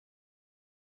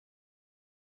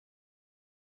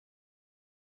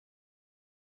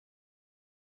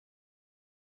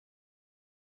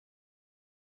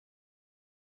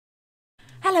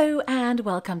Hello and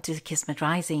welcome to Kismet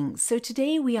Rising. So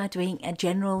today we are doing a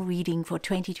general reading for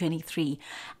 2023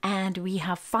 and we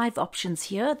have 5 options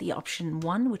here. The option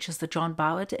 1, which is the John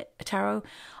Bauer Tarot.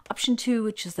 Option 2,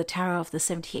 which is the Tarot of the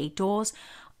 78 Doors.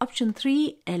 Option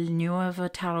 3, El Nuevo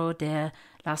Tarot de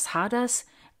las Hadas.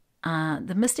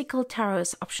 The Mystical Tarot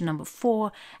is option number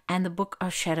 4, and the Book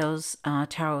of Shadows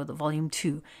Tarot, the volume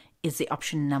 2, is the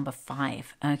option number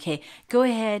 5. Okay, go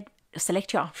ahead,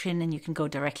 select your option and you can go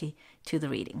directly to the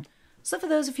reading. So for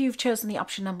those of you who've chosen the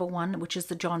option number 1, which is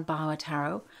the John Bauer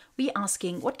Tarot, we're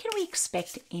asking, what can we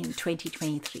expect in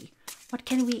 2023? What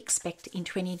can we expect in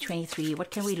 2023?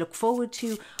 What can we look forward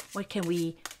to? What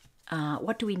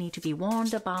do we need to be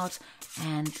warned about?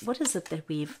 And what is it that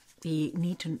we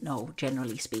need to know,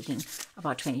 generally speaking,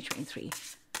 about 2023?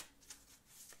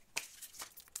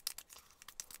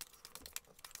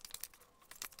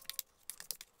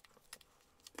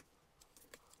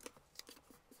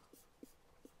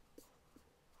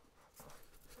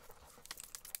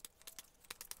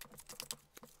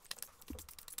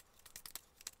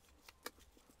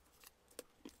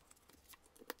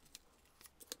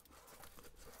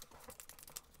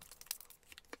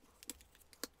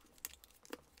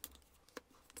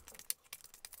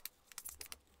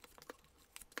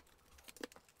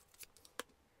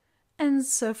 And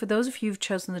so for those of you who've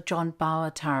chosen the John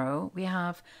Bauer Tarot, we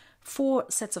have 4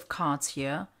 sets of cards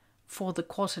here for the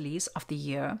quarterlies of the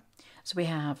year. So we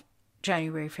have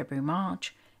January, February,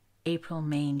 March, April,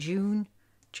 May, and June,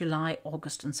 July,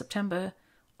 August, and September,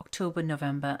 October,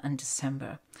 November, and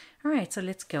December. All right, so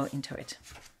let's go into it.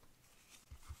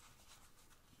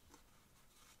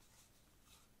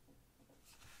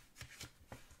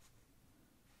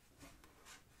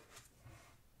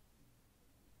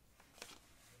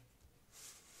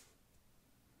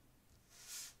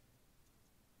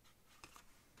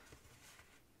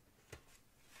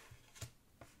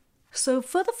 So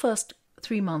for the first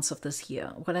 3 months of this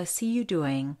year, what I see you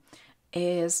doing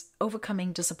is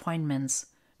overcoming disappointments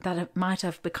that might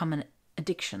have become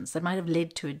addictions, that might have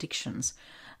led to addictions,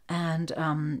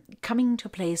 and coming to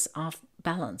a place of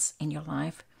balance in your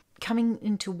life, coming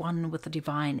into one with the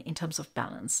divine in terms of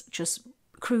balance, just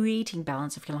creating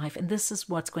balance of your life. And this is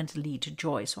what's going to lead to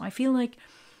joy. So I feel like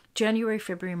January,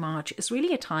 February, March is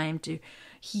really a time to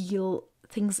heal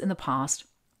things in the past,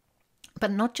 but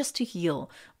not just to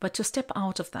heal, but to step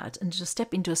out of that and to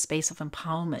step into a space of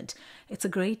empowerment. It's a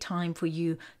great time for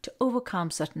you to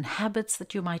overcome certain habits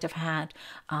that you might have had,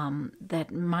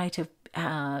 that might have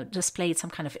displayed some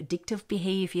kind of addictive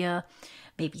behavior,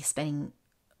 maybe spending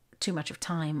too much of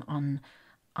time on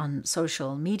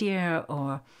social media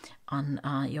or on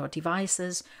your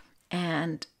devices,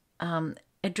 and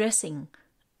addressing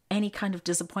any kind of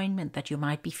disappointment that you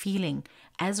might be feeling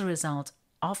as a result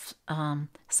of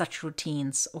such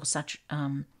routines or such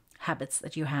habits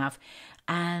that you have,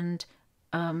 and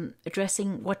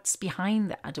addressing what's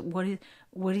behind that. What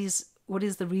is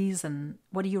the reason?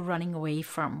 What are you running away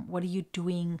from? What are you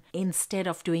doing instead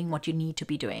of doing what you need to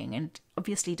be doing? And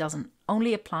obviously doesn't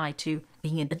only apply to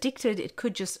being addicted. It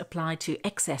could just apply to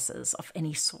excesses of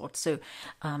any sort. So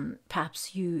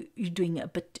perhaps you're doing a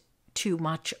bit too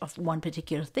much of one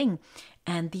particular thing,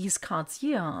 and these cards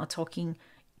here are talking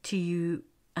to you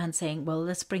and saying, well,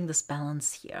 let's bring this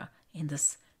balance here in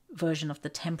this version of the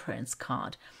Temperance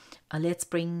card. Let's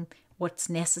bring what's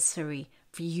necessary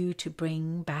for you to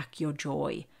bring back your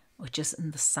joy, which is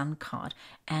in the Sun card.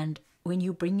 And when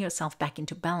you bring yourself back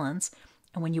into balance,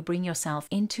 and when you bring yourself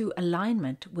into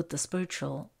alignment with the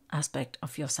spiritual aspect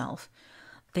of yourself,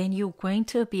 then you're going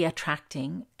to be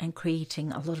attracting and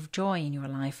creating a lot of joy in your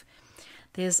life.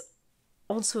 There's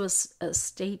also a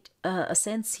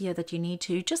sense here that you need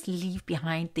to just leave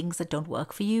behind things that don't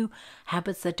work for you,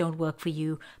 habits that don't work for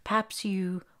you. Perhaps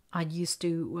you are used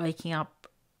to waking up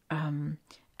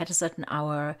at a certain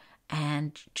hour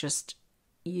and just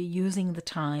you're using the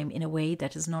time in a way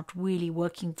that is not really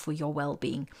working for your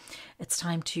well-being. It's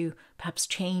time to perhaps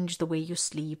change the way you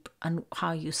sleep and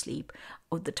how you sleep,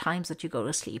 or the times that you go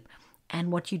to sleep, and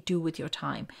what you do with your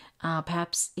time.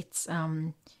 Perhaps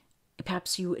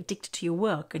you're addicted to your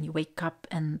work and you wake up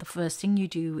and the first thing you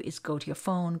do is go to your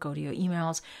phone, go to your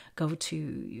emails, go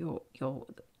to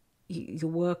your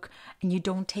work, and you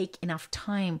don't take enough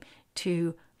time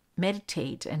to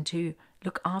meditate and to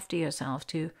look after yourself,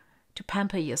 to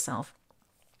pamper yourself.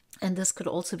 And this could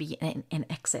also be in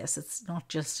excess. It's not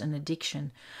just an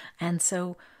addiction. And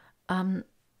so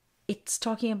it's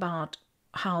talking about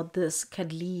how this can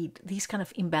lead, these kind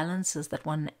of imbalances that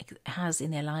one has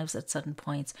in their lives at certain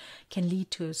points can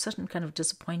lead to a certain kind of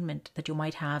disappointment that you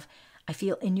might have, I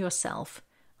feel, in yourself,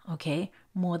 okay,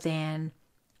 more than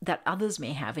that others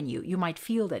may have in you. You might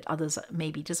feel that others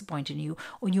may be disappointed in you,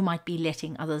 or you might be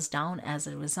letting others down as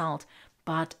a result.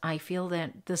 But I feel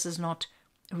that this is not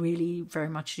really very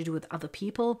much to do with other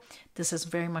people. This has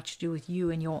very much to do with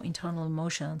you and your internal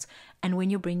emotions. And when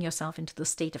you bring yourself into the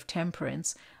state of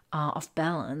temperance, of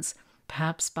balance,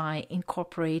 perhaps by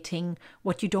incorporating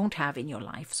what you don't have in your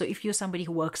life. So if you're somebody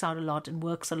who works out a lot and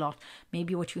works a lot,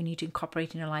 maybe what you need to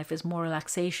incorporate in your life is more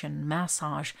relaxation,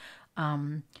 massage,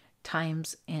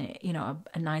 times, a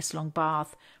nice long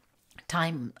bath,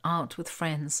 time out with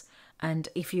friends. And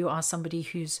if you are somebody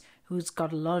who's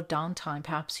got a lot of downtime,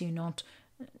 perhaps you're not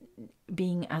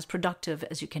being as productive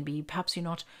as you can be. Perhaps you're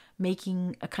not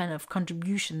making a kind of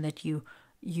contribution that you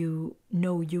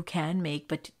know you can make,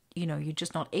 but you're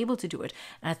just not able to do it.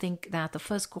 And I think that the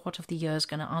first quarter of the year is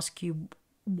going to ask you,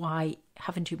 why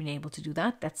haven't you been able to do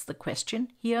that? That's the question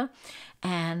here.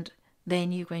 And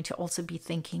then you're going to also be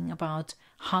thinking about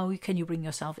how can you bring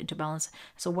yourself into balance.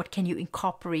 So what can you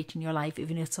incorporate in your life,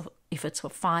 even if it's for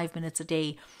 5 minutes a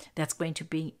day, that's going to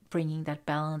be bringing that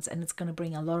balance, and it's going to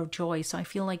bring a lot of joy. So I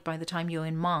feel like by the time you're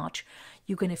in March,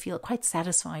 you're going to feel quite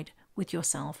satisfied with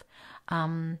yourself.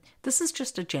 This is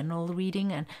just a general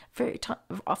reading, and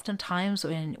oftentimes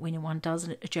when one does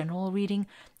a general reading,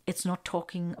 it's not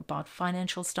talking about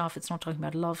financial stuff, it's not talking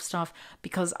about love stuff,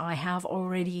 because I have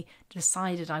already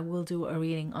decided I will do a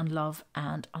reading on love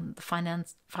and on the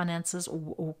finances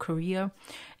or career.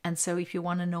 And so if you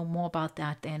want to know more about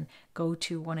that, then go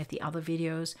to one of the other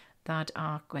videos that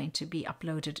are going to be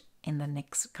uploaded in the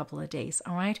next couple of days.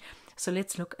 All right, so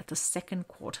let's look at the second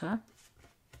quarter.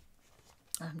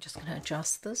 I'm just going to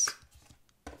adjust this.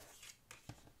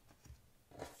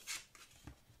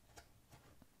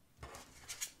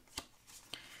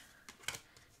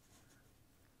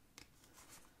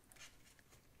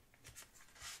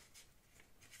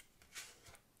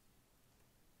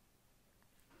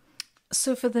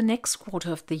 So for the next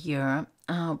quarter of the year,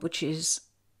 which is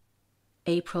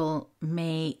April,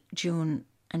 May, June,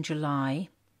 and July,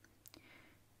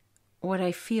 what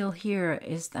I feel here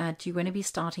is that you're going to be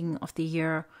starting off the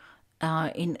year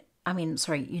you're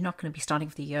not going to be starting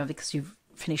off the year because you've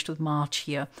finished with March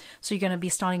here. So you're going to be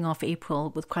starting off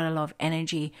April with quite a lot of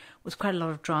energy, with quite a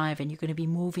lot of drive, and you're going to be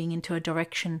moving into a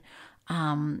direction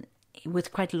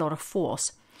with quite a lot of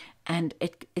force. And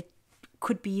it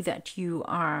could be that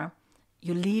you're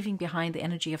leaving behind the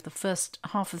energy of the first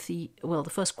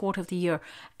quarter of the year,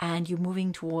 and you're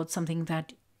moving towards something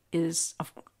that is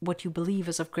of what you believe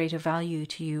is of greater value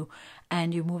to you,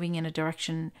 and you're moving in a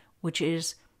direction which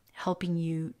is helping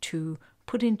you to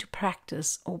put into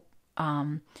practice or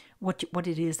what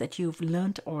it is that you've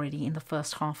learned already in the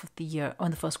first half of the year, or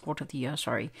in the first quarter of the year,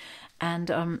 sorry.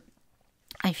 And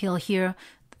I feel here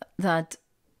that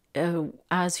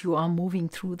as you are moving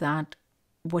through that,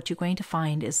 what you're going to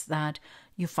find is that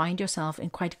you find yourself in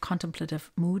quite a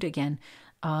contemplative mood again.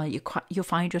 You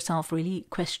find yourself really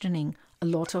questioning a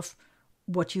lot of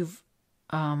what you've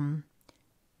been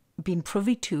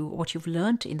privy to, what you've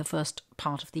learned in the first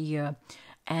part of the year,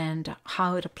 and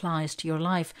how it applies to your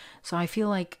life. So I feel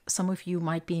like some of you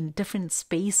might be in different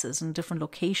spaces and different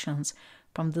locations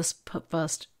from this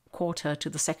first quarter to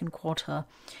the second quarter.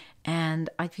 And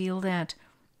I feel that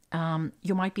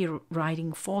you might be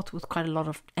riding forth with quite a lot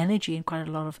of energy and quite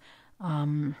a lot of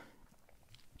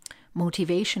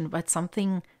motivation, but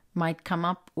something might come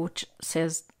up which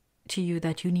says to you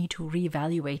that you need to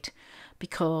reevaluate,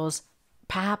 because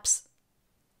perhaps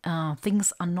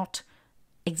things are not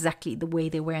exactly the way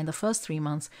they were in the first 3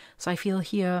 months. So I feel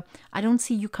here, I don't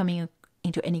see you coming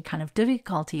into any kind of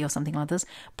difficulty or something like this,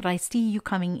 but I see you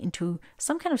coming into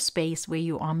some kind of space where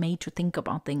you are made to think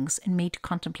about things and made to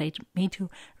contemplate, made to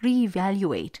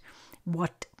reevaluate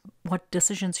what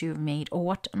decisions you've made, or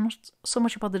what, not so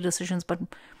much about the decisions, but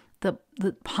the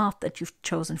path that you've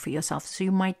chosen for yourself. So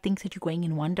you might think that you're going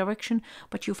in one direction,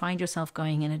 but you find yourself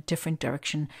going in a different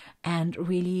direction. And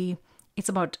really, it's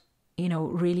about,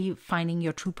 really finding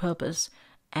your true purpose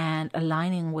and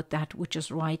aligning with that which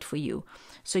is right for you.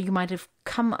 So you might have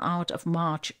come out of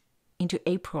March into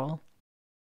April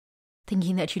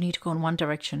thinking that you need to go in one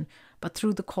direction, but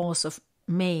through the course of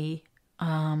May,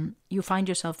 you find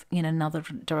yourself in another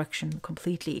direction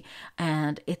completely.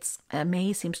 And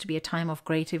May seems to be a time of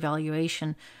great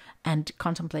evaluation and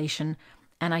contemplation.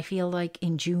 And I feel like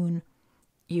in June,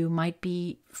 you might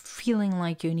be feeling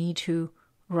like you need to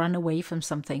run away from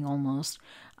something almost.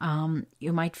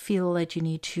 You might feel that you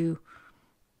need to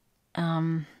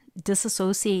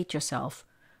disassociate yourself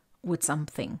with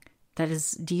something that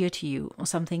is dear to you, or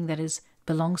something that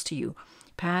belongs to you.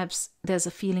 Perhaps there's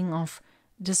a feeling of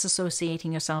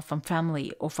disassociating yourself from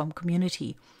family or from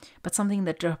community, but something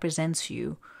that represents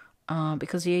you.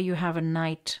 Because here you have a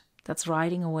knight that's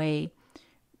riding away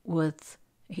with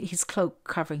his cloak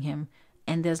covering him,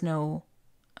 and there's no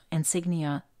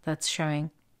insignia that's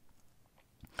showing.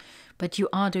 But you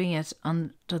are doing it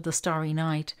under the starry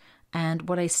night. And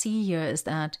what I see here is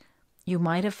that you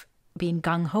might have been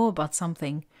gung-ho about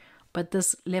something, but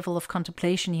this level of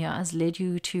contemplation here has led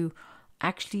you to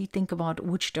actually think about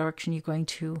which direction you're going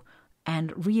to,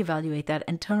 and reevaluate that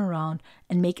and turn around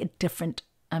and make it different,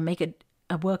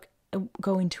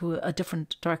 go into a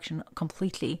different direction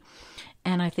completely.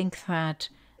 And I think that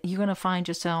you're going to find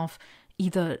yourself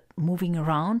either moving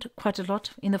around quite a lot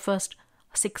in the first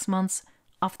 6 months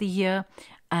of the year,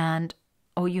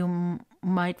 or you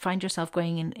might find yourself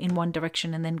going in one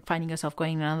direction and then finding yourself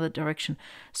going in another direction.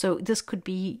 So this could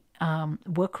be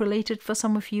work related for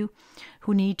some of you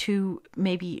who need to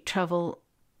maybe travel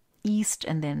east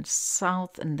and then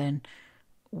south and then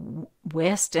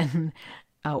west and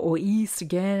or east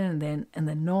again and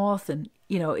then north, and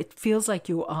it feels like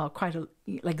you are quite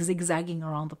like zigzagging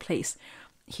around the place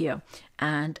here,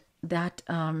 and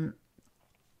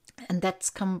that's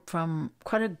come from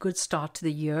quite a good start to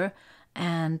the year,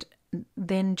 and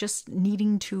then just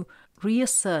needing to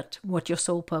reassert what your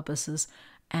soul purpose is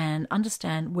and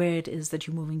understand where it is that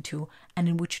you're moving to and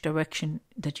in which direction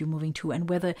that you're moving to, and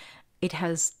whether it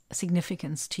has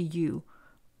significance to you.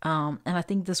 And I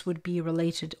think this would be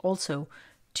related also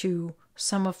to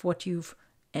some of what you've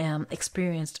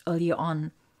experienced earlier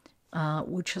on,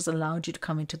 which has allowed you to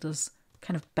come into this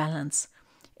kind of balance.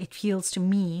 It feels to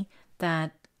me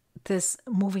that this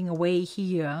moving away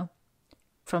here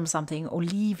from something or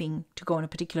leaving to go in a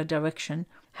particular direction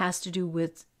has to do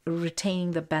with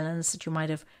retaining the balance that you might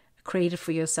have created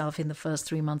for yourself in the first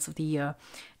 3 months of the year.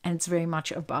 And it's very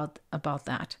much about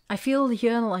that. I feel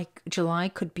here like July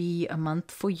could be a month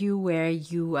for you where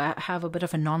you have a bit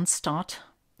of a non-start,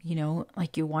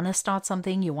 like you want to start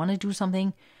something, you want to do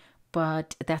something,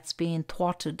 but that's being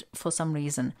thwarted for some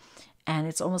reason. And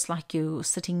it's almost like you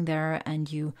sitting there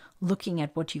and you looking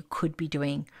at what you could be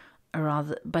doing,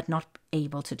 but not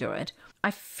able to do it. I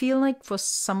feel like for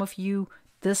some of you,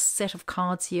 this set of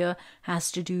cards here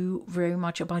has to do very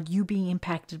much about you being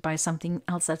impacted by something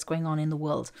else that's going on in the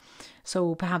world.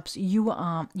 So perhaps you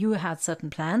had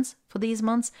certain plans for these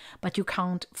months, but you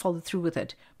can't follow through with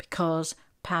it because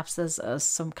perhaps there's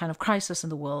some kind of crisis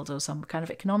in the world or some kind of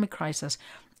economic crisis.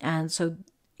 And so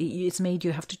it's made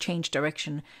you have to change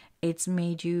direction. It's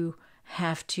made you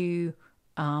have to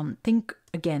think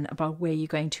again about where you're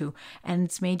going to. And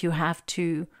it's made you have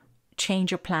to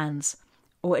change your plans,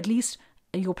 or at least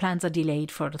your plans are delayed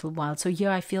for a little while. So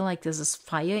here I feel like there's this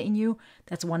fire in you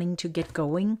that's wanting to get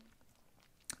going,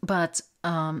 but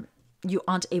you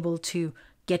aren't able to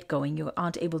get going. You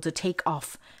aren't able to take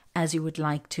off as you would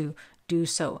like to do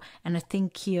so. And I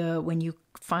think here when you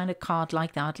find a card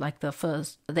like that, like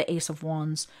the Ace of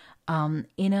Wands,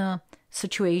 in a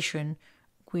situation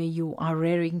where you are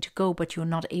raring to go, but you're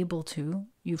not able to,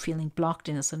 you're feeling blocked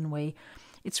in a certain way,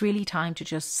 it's really time to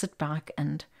just sit back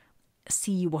and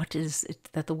see what is it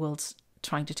that the world's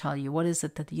trying to tell you. What is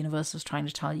it that the universe is trying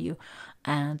to tell you?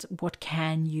 And what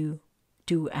can you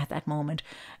do at that moment?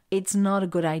 It's not a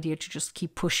good idea to just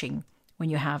keep pushing when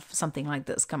you have something like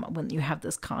this come up, when you have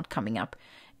this card coming up.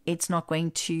 It's not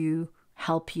going to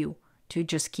help you to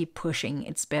just keep pushing.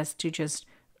 It's best to just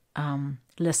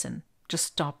listen. Just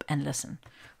stop and listen.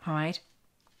 All right?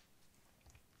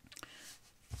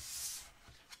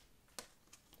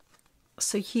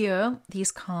 So here,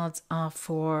 these cards are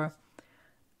for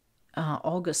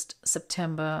August,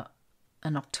 September,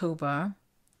 and October.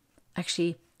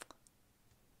 Actually,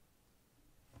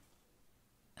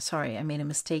 sorry, I made a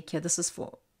mistake here. This is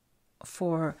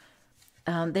for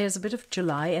there's a bit of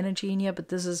July energy in here, but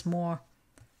this is more,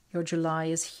 your July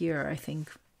is here, I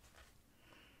think.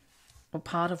 Or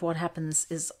part of what happens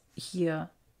is here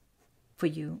for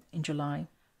you in July.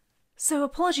 So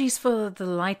apologies for the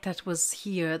light that was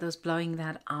here, that was blowing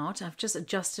that out. I've just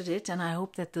adjusted it and I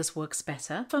hope that this works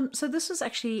better. So this is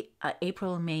actually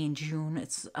April, May and June.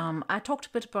 It's I talked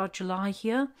a bit about July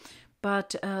here,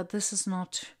 but this is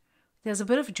not, there's a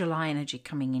bit of July energy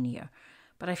coming in here.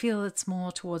 But I feel it's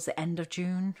more towards the end of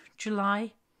June,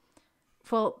 July.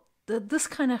 Well, this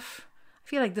kind of, I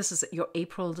feel like this is your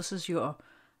April, this is your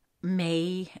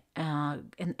May,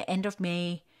 and end of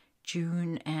May,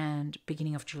 June and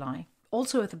beginning of July.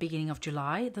 Also at the beginning of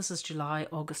July, this is July,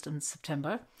 August and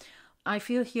September, I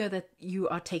feel here that you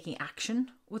are taking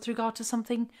action with regard to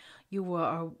something. You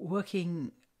are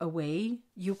working away.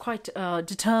 You're quite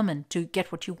determined to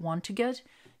get what you want to get.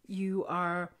 You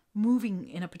are moving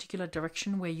in a particular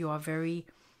direction where you are very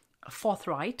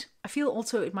forthright. I feel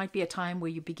also it might be a time where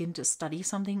you begin to study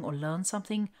something or learn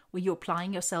something, where you're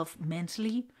applying yourself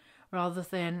mentally rather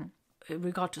than in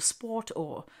regard to sport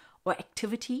or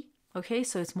activity. Okay,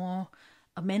 so it's more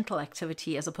a mental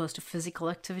activity as opposed to physical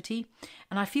activity.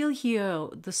 And I feel here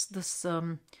this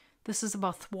is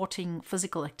about thwarting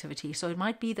physical activity. So it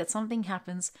might be that something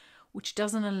happens which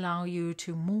doesn't allow you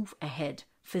to move ahead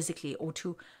physically or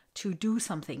to do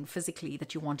something physically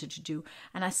that you wanted to do.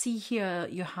 And I see here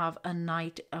you have a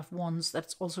Knight of Wands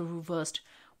that's also reversed,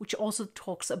 which also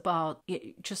talks about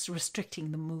just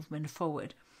restricting the movement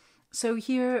forward. So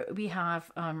here we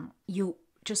have you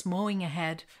just mowing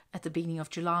ahead at the beginning of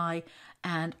July.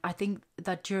 And I think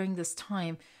that during this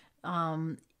time,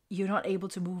 you're not able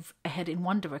to move ahead in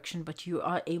one direction, but you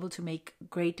are able to make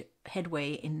great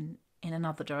headway in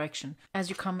another direction. As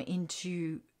you come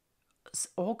into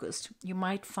August, you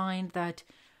might find that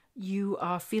you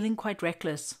are feeling quite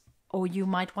reckless, or you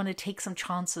might want to take some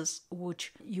chances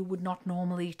which you would not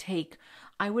normally take.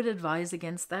 I would advise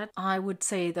against that. I would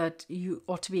say that you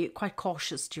ought to be quite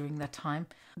cautious during that time,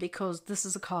 because this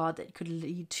is a card that could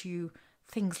lead to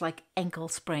things like ankle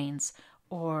sprains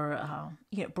or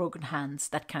broken hands,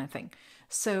 that kind of thing.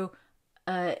 So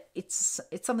it's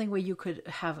something where you could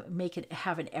have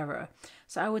an error.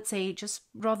 So I would say just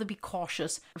rather be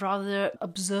cautious, rather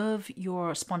observe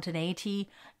your spontaneity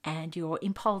and your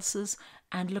impulses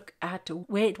and look at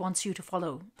where it wants you to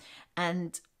follow,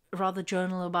 and rather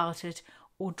journal about it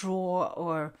or draw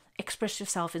or express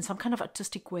yourself in some kind of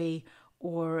artistic way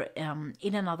or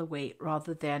in another way,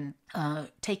 rather than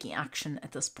taking action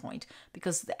at this point,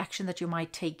 because the action that you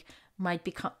might take might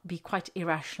be quite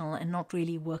irrational and not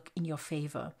really work in your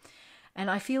favor.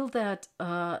 And I feel that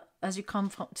as you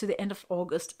come to the end of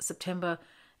August, September,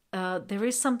 there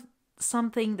is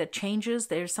something that changes.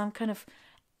 There's some kind of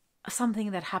something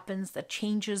that happens that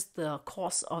changes the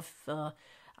course of,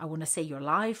 I want to say your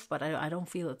life, but I don't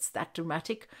feel it's that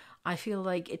dramatic. I feel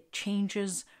like it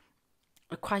changes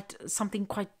quite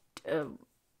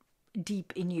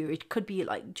deep in you. It could be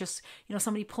like just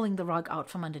somebody pulling the rug out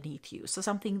from underneath you. So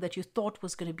something that you thought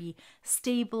was going to be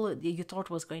stable, you thought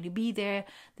was going to be there,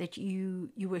 that you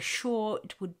were sure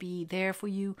it would be there for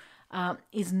you,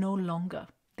 is no longer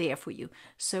there for you.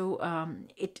 So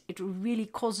it really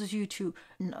causes you to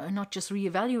not just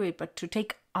reevaluate, but to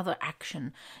take other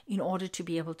action in order to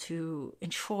be able to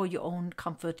ensure your own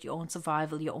comfort, your own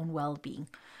survival, your own well-being.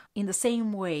 In the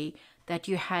same way that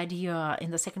you had here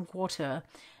in the second quarter,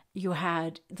 you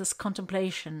had this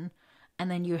contemplation,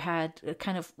 and then you had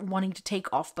kind of wanting to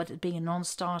take off, but it being a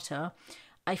non-starter.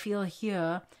 I feel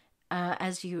here,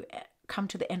 as you come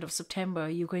to the end of September,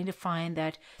 you're going to find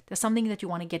that there's something that you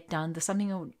want to get done. There's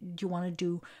something you want to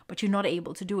do, but you're not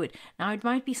able to do it. Now, it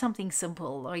might be something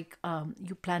simple, like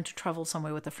you plan to travel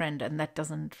somewhere with a friend, and that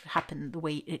doesn't happen the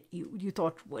way you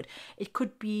thought it would. It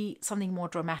could be something more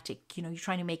dramatic. You're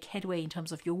trying to make headway in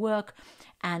terms of your work,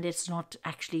 and it's not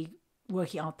actually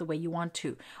working out the way you want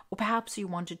to. Or perhaps you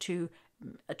wanted to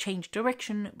change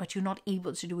direction, but you're not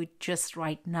able to do it just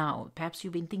right now. Perhaps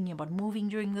you've been thinking about moving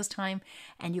during this time,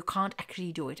 and you can't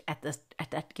actually do it at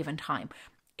that given time.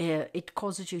 It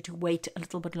causes you to wait a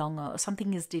little bit longer, or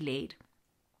something is delayed.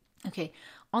 Okay,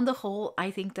 on the whole,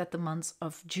 I think that the months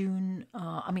of July,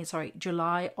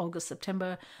 August,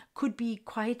 September could be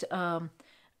quite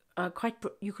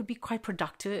you could be quite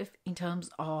productive in terms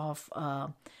of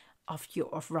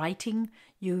writing.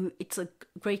 It's a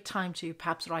great time to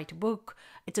perhaps write a book.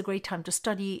 It's a great time to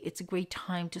study. It's a great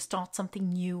time to start something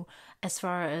new, as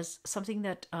far as something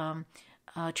that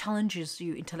challenges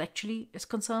you intellectually is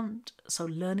concerned. So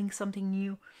learning something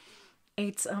new.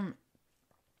 It's a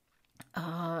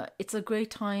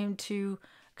great time to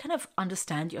kind of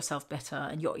understand yourself better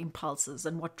and your impulses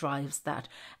and what drives that.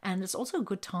 And it's also a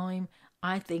good time,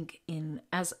 I think,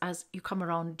 as you come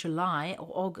around July or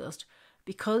August,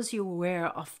 because you're aware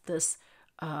of this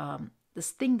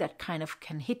this thing that kind of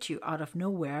can hit you out of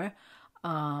nowhere,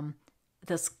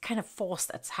 this kind of force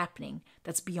that's happening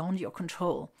that's beyond your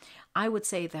control. I would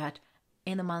say that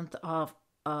in the month of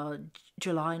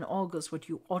July and August, what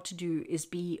you ought to do is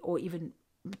or even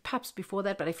perhaps before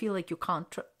that, but I feel like you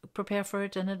can't prepare for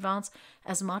it in advance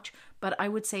as much. But I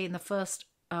would say in the first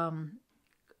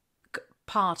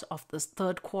part of this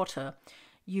third quarter,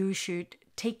 you should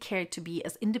take care to be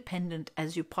as independent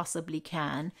as you possibly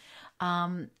can,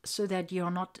 so that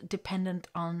you're not dependent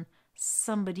on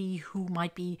somebody who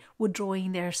might be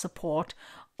withdrawing their support,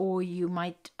 or you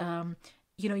might,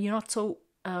 you're not so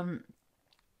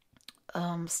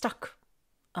stuck,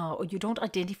 or you don't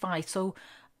identify so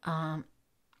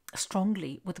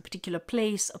strongly with a particular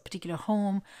place, a particular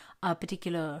home, a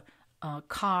particular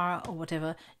car or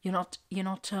whatever. You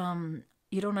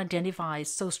don't identify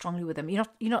so strongly with them.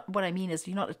 What I mean is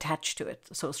you're not attached to it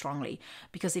so strongly,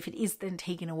 because if it is then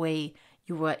taken away,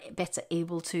 you were better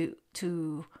able to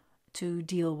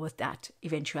deal with that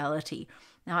eventuality.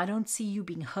 Now, I don't see you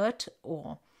being hurt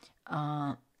or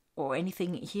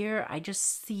anything here. I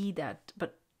just see that,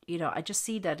 but I just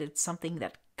see that it's something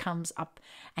that comes up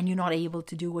and you're not able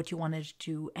to do what you wanted to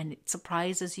do, and it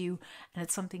surprises you, and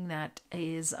it's something that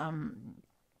is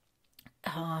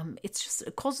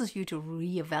it causes you to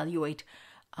reevaluate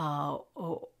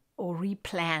or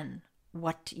replan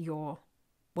what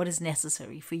is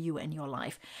necessary for you and your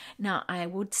life. Now, I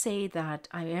would say that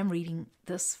I am reading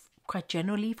this quite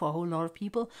generally for a whole lot of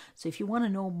people. So if you want to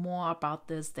know more about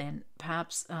this, then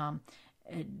perhaps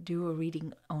do a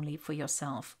reading only for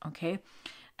yourself, okay?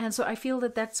 And so I feel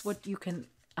that that's what you can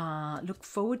look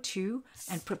forward to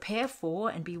and prepare for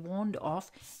and be warned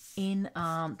of in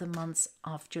the months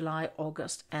of July,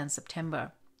 August, and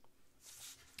September.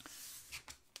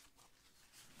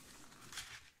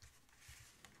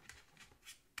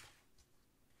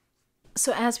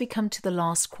 So as we come to the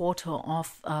last quarter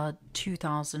of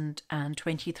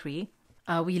 2023,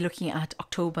 we're looking at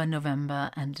October,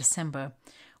 November, and December.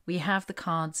 We have the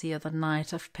cards here, the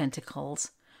Knight of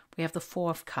Pentacles. We have the Four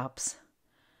of Cups.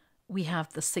 We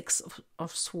have the Six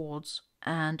of Swords.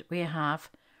 And we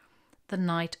have the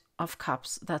Knight of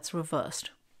Cups that's reversed.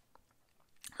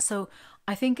 So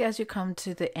I think as you come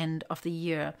to the end of the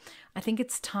year, I think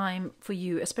it's time for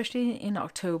you, especially in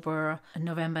October,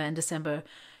 November, and December,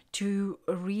 to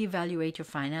reevaluate your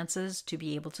finances, to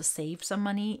be able to save some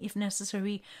money if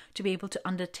necessary, to be able to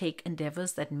undertake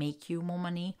endeavors that make you more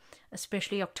money.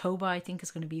 Especially October, I think,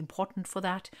 is going to be important for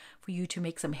that, for you to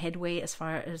make some headway as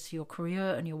far as your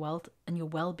career and your wealth and your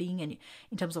well-being, and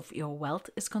in terms of your wealth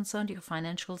is concerned, your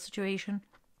financial situation.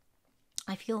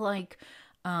 I feel like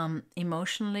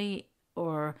emotionally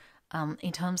or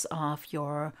in terms of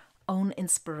your own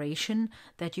inspiration,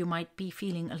 that you might be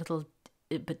feeling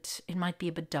it might be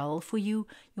a bit dull for you.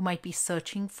 You might be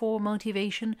searching for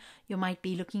motivation. You might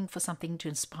be looking for something to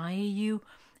inspire you.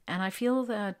 And I feel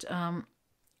that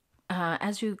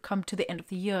as you come to the end of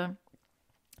the year,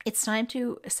 it's time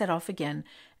to set off again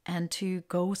and to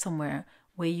go somewhere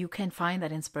where you can find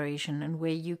that inspiration and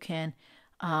where you can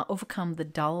overcome the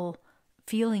dull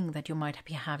feeling that you might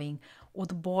be having or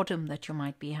the boredom that you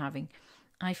might be having.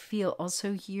 I feel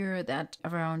also here that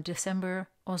around December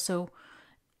also,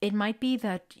 it might be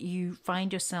that you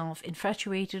find yourself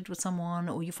infatuated with someone,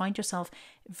 or you find yourself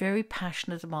very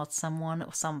passionate about someone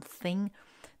or something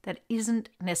that isn't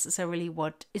necessarily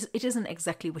it isn't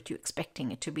exactly what you're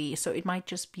expecting it to be. So it might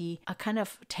just be a kind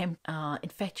of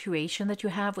infatuation that you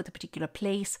have with a particular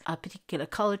place, a particular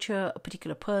culture, a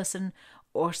particular person,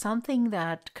 or something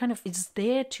that kind of is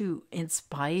there to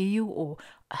inspire you or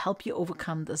help you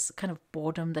overcome this kind of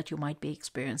boredom that you might be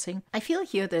experiencing. I feel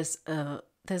here there's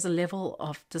a level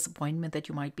of disappointment that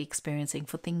you might be experiencing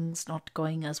for things not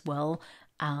going as well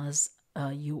as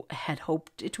you had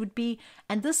hoped it would be.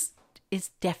 And this is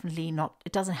definitely not,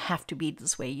 it doesn't have to be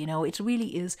this way. It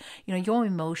really is, your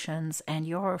emotions and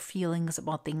your feelings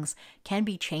about things can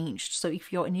be changed. So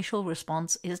if your initial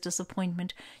response is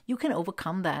disappointment, you can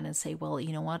overcome that and say, well,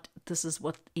 you know what, this is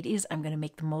what it is. I'm going to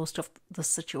make the most of the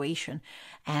situation.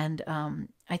 And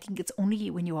I think it's only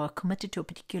when you are committed to a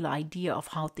particular idea of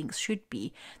how things should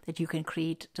be that you can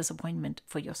create disappointment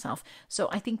for yourself. So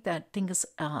I think that things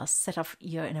are set up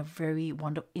here in a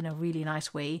really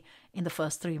nice way in the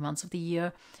first 3 months of the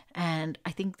year. And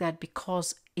I think that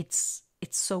because it's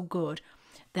so good,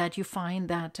 that you find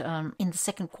that in the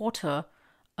second quarter,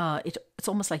 it's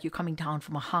almost like you're coming down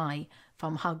from a high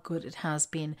from how good it has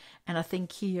been. And I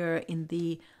think here in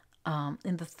the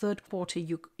third quarter,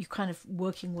 you kind of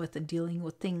working with and dealing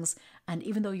with things, and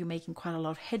even though you're making quite a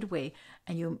lot of headway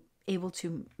and you're able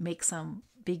to make some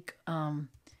big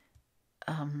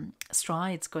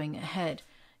strides going ahead,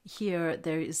 here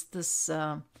there is this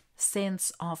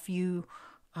sense of you.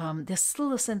 There's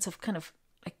still a sense of kind of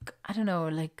like, I don't know,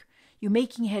 like you're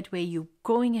making headway, you're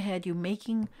going ahead, you're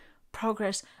making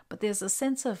progress, but there's a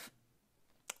sense of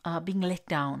being let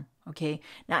down. Okay,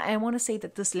 now I want to say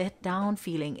that this let down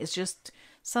feeling is just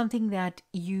something that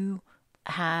you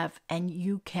have and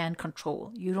you can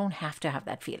control. You don't have to have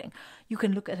that feeling. You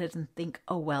can look at it and think,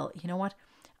 oh, well, you know what?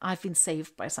 I've been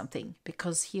saved by something,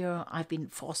 because here I've been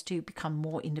forced to become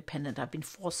more independent. I've been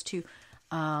forced to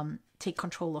take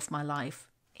control of my life,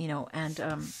 and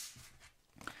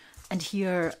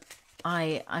here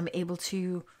I'm able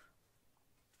to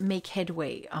make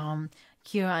headway.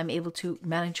 Here I'm able to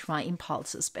manage my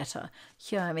impulses better.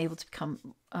 Here I'm able to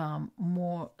become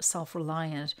more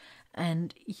self-reliant.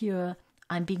 And here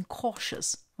I'm being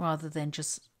cautious rather than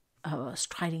just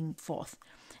striding forth.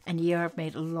 And here I've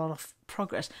made a lot of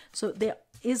progress. So there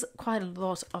is quite a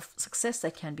lot of success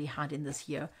that can be had in this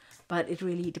year, but it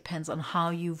really depends on how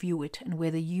you view it and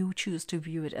whether you choose to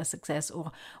view it as success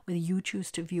or whether you choose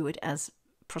to view it as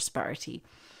prosperity.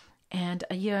 And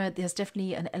here there's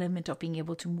definitely an element of being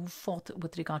able to move forth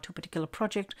with regard to a particular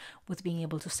project, with being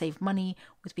able to save money,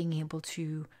 with being able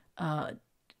to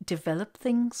develop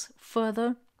things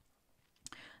further.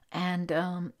 And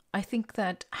I think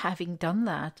that having done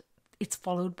that, it's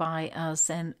followed by a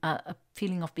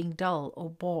feeling of being dull or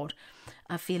bored,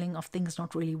 a feeling of things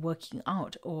not really working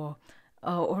out, or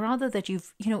rather that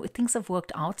things have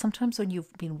worked out. Sometimes when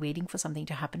you've been waiting for something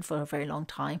to happen for a very long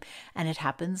time and it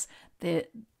happens,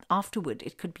 afterward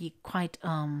it could be quite,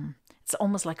 it's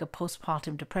almost like a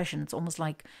postpartum depression. It's almost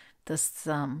like this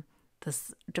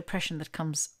depression that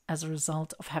comes as a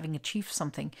result of having achieved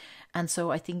something. And so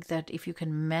I think that if you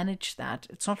can manage that,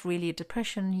 it's not really a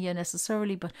depression here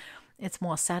necessarily, but it's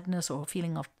more sadness or a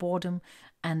feeling of boredom.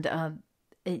 And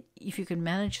if you can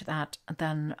manage that,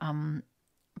 then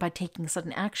by taking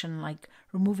certain action, like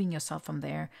removing yourself from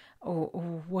there or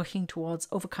working towards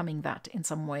overcoming that in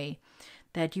some way,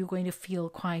 that you're going to feel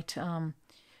quite...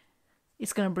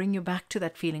 it's going to bring you back to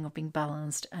that feeling of being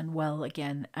balanced and well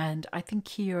again. And I think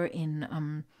here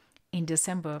in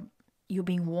December, you're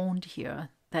being warned here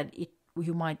that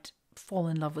you might fall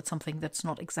in love with something that's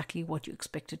not exactly what you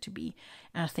expect it to be.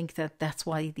 And I think that that's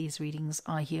why these readings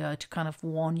are here, to kind of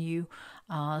warn you,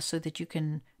 so that you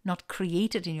can not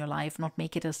create it in your life, not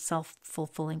make it a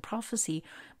self-fulfilling prophecy,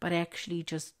 but actually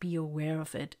just be aware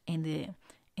of it in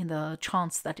the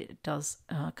chance that it does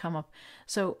come up.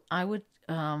 So I would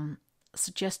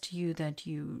suggest to you that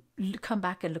you come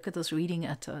back and look at this reading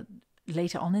at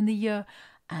later on in the year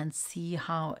and see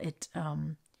how it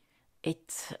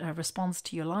responds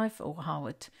to your life, or how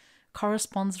it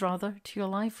corresponds rather to your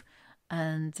life.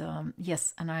 And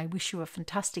yes, and I wish you a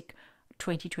fantastic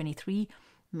 2023.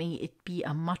 May it be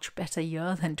a much better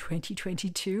year than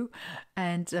 2022,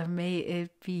 and may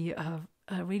it be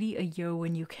really a year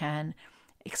when you can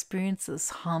experience this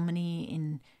harmony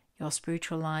in your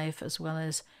spiritual life, as well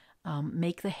as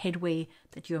make the headway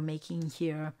that you're making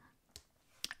here,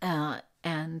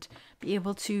 and be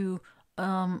able to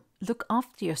look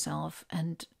after yourself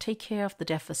and take care of the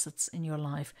deficits in your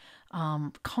life.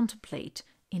 Contemplate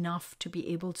enough to be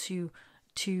able to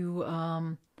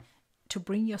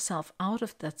bring yourself out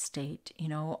of that state,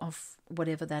 of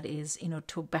whatever that is,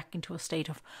 to back into a state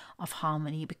of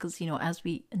harmony. Because, as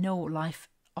we know, life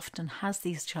often has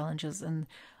these challenges, and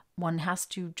one has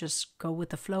to just go with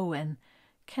the flow and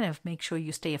kind of make sure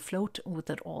you stay afloat with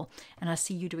it all. And I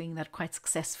see you doing that quite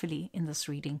successfully in this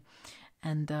reading.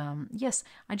 And yes,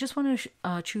 I just want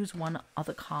to choose one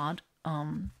other card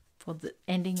for the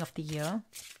ending of the year.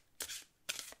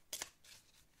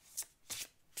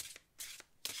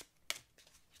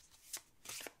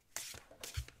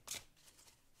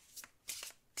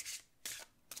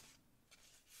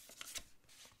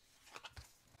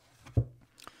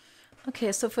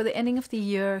 Okay, so for the ending of the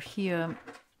year here,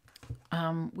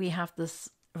 we have this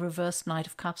reverse Knight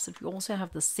of Cups, but we also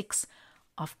have the Six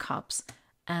of Cups.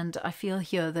 And I feel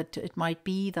here that it might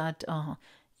be that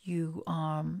you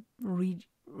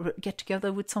get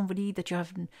together with somebody that you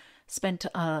haven't spent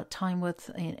time with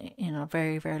in a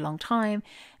very, very long time.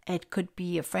 It could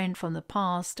be a friend from the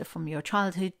past, from your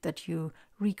childhood, that you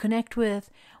reconnect with.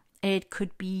 It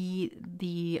could be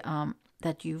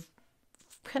that you've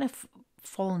kind of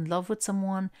fall in love with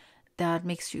someone that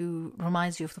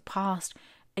reminds you of the past.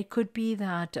 It could be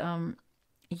that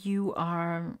you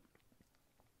are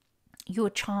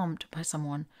charmed by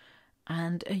someone,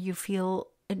 and you feel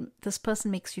this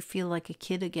person makes you feel like a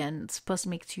kid again. This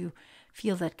person makes you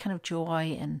feel that kind of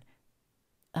joy and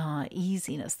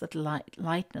easiness, that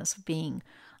lightness of being,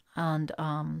 and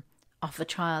of a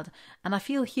child. And I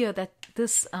feel here that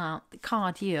this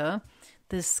card here,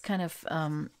 this kind of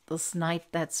this knight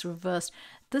that's reversed,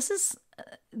 this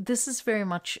is very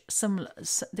much similar.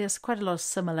 There's quite a lot of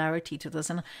similarity to this,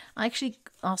 and I actually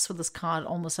asked for this card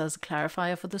almost as a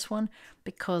clarifier for this one,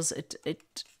 because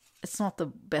it's not the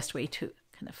best way to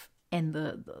kind of end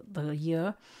the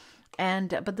year.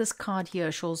 But this card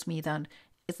here shows me that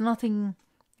it's nothing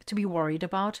to be worried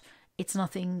about. It's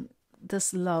nothing.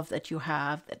 This love that you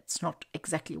have, that's not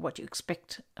exactly what you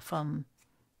expect from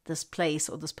this place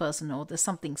or this person, or there's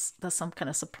some kind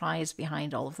of surprise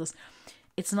behind all of this.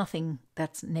 It's nothing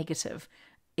that's negative.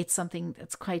 It's something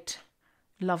that's quite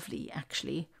lovely,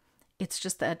 actually. It's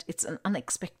just that it's an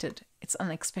unexpected. It's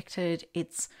unexpected.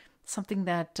 It's something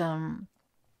that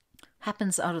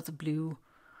happens out of the blue.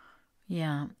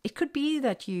 Yeah, it could be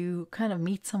that you kind of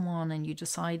meet someone and you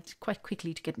decide quite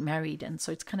quickly to get married, and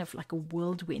so it's kind of like a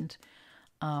whirlwind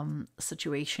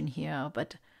situation here.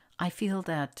 But I feel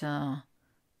that I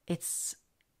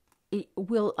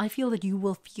feel that you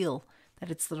will feel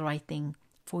that it's the right thing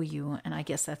for you, and I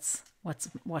guess that's what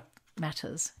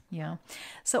matters. Yeah.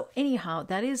 So anyhow,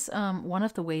 that is one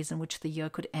of the ways in which the year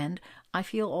could end. I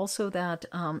feel also that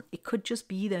it could just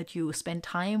be that you spend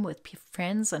time with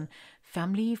friends and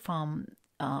family from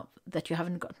that you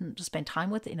haven't gotten to spend time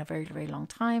with in a very, very long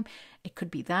time. It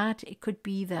could be that. It could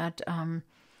be that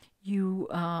you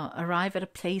arrive at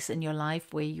a place in your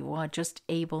life where you are just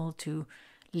able to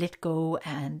let go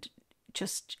and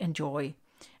just enjoy.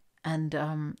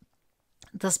 And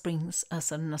this brings a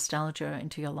certain nostalgia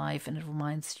into your life, and it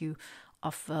reminds you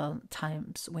of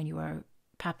times when you were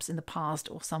perhaps in the past,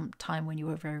 or some time when you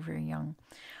were very, very young.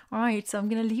 All right, so I'm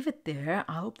going to leave it there.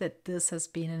 I hope that this has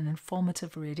been an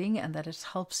informative reading and that it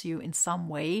helps you in some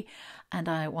way. And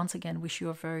I once again wish you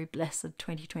a very blessed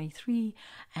 2023,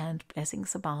 and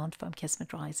blessings abound from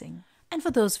Kismet Rising. And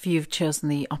for those of you who've chosen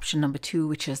the option number 2,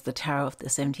 which is the Tarot of the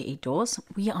 78 Doors,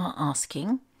 we are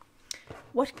asking,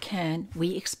 what can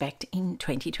we expect in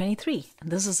 2023? And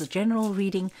this is a general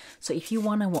reading, so if you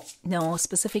want to know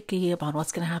specifically about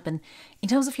what's going to happen in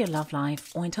terms of your love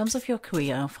life or in terms of your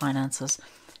career or finances,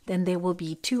 then there will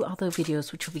be 2 other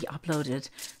videos which will be uploaded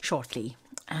shortly,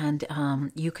 and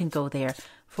you can go there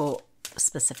for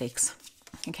specifics.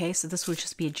 Okay, so this will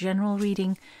just be a general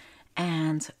reading,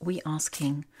 and we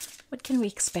asking, what can we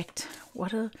expect?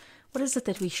 What is it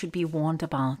that we should be warned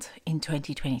about in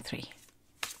 2023?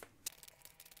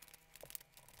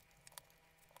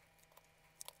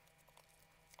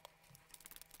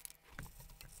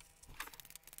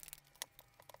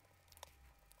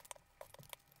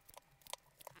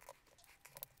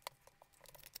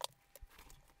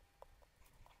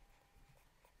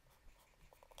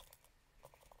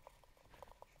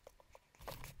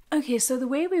 Okay, so the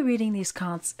way we're reading these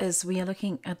cards is we are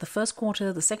looking at the first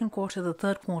quarter, the second quarter, the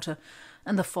third quarter,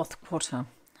 and the fourth quarter.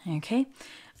 Okay,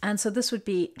 and so this would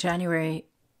be January,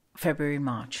 February,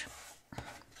 March.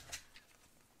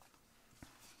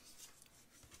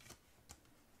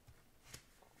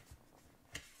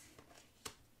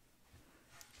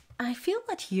 I feel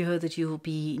that here that you'll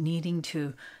be needing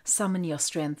to summon your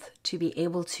strength to be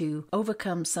able to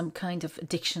overcome some kind of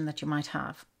addiction that you might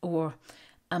have, or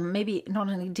maybe not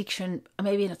an addiction,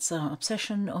 maybe it's an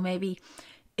obsession, or maybe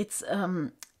it's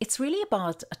really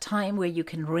about a time where you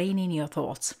can rein in your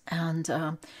thoughts. And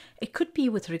it could be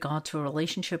with regard to a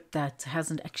relationship that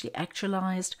hasn't actually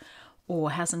actualized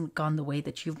or hasn't gone the way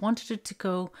that you've wanted it to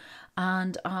go.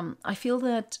 And I feel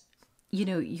that, you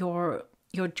know, your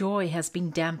joy has been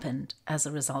dampened as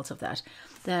a result of that.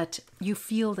 That you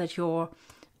feel that your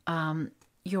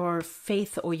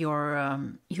faith, or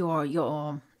your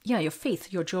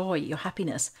faith, your joy, your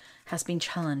happiness has been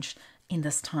challenged in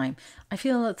this time. I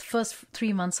feel that the first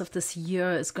 3 months of this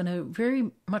year is going to very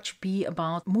much be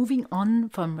about moving on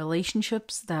from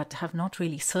relationships that have not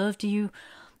really served you,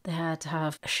 that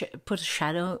have put a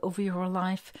shadow over your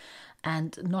life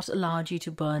and not allowed you to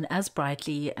burn as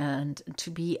brightly and to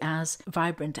be as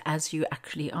vibrant as you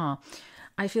actually are.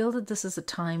 I feel that this is a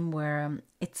time where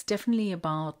it's definitely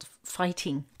about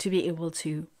fighting to be able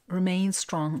to remain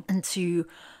strong and to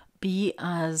be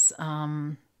as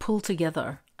pulled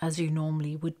together as you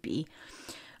normally would be.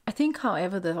 I think,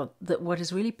 however, that what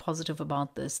is really positive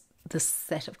about this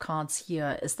set of cards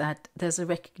here is that there's a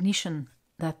recognition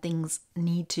that things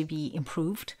need to be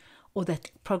improved, or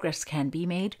that progress can be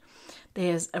made.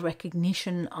 There's a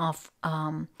recognition of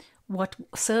what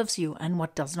serves you and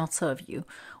what does not serve you,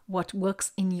 what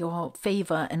works in your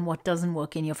favor and what doesn't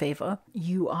work in your favor.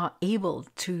 You are able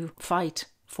to fight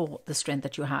for the strength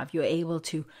that you have. You're able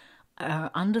to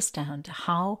understand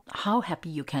how happy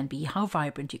you can be, how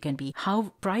vibrant you can be,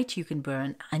 how bright you can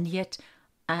burn, and yet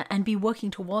and be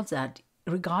working towards that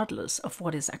regardless of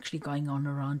what is actually going on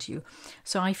around you.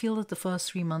 So I feel that the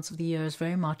first 3 months of the year is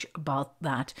very much about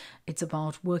that. It's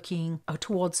about working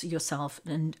towards yourself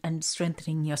and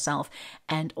strengthening yourself,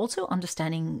 and also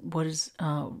understanding what is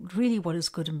really what is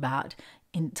good and bad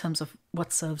in terms of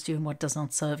what serves you and what does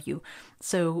not serve you.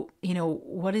 So, you know,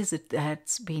 what is it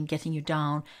that's been getting you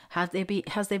down? Has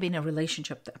there been a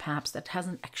relationship that perhaps that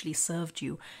hasn't actually served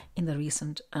you in the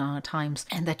recent times,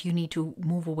 and that you need to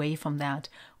move away from that,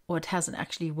 or it hasn't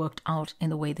actually worked out in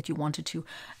the way that you wanted to?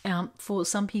 For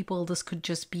some people, this could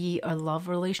just be a love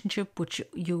relationship which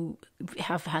you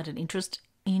have had an interest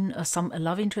in a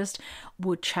love interest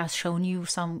which has shown you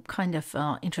some kind of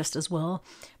interest as well,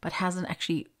 but hasn't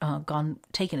actually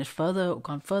taken it further or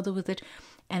gone further with it.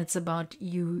 And it's about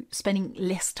you spending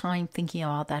less time thinking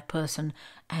about that person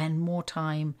and more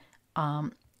time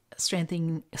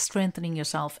strengthening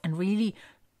yourself and really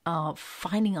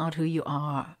finding out who you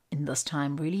are in this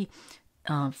time. Really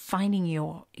finding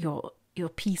your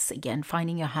peace again,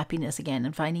 finding your happiness again,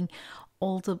 and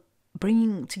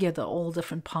bringing together all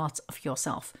different parts of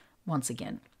yourself once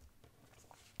again.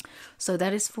 So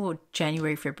that is for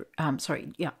January, February,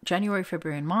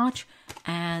 and March,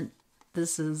 and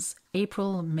this is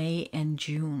April, May, and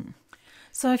June.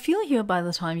 So I feel here by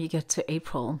the time you get to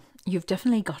April, you've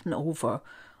definitely gotten over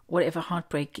whatever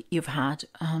heartbreak you've had,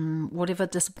 whatever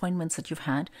disappointments that you've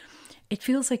had. It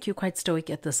feels like you're quite stoic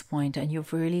at this point, and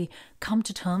you've really come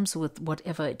to terms with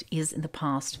whatever it is in the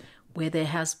past, where there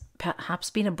has perhaps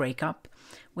been a breakup,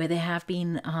 where there have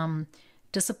been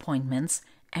disappointments,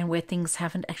 and where things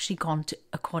haven't actually gone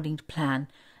according to plan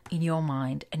in your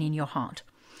mind and in your heart.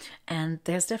 And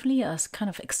there's definitely a kind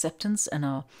of acceptance and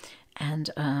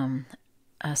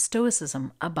a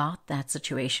stoicism about that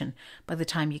situation by the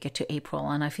time you get to April.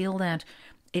 And I feel that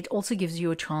it also gives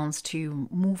you a chance to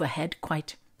move ahead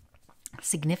quite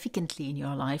significantly in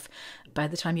your life. By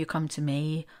the time you come to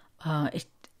May,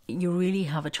 you really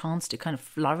have a chance to kind of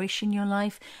flourish in your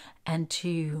life and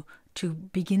to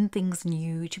begin things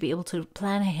new, to be able to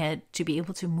plan ahead, to be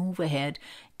able to move ahead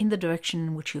in the direction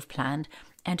in which you've planned,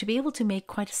 and to be able to make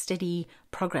quite a steady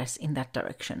progress in that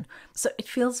direction. So it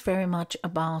feels very much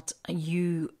about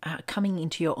you coming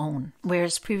into your own.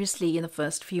 Whereas previously in the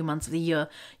first few months of the year,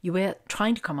 you were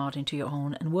trying to come out into your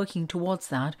own and working towards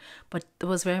that, but there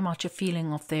was very much a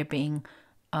feeling of there being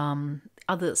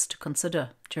others to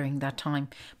consider during that time.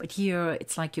 But here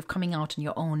it's like you're coming out on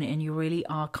your own and you really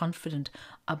are confident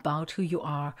about who you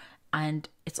are. And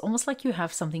it's almost like you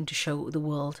have something to show the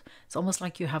world. It's almost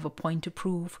like you have a point to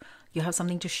prove. You have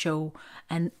something to show.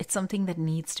 And it's something that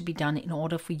needs to be done in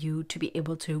order for you to be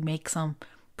able to make some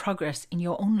progress in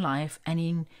your own life and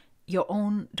in your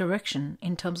own direction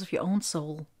in terms of your own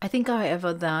soul. I think,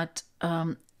 however, that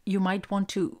you might want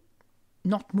to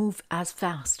not move as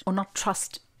fast or not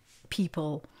trust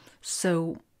people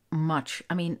so much.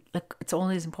 I mean, like, it's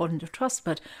always important to trust,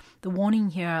 but the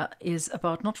warning here is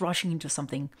about not rushing into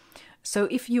something. So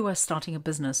if you are starting a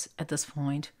business at this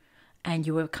point and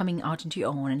you are coming out into your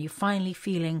own and you're finally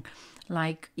feeling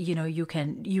like, you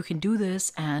can do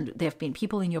this, and there have been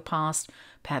people in your past,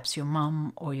 perhaps your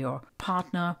mum or your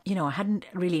partner, hadn't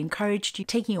really encouraged you,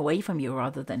 taking away from you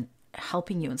rather than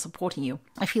helping you and supporting you.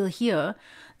 I feel here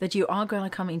that you are going to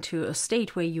come into a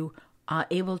state where you are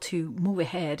able to move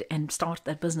ahead and start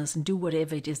that business and do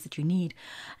whatever it is that you need.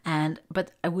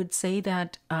 But I would say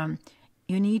that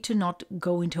you need to not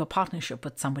go into a partnership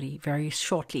with somebody very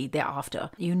shortly thereafter.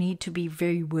 You need to be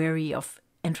very wary of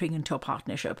entering into a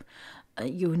partnership.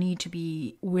 You need to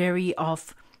be wary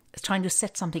of trying to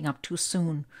set something up too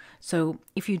soon. So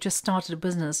if you just started a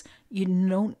business, you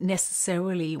don't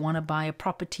necessarily want to buy a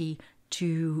property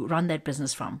to run that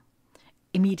business from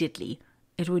immediately.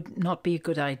 It would not be a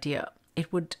good idea.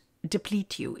 It would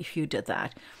deplete you if you did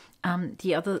that.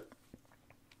 The other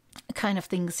kind of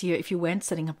things here, if you weren't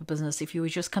setting up a business, if you were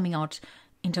just coming out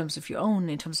in terms of your own,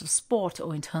 in terms of sport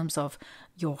or in terms of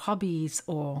your hobbies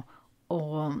or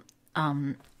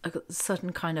a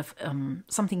certain kind of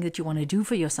something that you want to do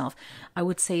for yourself, I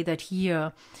would say that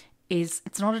here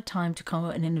it's not a time to come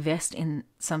and invest in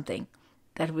something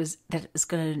that is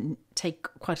going to take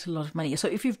quite a lot of money. So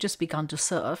if you've just begun to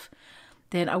surf,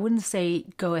 then I wouldn't say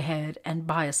go ahead and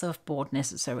buy a surfboard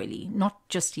necessarily. Not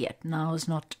just yet. Now is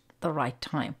not the right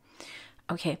time.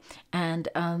 Okay. And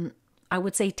I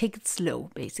would say take it slow,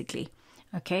 basically.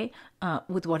 Okay.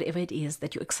 With whatever it is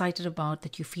that you're excited about,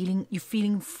 that you're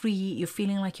feeling free, you're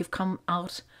feeling like you've come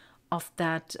out of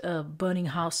that burning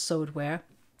house, so it were.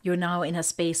 You're now in a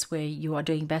space where you are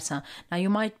doing better. Now you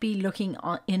might be looking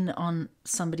on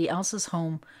somebody else's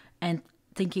home and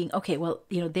thinking, okay, well,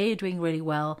 they're doing really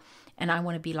well, and I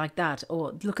want to be like that.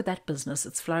 Or look at that business,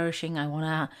 it's flourishing. I want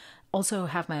to also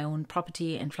have my own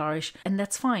property and flourish. And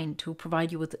that's fine to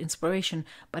provide you with inspiration,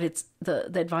 but it's the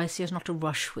advice here is not to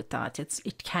rush with that.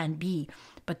 It can be,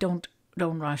 but don't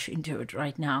rush into it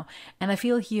right now. And I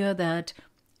feel here that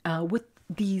with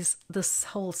this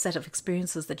whole set of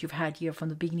experiences that you've had here from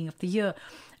the beginning of the year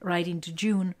right into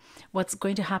June, what's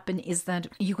going to happen is that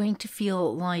you're going to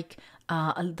feel like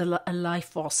a life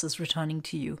force is returning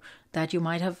to you that you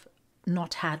might have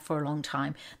not had for a long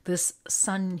time. This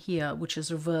sun here, which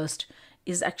is reversed,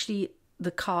 is actually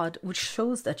the card, which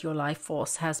shows that your life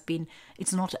force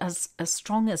it's not as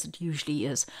strong as it usually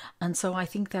is. And so I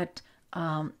think that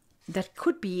that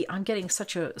could be, I'm getting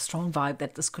such a strong vibe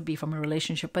that this could be from a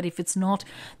relationship. But if it's not,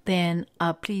 then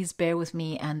please bear with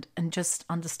me and just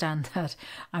understand that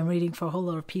I'm reading for a whole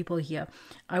lot of people here.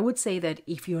 I would say that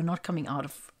if you're not coming out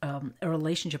of a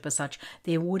relationship as such,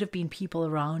 there would have been people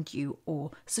around you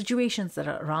or situations that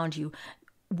are around you,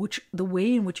 which the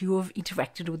way in which you have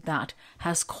interacted with that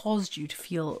has caused you to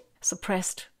feel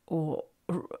suppressed or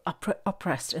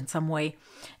oppressed in some way,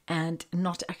 and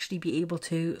not actually be able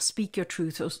to speak your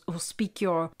truth or speak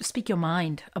your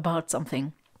mind about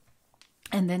something.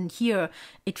 And then here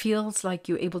it feels like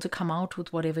you're able to come out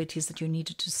with whatever it is that you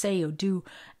needed to say or do,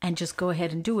 and just go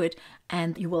ahead and do it,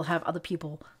 and you will have other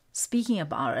people speaking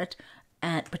about it.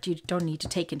 But you don't need to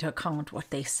take into account what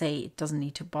they say. It doesn't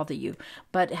need to bother you.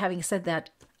 But having said that,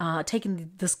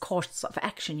 taking this course of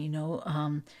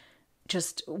action,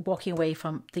 just walking away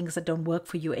from things that don't work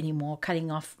for you anymore,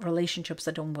 cutting off relationships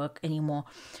that don't work anymore,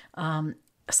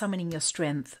 summoning your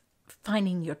strength,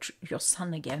 finding your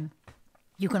sun again.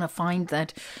 You're going to find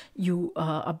that you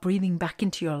are breathing back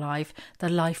into your life, the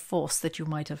life force that you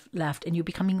might have left, and you're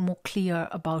becoming more clear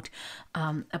about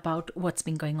what's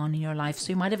been going on in your life.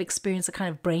 So you might have experienced a kind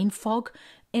of brain fog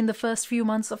in the first few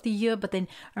months of the year, but then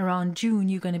around June,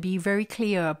 you're going to be very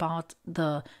clear about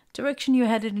the direction you're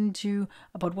headed into,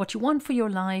 about what you want for your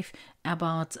life,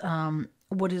 about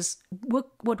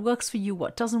what works for you,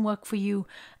 what doesn't work for you,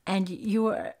 and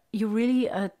you're really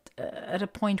at a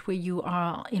point where you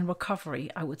are in recovery,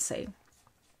 I would say.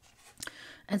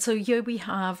 And so here we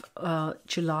have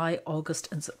July, August,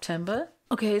 and September.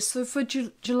 Okay, so for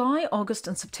July, August,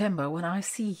 and September, what I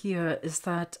see here is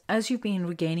that as you've been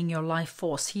regaining your life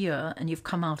force here and you've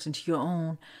come out into your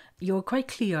own, you're quite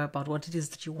clear about what it is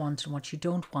that you want and what you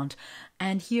don't want.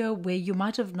 And here, where you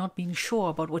might have not been sure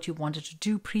about what you wanted to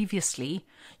do previously,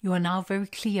 you are now very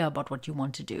clear about what you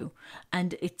want to do.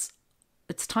 And it's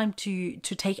time to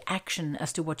take action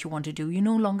as to what you want to do. You're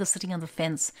no longer sitting on the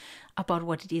fence about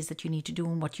what it is that you need to do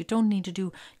and what you don't need to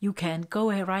do. You can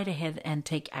go right ahead and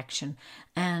take action.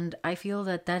 And I feel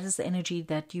that is the energy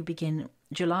that you begin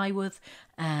July with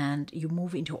and you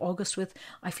move into August with.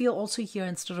 I feel also here,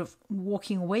 instead of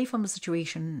walking away from a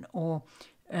situation or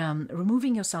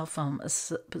removing yourself from a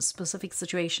specific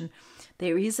situation,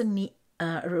 there is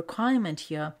a requirement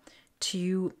here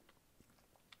to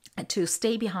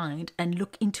stay behind and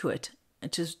look into it,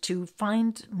 to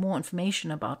find more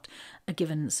information about a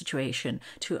given situation,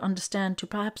 to understand, to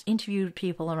perhaps interview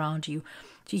people around you,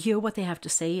 to hear what they have to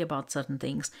say about certain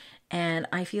things. And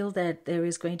I feel that there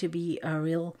is going to be a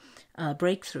real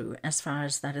breakthrough as far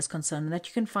as that is concerned, and that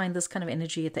you can find this kind of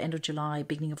energy at the end of July,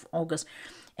 beginning of August.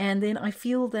 And then I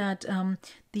feel that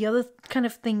the other kind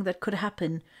of thing that could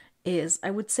happen is, I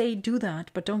would say, do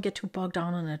that, but don't get too bogged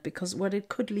down on it, because what it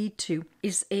could lead to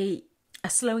is a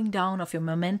slowing down of your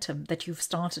momentum that you've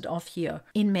started off here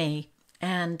in May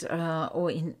and or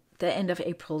in the end of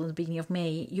April and the beginning of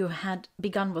May. You had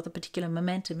begun with a particular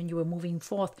momentum and you were moving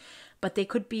forth, but there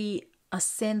could be a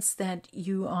sense that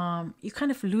you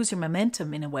kind of lose your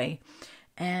momentum in a way,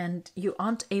 and you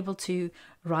aren't able to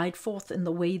ride forth in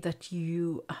the way that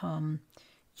you've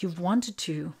wanted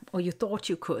to, or you thought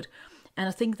you could. And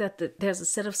I think that there's a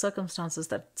set of circumstances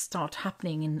that start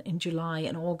happening in July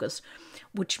and August,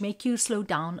 which make you slow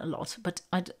down a lot. But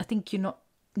I think you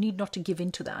need not to give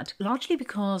in to that, largely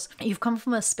because you've come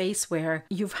from a space where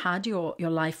you've had your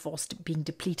life force being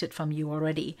depleted from you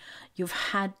already. You've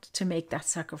had to make that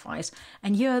sacrifice.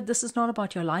 And here, this is not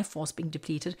about your life force being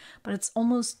depleted, but it's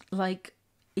almost like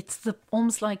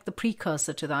the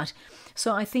precursor to that.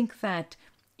 So I think that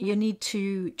you need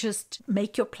to just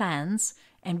make your plans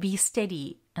and be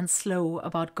steady and slow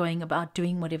about going about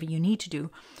doing whatever you need to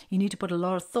do. You need to put a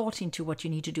lot of thought into what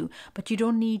you need to do, but you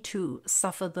don't need to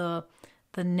suffer the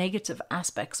negative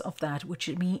aspects of that, which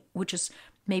is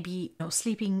maybe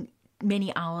sleeping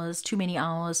many hours, too many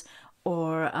hours,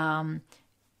 or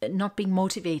not being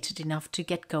motivated enough to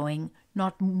get going,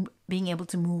 not being able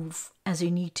to move as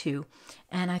you need to.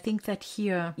 And I think that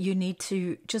here you need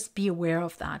to just be aware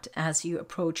of that as you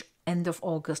approach end of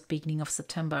August, beginning of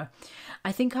September.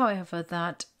 I think, however,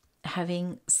 that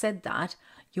having said that,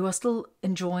 you are still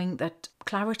enjoying that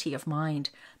clarity of mind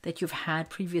that you've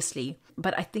had previously.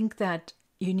 But I think that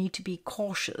you need to be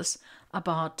cautious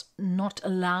about not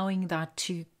allowing that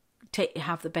to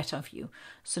have the better of you.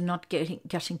 So not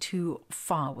getting too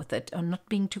far with it, or not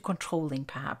being too controlling,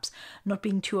 perhaps, not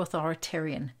being too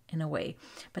authoritarian in a way,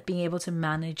 but being able to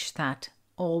manage that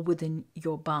all within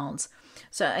your bounds.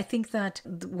 So I think that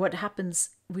what happens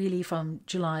really from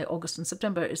July, August, and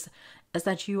September is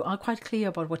that you are quite clear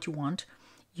about what you want.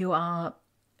 You are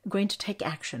going to take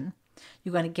action.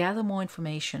 You're going to gather more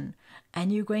information,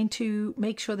 and you're going to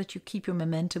make sure that you keep your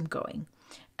momentum going,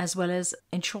 as well as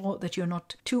ensure that you're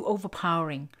not too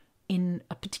overpowering in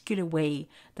a particular way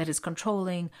that is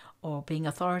controlling or being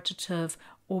authoritative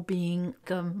or being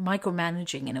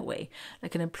micromanaging in a way,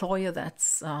 like an employer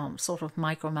that's sort of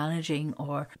micromanaging,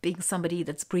 or being somebody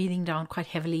that's breathing down quite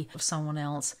heavily of someone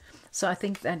else. So I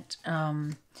think that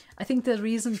I think the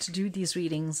reason to do these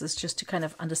readings is just to kind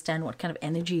of understand what kind of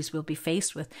energies we'll be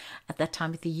faced with at that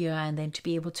time of the year, and then to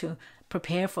be able to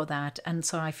prepare for that. And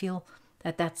so I feel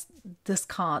that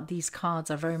these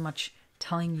cards are very much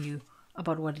telling you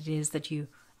about what it is that you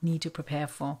need to prepare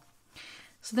for.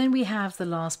 So then we have the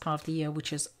last part of the year,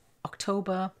 which is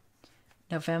October,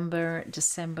 November,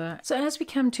 December. So as we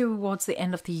come towards the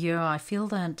end of the year, I feel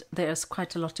that there's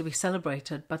quite a lot to be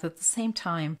celebrated. But at the same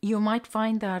time, you might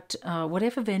find that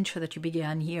whatever venture that you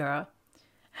began here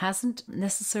hasn't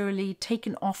necessarily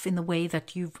taken off in the way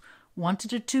that you've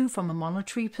wanted it to from a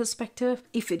monetary perspective.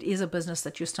 If it is a business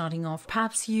that you're starting off,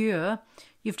 perhaps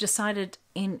you've decided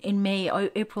in May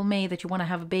or April, May, that you want to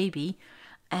have a baby,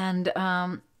 and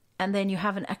then you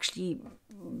haven't actually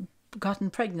gotten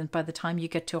pregnant by the time you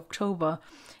get to October,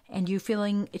 and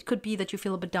it could be that you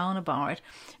feel a bit down about it.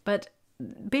 But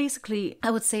basically,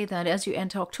 I would say that as you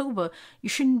enter October, you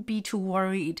shouldn't be too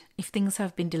worried if things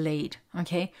have been delayed,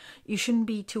 okay? You shouldn't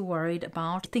be too worried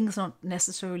about things not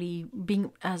necessarily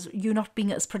you're not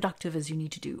being as productive as you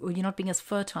need to do, or you're not being as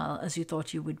fertile as you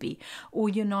thought you would be, or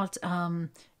you're not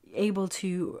able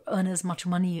to earn as much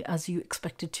money as you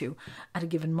expected to at a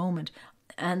given moment.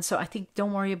 And so I think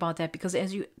don't worry about that, because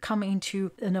as you come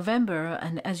into November,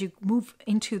 and as you move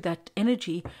into that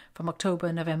energy from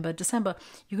October, November, December,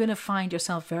 you're going to find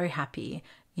yourself very happy.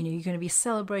 You're going to be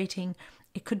celebrating.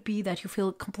 It could be that you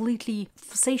feel completely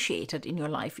satiated in your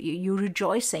life. You're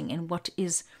rejoicing in what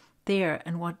is there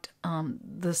and what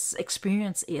this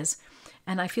experience is.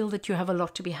 And I feel that you have a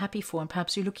lot to be happy for. And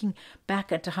perhaps you're looking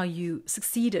back at how you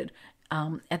succeeded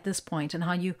at this point, and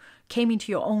how you came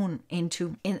into your own in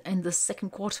the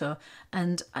second quarter,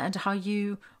 and how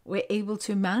you were able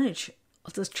to manage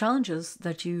those challenges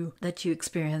that you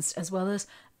experienced, as well as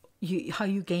how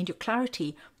you gained your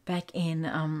clarity back in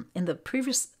the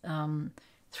previous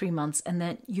 3 months. And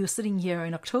then you're sitting here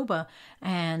in October,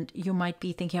 and you might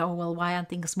be thinking, oh, well, why aren't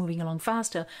things moving along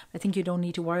faster? I think you don't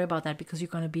need to worry about that, because you're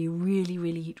going to be really,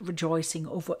 really rejoicing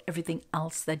over everything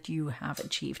else that you have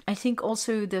achieved. I think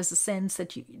also there's a sense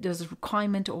that there's a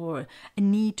requirement or a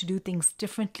need to do things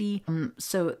differently.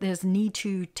 So there's a need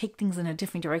to take things in a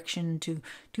different direction, to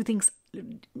do things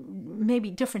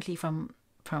maybe differently from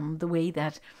the way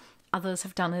that others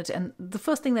have done it. And the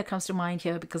first thing that comes to mind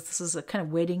here, because this is a kind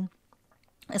of wedding,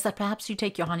 is that perhaps you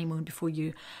take your honeymoon before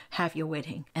you have your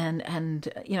wedding, and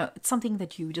it's something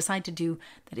that you decide to do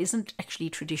that isn't actually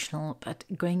traditional, but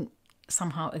going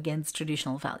somehow against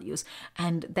traditional values.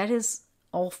 And that is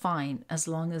all fine, as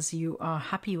long as you are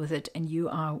happy with it and you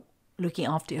are looking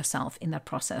after yourself in that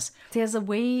process. There's a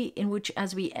way in which,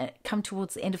 as we come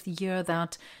towards the end of the year,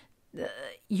 that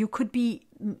you could be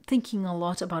thinking a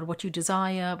lot about what you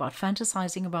desire, about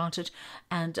fantasizing about it,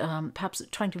 and perhaps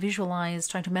trying to visualize,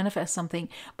 trying to manifest something.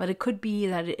 But it could be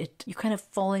that you kind of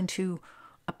fall into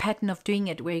a pattern of doing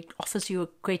it where it offers you a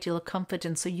great deal of comfort,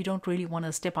 and so you don't really want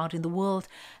to step out in the world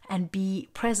and be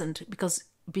present, because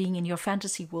being in your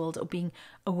fantasy world or being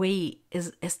away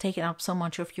has taken up so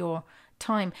much of your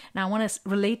time. Now, I want to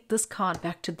relate this card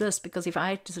back to this, because if I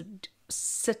had to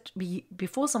sit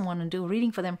before someone and do a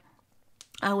reading for them,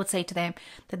 I would say to them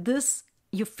that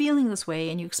you're feeling this way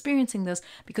and you're experiencing this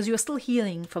because you're still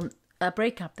healing from a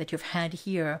breakup that you've had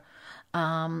here,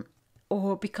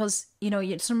 or because,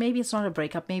 so maybe it's not a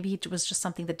breakup, maybe it was just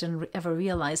something that didn't ever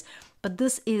realize, but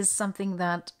this is something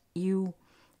that you're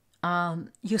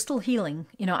still healing.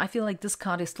 I feel like this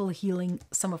card is still healing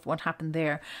some of what happened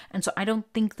there. And so I don't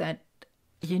think that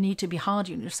you need to be hard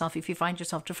on yourself if you find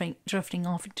yourself drifting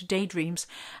off into daydreams,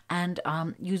 and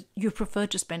you prefer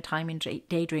to spend time in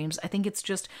daydreams. I think it's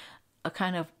just a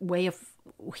kind of way of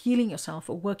healing yourself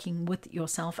or working with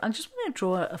yourself. I just want to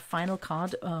draw a final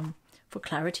card for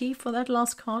clarity for that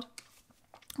last card,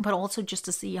 but also just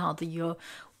to see how the year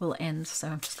will end. So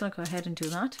I'm just going to go ahead and do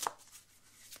that.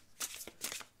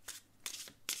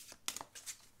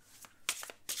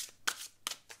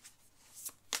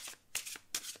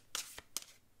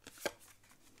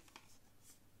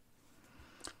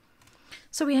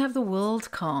 So we have the World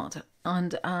card,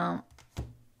 and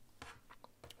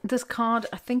this card,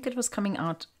 I think it was coming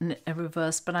out in a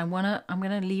reverse, but I'm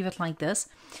gonna leave it like this,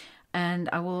 and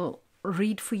I will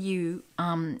read for you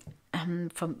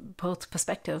from both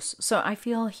perspectives. So I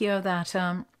feel here that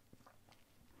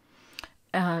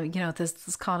there's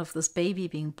this card of this baby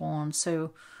being born.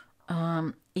 So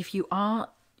if you are,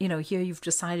 here you've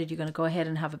decided you're going to go ahead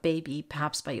and have a baby,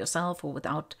 perhaps by yourself or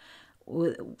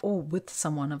with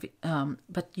someone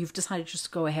but you've decided just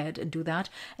to go ahead and do that,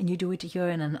 and you do it here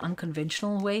in an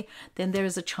unconventional way, then there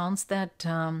is a chance that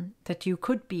that you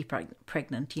could be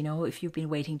pregnant, if you've been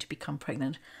waiting to become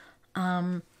pregnant.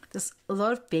 There's a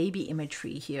lot of baby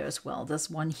imagery here as well. There's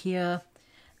one here.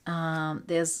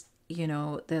 There's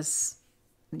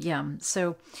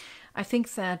so I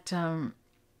think that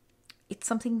it's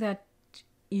something that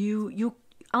you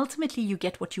ultimately you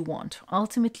get what you want.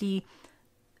 Ultimately,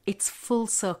 it's full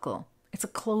circle. It's a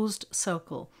closed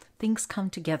circle. Things come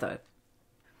together.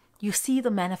 You see the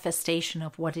manifestation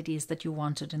of what it is that you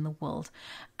wanted in the world.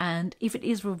 And if it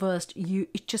is reversed,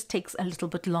 it just takes a little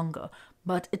bit longer.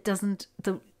 But it doesn't,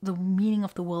 the meaning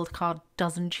of the world card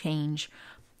doesn't change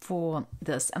for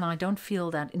this. And I don't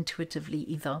feel that intuitively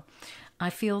either.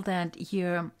 I feel that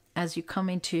here, as you come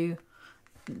into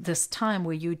this time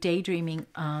where you're daydreaming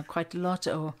quite a lot,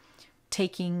 or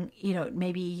taking,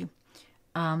 maybe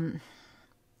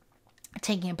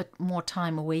taking a bit more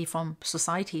time away from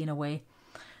society in a way,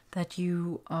 that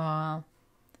you are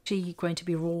actually going to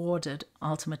be rewarded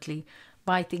ultimately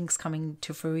by things coming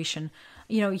to fruition.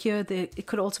 Here it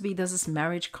could also be, there's this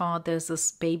marriage card, there's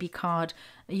this baby card.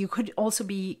 You could also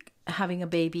be having a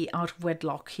baby out of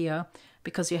wedlock here,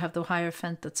 because you have the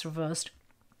Hierophant that's reversed.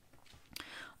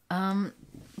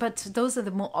 But those are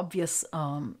the more obvious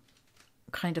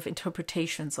kind of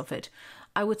interpretations of it.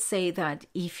 I would say that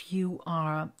if you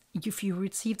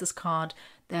receive this card,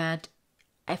 that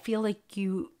I feel like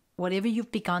whatever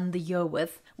you've begun the year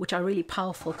with, which are really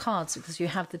powerful cards, because you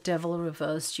have the Devil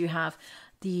reversed, you have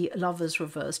the Lovers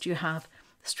reversed, you have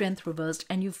Strength reversed,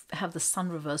 and you have the Sun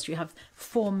reversed. You have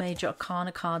 4 major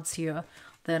arcana cards here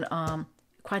that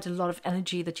quite a lot of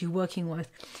energy that you're working with.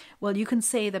 Well, you can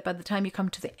say that by the time you come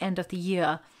to the end of the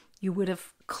year, you would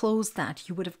have closed that.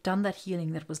 You would have done that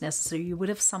healing that was necessary. You would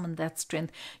have summoned that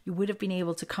strength. You would have been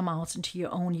able to come out into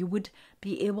your own. You would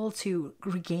be able to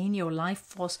regain your life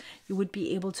force. You would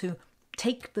be able to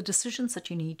take the decisions that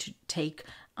you need to take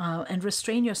and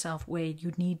restrain yourself where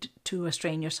you need to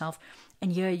restrain yourself.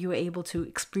 And here you are able to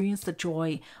experience the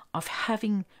joy of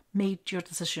having made your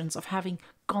decisions, of having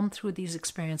gone through these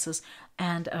experiences,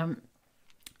 and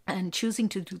choosing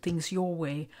to do things your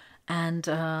way. And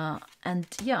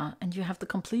you have the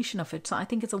completion of it. So I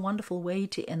think it's a wonderful way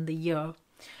to end the year.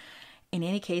 In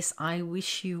any case, I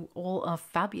wish you all a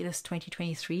fabulous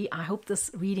 2023. I hope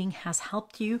this reading has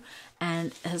helped you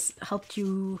and has helped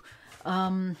you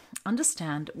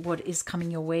understand what is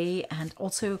coming your way, and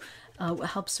also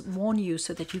helps warn you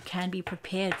so that you can be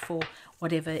prepared for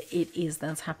whatever it is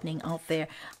that's happening out there.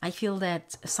 I feel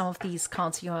that some of these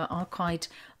cards here are quite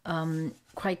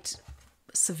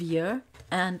severe,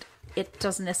 and it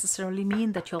doesn't necessarily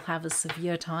mean that you'll have a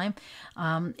severe time.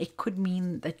 It could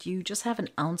mean that you just have an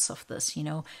ounce of this,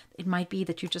 It might be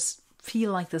that you just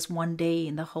feel like this one day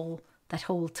in that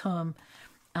whole term,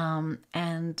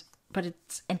 but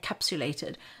it's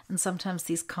encapsulated. And sometimes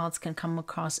these cards can come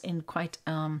across in quite,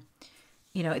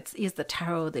 it is the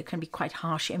tarot. There can be quite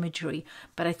harsh imagery,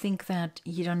 but I think that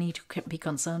you don't need to be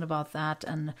concerned about that,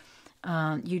 and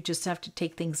you just have to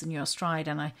take things in your stride.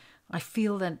 And I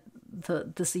feel that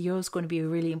this year is going to be a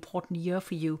really important year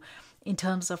for you in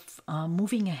terms of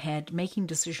moving ahead, making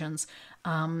decisions,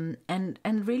 and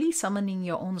really summoning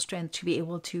your own strength to be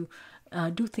able to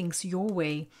do things your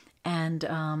way. And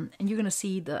you're going to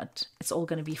see that it's all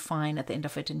going to be fine at the end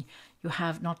of it. And you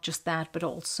have not just that, but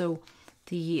also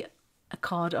a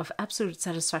card of absolute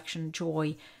satisfaction,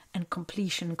 joy, and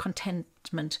completion,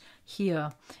 contentment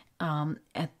here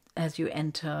as you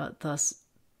enter the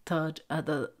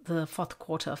fourth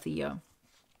quarter of the year,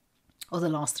 or the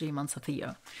last 3 months of the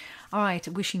year. All right,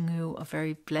 wishing you a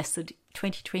very blessed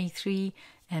 2023,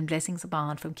 and blessings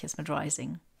abound from Kismet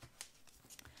Rising.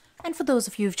 And for those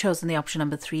of you who've chosen the option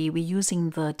number 3, we're using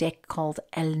the deck called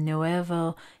El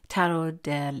Nuevo Tarot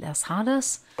de las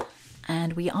Hadas,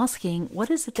 and we're asking, what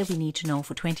is it that we need to know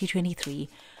for 2023?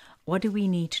 What do we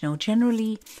need to know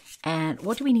generally, and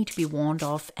what do we need to be warned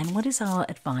of, and what is our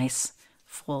advice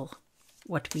for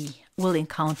what we will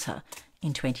encounter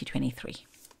in 2023?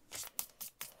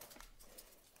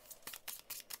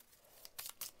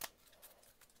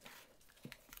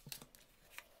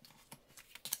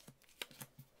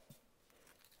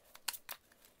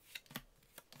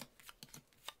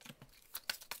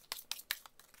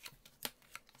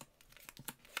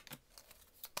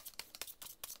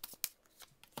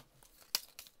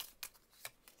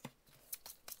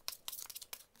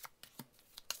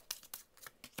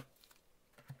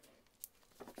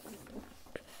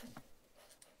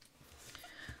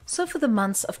 So for the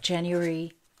months of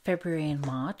January, February and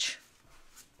March,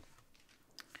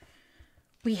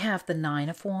 we have the Nine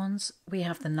of Wands, we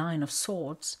have the Nine of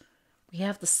Swords, we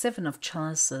have the Seven of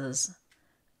Chalices,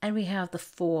 and we have the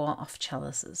Four of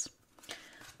Chalices.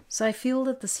 So I feel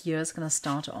that this year is going to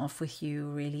start off with you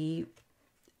really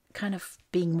kind of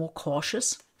being more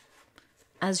cautious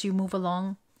as you move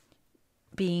along,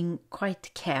 being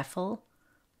quite careful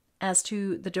as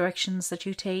to the directions that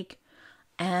you take,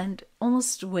 and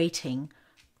almost waiting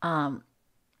or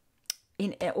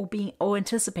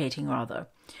anticipating rather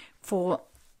for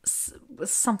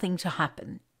something to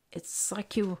happen. It's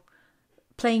like you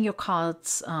playing your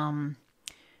cards.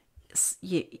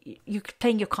 You're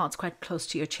playing your cards quite close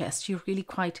to your chest. You're really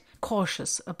quite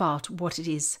cautious about what it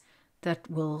is that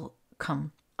will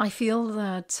come. I feel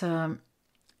that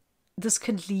this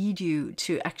can lead you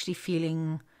to actually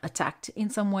feeling attacked in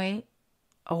some way,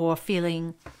 or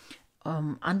feeling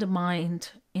undermined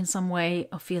in some way,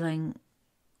 or feeling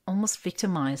almost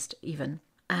victimized even.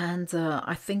 And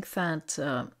I think that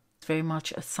very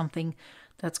much something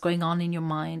that's going on in your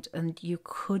mind, and you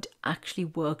could actually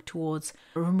work towards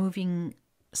removing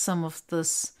some of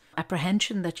this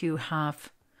apprehension that you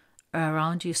have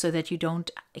around you so that you don't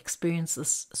experience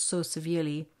this so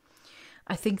severely.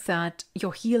 I think that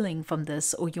you're healing from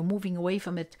this, or you're moving away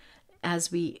from it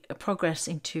as we progress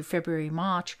into February,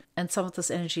 March, and some of this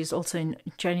energy is also in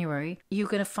January. You're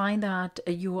going to find that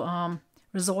you are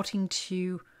resorting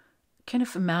to kind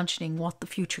of imagining what the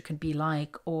future could be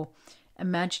like, or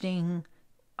imagining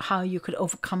how you could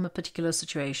overcome a particular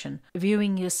situation,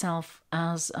 viewing yourself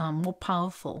as more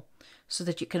powerful so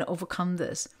that you can overcome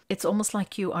this. It's almost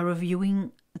like you are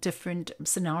reviewing different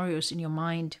scenarios in your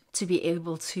mind to be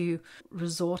able to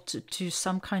resort to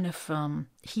some kind of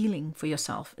healing for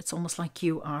yourself. It's almost like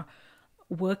you are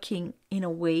working in a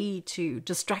way to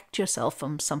distract yourself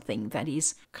from something that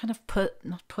is kind of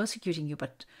not persecuting you,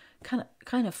 but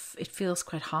kind of it feels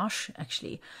quite harsh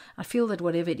actually. I feel that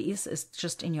whatever it is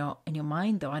just in your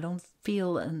mind, though. I don't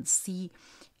feel and see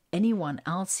anyone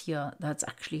else here that's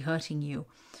actually hurting you,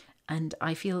 and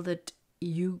I feel that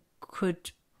you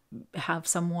could have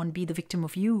someone be the victim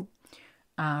of you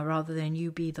rather than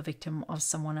you be the victim of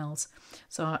someone else.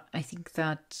 So I think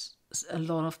that a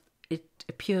lot of it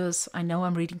appears, I know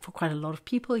I'm reading for quite a lot of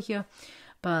people here,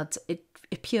 but it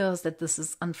appears that this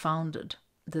is unfounded.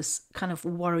 This kind of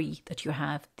worry that you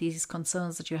have, these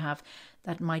concerns that you have,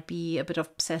 that might be a bit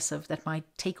obsessive, that might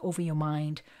take over your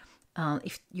mind.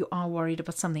 If you are worried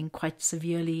about something quite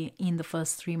severely in the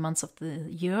first 3 months of the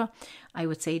year, I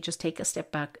would say just take a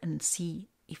step back and see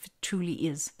if it truly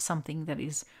is something that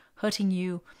is hurting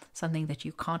you, something that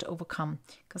you can't overcome.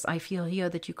 Because I feel here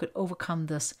that you could overcome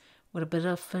this with a bit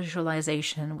of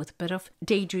visualization, with a bit of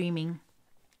daydreaming,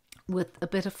 with a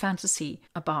bit of fantasy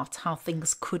about how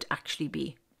things could actually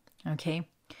be. Okay?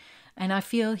 And I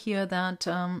feel here that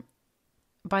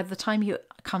by the time you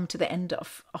come to the end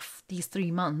of these 3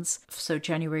 months, so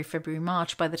January, February,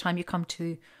 March, by the time you come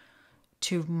to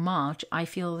March, I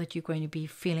feel that you're going to be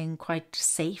feeling quite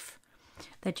safe,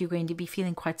 that you're going to be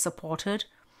feeling quite supported,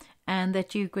 and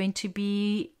that you're going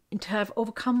to have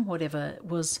overcome whatever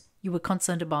was you were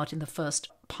concerned about in the first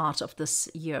part of this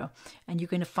year. And you're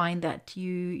going to find that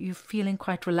you're feeling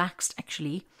quite relaxed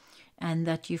actually, and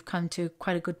that you've come to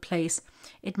quite a good place.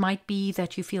 It might be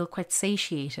that you feel quite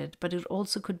satiated, but it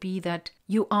also could be that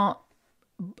you are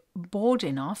bored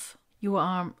enough, you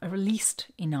are released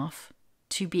enough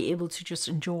to be able to just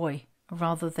enjoy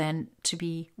rather than to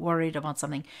be worried about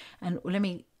something. And let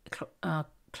me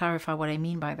clarify what I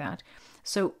mean by that.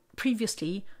 So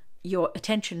previously, your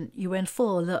attention, you were in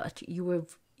full alert. You were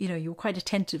quite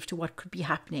attentive to what could be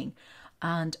happening,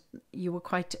 and you were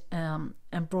quite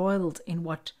embroiled in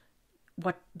what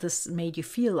this made you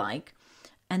feel like.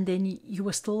 And then you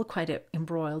were still quite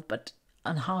embroiled, but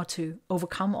on how to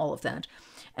overcome all of that.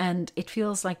 And it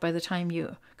feels like by the time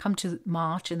you come to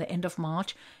March and the end of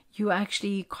March, you're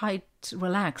actually quite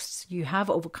relaxed. You have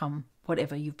overcome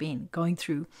whatever you've been going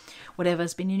through,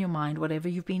 whatever's been in your mind, whatever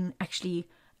you've been actually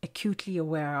acutely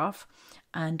aware of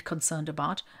and concerned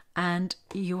about, and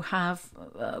you have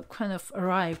kind of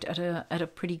arrived at a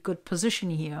pretty good position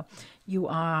here. You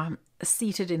are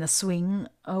seated in a swing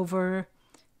over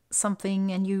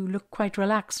something, and you look quite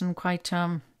relaxed and quite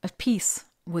at peace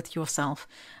with yourself.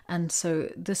 And so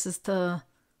this is the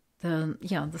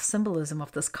symbolism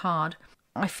of this card.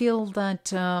 I feel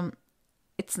that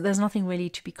there's nothing really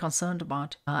to be concerned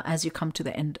about as you come to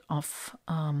the end of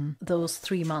those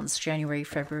 3 months, January,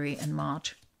 February, and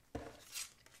March.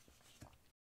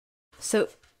 So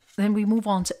then we move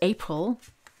on to April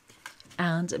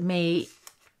and May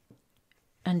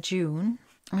and June.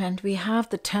 And we have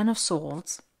the Ten of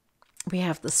Swords, we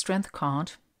have the Strength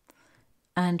card,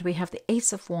 and we have the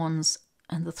Ace of Wands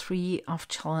and the Three of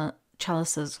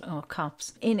Chalices or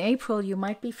Cups. In April, you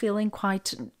might be feeling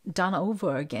quite done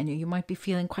over again. You might be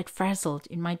feeling quite frazzled.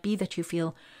 It might be that you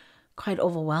feel quite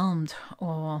overwhelmed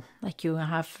or like you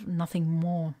have nothing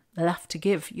more left to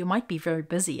give. You might be very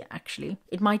busy, actually.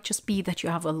 It might just be that you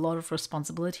have a lot of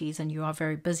responsibilities and you are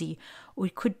very busy. Or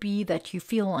it could be that you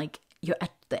feel like you're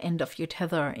at the end of your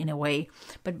tether in a way.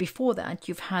 But before that,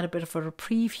 you've had a bit of a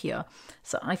reprieve here.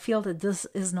 So I feel that this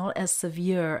is not as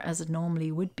severe as it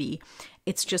normally would be.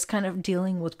 It's just kind of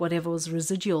dealing with whatever was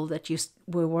residual that you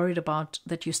were worried about,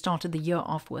 that you started the year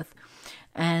off with.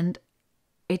 And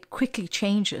it quickly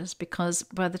changes, because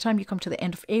by the time you come to the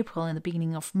end of April and the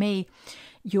beginning of May,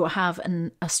 you have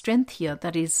a strength here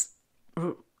that is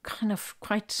kind of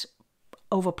quite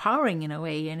overpowering in a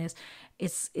way, and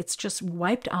it's just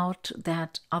wiped out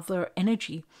that other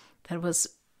energy that was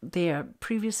there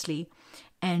previously,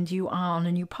 and you are on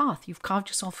a new path. You've carved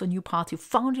yourself a new path. You've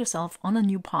found yourself on a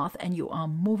new path, and you are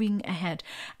moving ahead.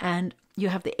 And you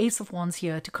have the Ace of Wands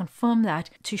here to confirm that,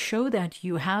 to show that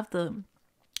you have the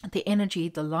energy,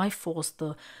 the life force,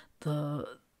 the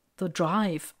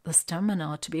drive, the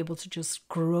stamina to be able to just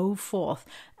grow forth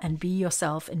and be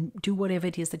yourself and do whatever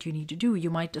it is that you need to do. You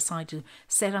might decide to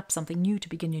set up something new, to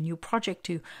begin your new project,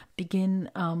 to begin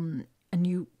a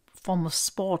new form of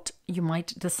sport. You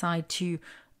might decide to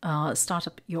start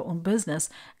up your own business.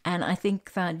 And I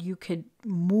think that you could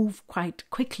move quite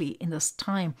quickly in this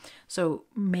time. So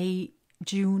May,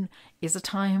 June is a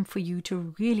time for you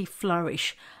to really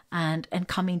flourish and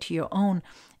come into your own.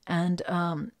 And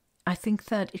I think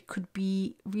that it could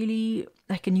be really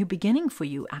like a new beginning for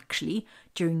you, actually,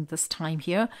 during this time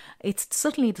here. It's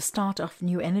certainly the start of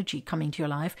new energy coming to your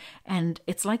life. And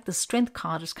it's like the Strength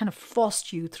card has kind of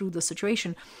forced you through the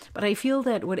situation. But I feel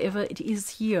that whatever it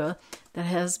is here that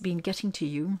has been getting to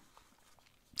you,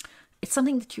 it's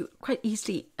something that you quite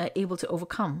easily are able to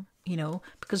overcome,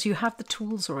 because you have the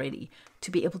tools already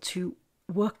to be able to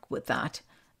work with that.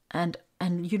 And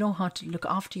you know how to look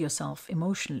after yourself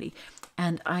emotionally.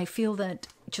 And I feel that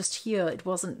just here, it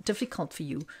wasn't difficult for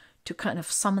you to kind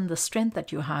of summon the strength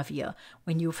that you have here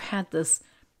when you've had this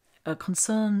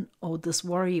concern or this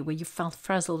worry where you felt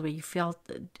frazzled, where you felt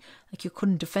like you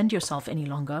couldn't defend yourself any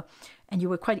longer. And you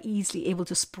were quite easily able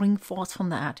to spring forth from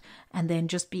that and then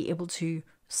just be able to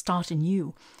start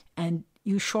anew. And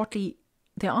you shortly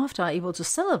thereafter are able to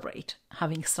celebrate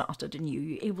having started anew.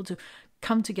 You're able to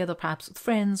come together perhaps with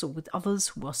friends or with others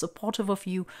who are supportive of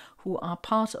you, who are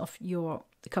part of your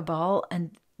cabal,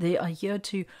 and they are here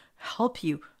to help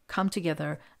you come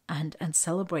together and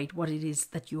celebrate what it is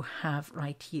that you have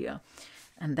right here.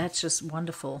 And that's just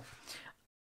wonderful.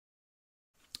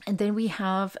 And then we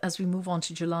have, as we move on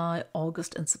to July,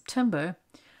 August and September,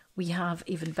 we have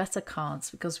even better cards,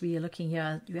 because we are looking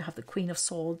here, you have the Queen of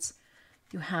Swords,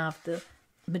 you have the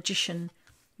Magician,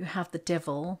 you have the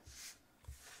Devil,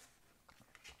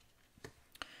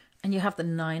 and you have the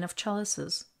Nine of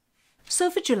Chalices. So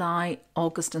for July,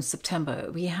 August and September,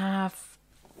 we have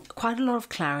quite a lot of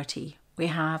clarity. We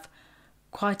have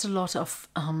quite a lot of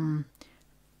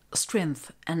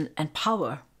strength and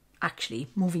power, actually,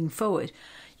 moving forward.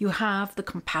 You have the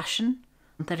compassion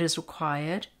that is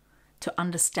required to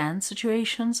understand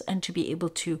situations and to be able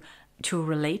to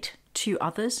relate to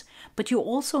others. But you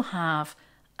also have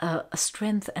a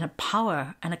strength and a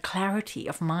power and a clarity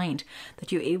of mind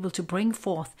that you're able to bring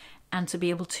forth and to be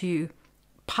able to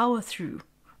power through,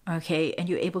 okay? And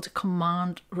you're able to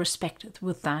command respect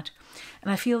with that.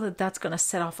 And I feel that that's going to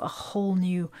set off a whole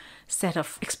new set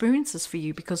of experiences for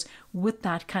you, because with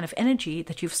that kind of energy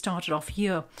that you've started off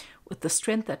here, with the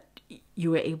strength that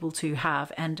you were able to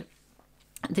have and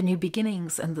the new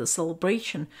beginnings and the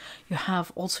celebration, you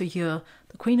have also here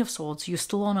the Queen of Swords. You're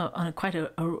still on a quite a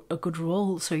good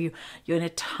roll, so you're in a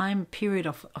time period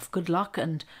of good luck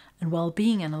and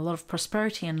well-being and a lot of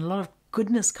prosperity and a lot of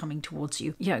goodness coming towards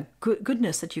you. Yeah,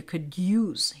 goodness that you could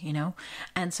use,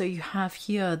 And so you have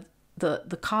here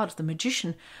the card of the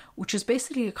Magician, which is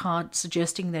basically a card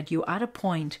suggesting that you're at a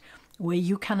point where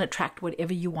you can attract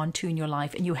whatever you want to in your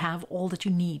life, and you have all that you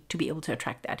need to be able to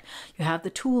attract that. You have the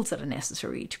tools that are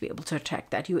necessary to be able to attract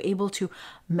that. You're able to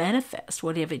manifest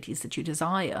whatever it is that you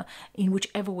desire in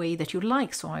whichever way that you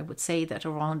like. So I would say that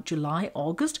around July,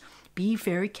 August, be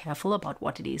very careful about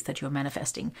what it is that you're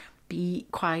manifesting. Be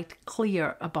quite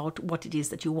clear about what it is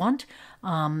that you want.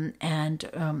 And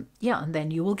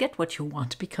then you will get what you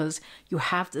want, because you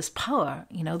have this power,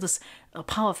 this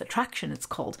power of attraction, it's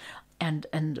called.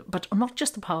 But not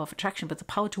just the power of attraction, but the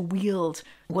power to wield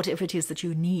whatever it is that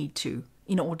you need to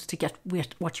in order to get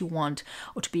what you want,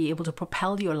 or to be able to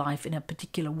propel your life in a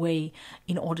particular way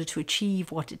in order to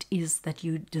achieve what it is that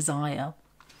you desire.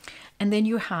 And then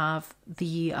you have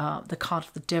the card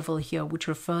of the devil here, which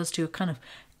refers to a kind of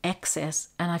excess.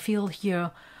 And I feel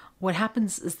here what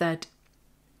happens is that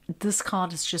this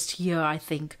card is just here, I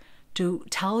think, to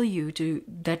tell you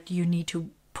that you need to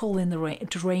pull in the rain,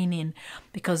 to rein in,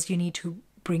 because you need to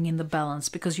bring in the balance,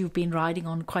 because you've been riding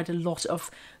on quite a lot of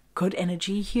good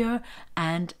energy here,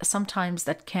 and sometimes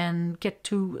that can get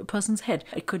to a person's head.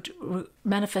 It could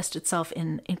manifest itself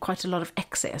in quite a lot of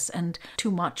excess and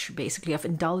too much, basically, of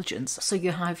indulgence. So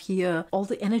you have here all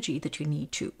the energy that you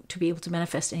need to be able to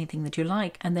manifest anything that you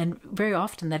like, and then very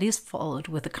often that is followed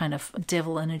with a kind of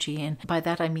devil energy. And by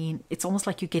that I mean it's almost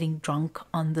like you're getting drunk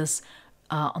on this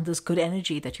good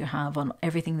energy that you have, on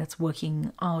everything that's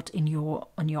working out in your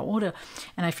order.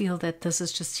 And I feel that this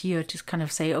is just here to kind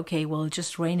of say, okay, well,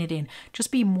 just rein it in, just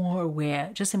be more aware,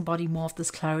 just embody more of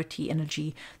this clarity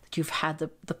energy that you've had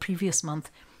the previous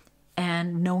month,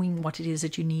 and knowing what it is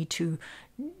that you need to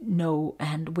know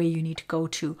and where you need to go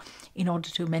to in order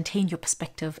to maintain your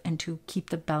perspective and to keep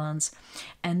the balance.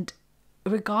 And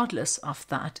regardless of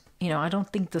that, I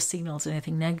don't think this signals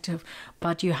anything negative,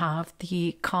 but you have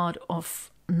the card of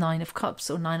Nine of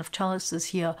Cups or Nine of Chalices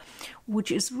here,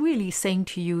 which is really saying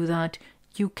to you that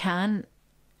you can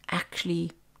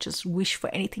actually just wish for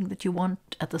anything that you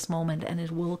want at this moment, and it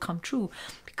will come true,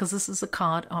 because this is a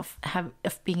card of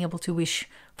being able to wish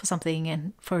for something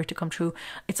and for it to come true.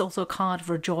 It's also a card of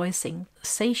rejoicing,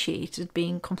 satiated,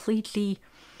 being completely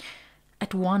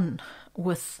at one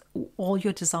with all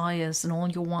your desires and all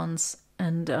your wants.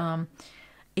 And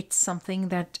it's something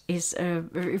that is a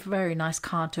very, very nice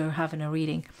card to have in a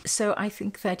reading. So I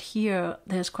think that here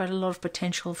there's quite a lot of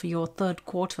potential for your third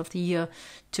quarter of the year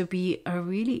to be a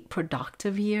really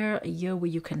productive year, a year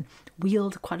where you can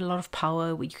wield quite a lot of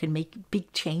power, where you can make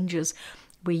big changes,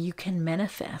 where you can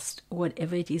manifest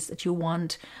whatever it is that you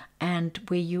want, and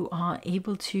where you are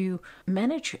able to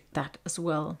manage that as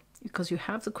well, because you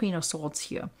have the Queen of Swords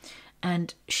here.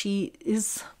 And she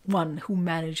is one who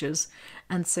manages.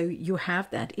 And so you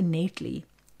have that innately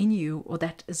in you, or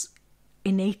that is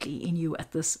innately in you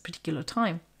at this particular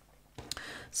time.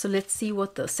 So let's see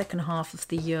what the second half of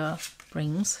the year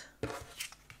brings.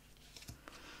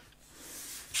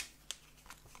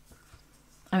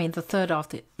 I mean, the third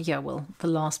half of the year, well, the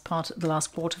last quarter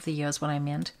of the year is what I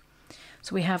meant.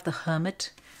 So we have the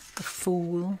Hermit, the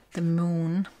Fool, the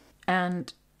Moon,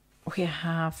 and we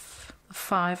have the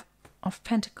Five of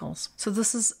Pentacles. So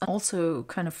this is also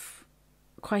kind of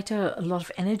quite a lot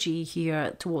of energy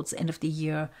here towards the end of the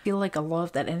year. I feel like a lot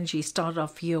of that energy started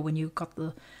off here when you got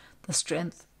the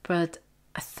strength. But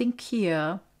I think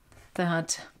here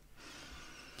that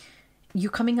you're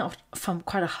coming out from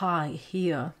quite a high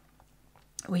here,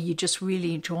 where you're just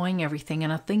really enjoying everything.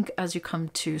 And I think as you come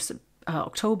to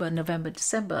October, November,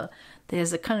 December,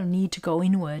 there's a kind of need to go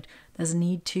inward. There's a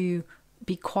need to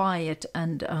be quiet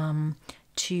and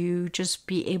to just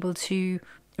be able to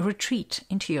retreat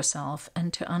into yourself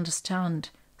and to understand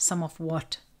some of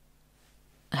what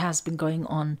has been going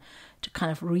on, to kind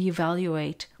of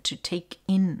reevaluate, to take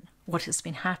in what has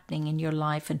been happening in your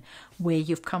life and where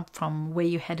you've come from, where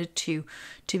you're headed to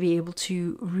be able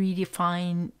to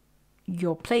redefine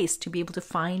your place, to be able to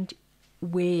find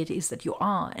where it is that you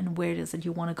are and where it is that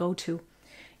you want to go to.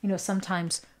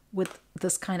 Sometimes with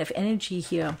this kind of energy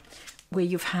here, where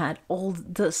you've had all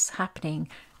this happening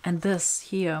and this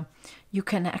here, you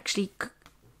can actually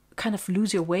kind of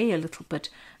lose your way a little bit.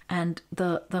 And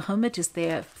the Hermit is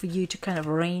there for you to kind of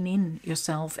rein in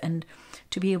yourself and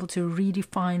to be able to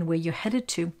redefine where you're headed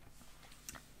to.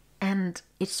 And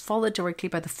it's followed directly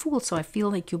by the Fool. So I feel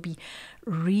like you'll be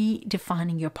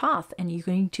redefining your path, and you're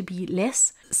going to be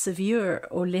less severe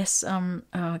or less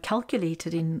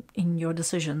calculated in your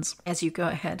decisions as you go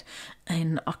ahead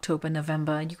in October,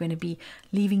 November. You're going to be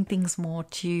leaving things more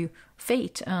to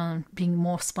fate, being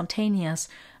more spontaneous,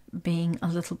 being a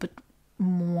little bit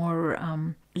more,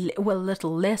 a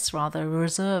little less rather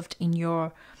reserved in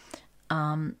your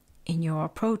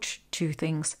approach to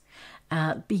things.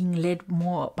 Being led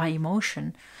more by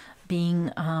emotion,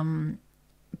 being led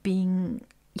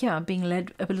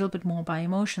a little bit more by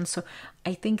emotion. So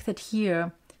I think that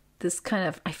here,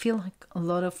 I feel like a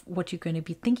lot of what you're going to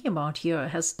be thinking about here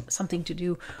has something to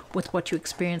do with what you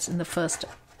experienced in the first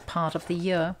part of the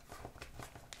year.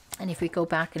 And if we go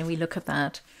back and we look at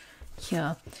that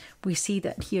here, we see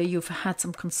that here you've had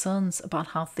some concerns about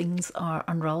how things are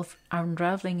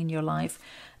unraveling in your life,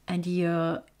 and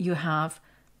here you have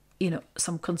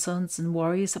some concerns and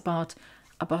worries about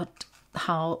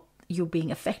how you're being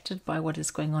affected by what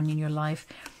is going on in your life.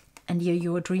 and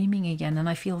you're dreaming again. And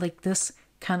I feel like this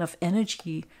kind of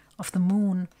energy of the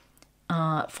moon,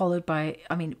 followed by,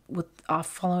 with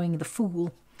following the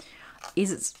Fool,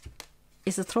 is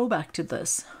a throwback to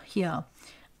this here.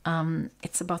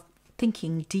 It's about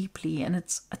thinking deeply, and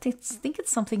I think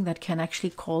it's something that can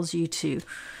actually cause you to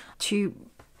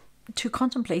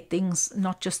contemplate things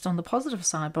not just on the positive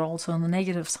side but also on the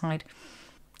negative side.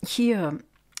 Here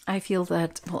I feel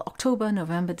that, well, October,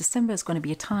 November, December is going to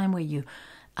be a time where you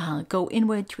go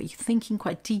inward, where you're thinking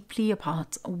quite deeply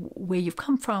about where you've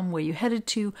come from, where you're headed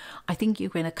to. I think you're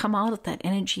going to come out of that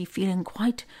energy feeling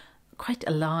quite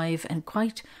alive and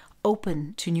quite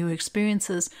open to new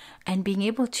experiences, and being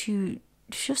able to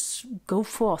just go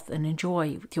forth and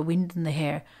enjoy with your wind in the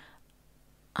hair.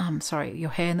 Your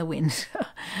hair in the wind,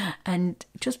 and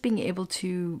just being able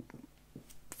to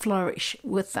flourish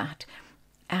with that.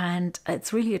 And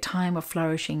it's really a time of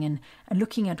flourishing and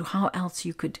looking at how else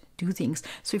you could do things.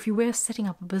 So if you were setting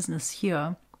up a business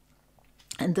here,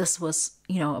 and this was,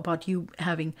 about you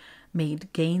having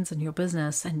made gains in your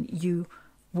business and you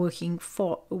moving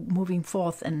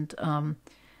forth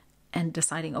and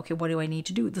deciding, okay, what do I need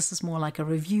to do? This is more like a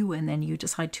review, and then you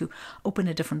decide to open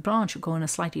a different branch or go in a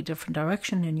slightly different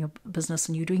direction in your business,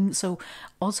 and you're doing so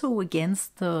also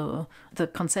against the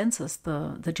consensus,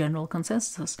 the general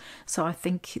consensus. So I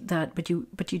think that, but you're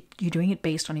doing it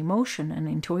based on emotion and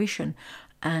intuition,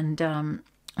 and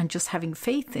just having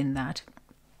faith in that.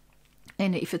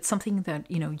 And if it's something that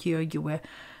here you were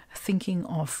thinking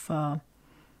of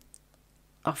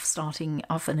starting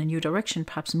off in a new direction,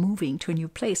 perhaps moving to a new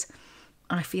place,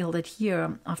 I feel that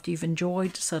here, after you've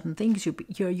enjoyed certain things,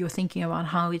 you're thinking about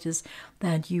how it is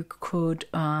that you could,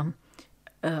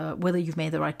 whether you've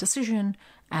made the right decision,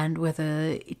 and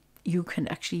whether you can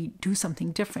actually do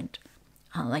something different,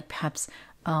 like perhaps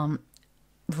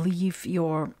leave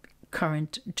your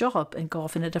current job and go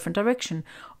off in a different direction,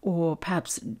 or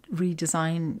perhaps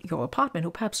redesign your apartment,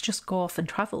 or perhaps just go off and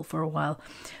travel for a while.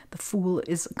 The Fool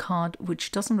is a card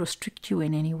which doesn't restrict you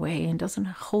in any way and doesn't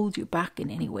hold you back in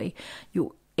any way.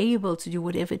 You're able to do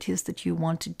whatever it is that you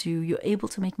want to do. You're able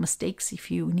to make mistakes if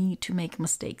you need to make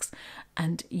mistakes,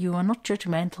 and you are not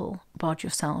judgmental about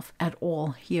yourself at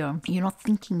all here. You're not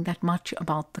thinking that much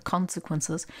about the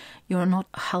consequences. You're not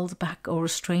held back or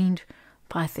restrained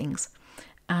by things.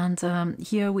 And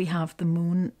here we have the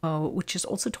moon, which is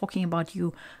also talking about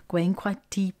you going quite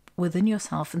deep within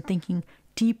yourself and thinking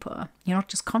deeper. You're not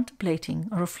just contemplating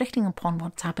or reflecting upon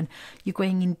what's happened. You're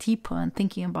going in deeper and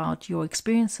thinking about your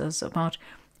experiences, about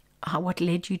what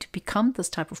led you to become this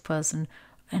type of person,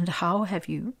 and how have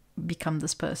you become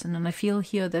this person. And I feel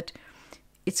here that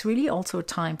it's really also a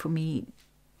time for me,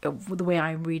 the way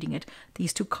I'm reading it,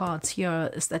 these two cards here,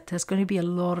 is that there's going to be a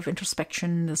lot of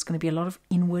introspection. There's going to be a lot of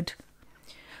inward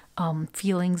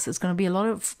feelings. There's going to be a lot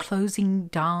of closing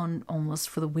down almost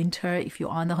for the winter if you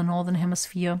are in the northern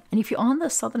hemisphere. And if you are in the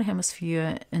southern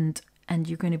hemisphere and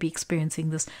you're going to be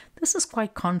experiencing this is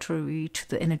quite contrary to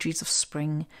the energies of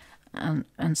spring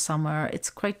and summer. It's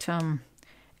quite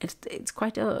it's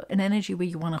quite an energy where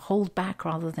you want to hold back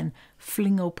rather than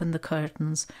fling open the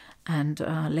curtains and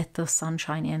let the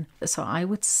sunshine in. So I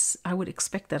would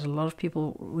expect that a lot of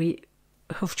people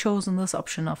who've chosen this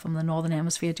option are from the northern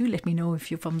hemisphere. Do let me know if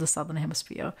you're from the southern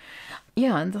hemisphere.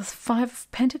 Yeah, and the Five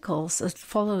of Pentacles, it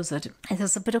follows it.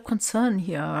 There's a bit of concern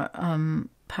here,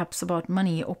 perhaps about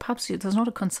money, or perhaps there's not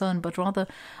a concern, but rather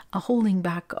a holding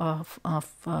back of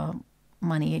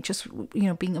money, just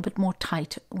being a bit more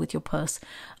tight with your purse,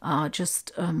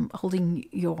 just holding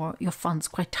your funds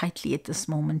quite tightly at this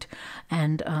moment,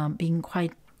 and being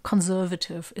quite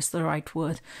conservative is the right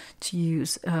word to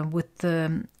use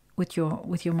with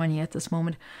your money at this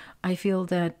moment. I feel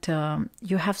that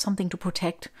you have something to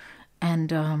protect,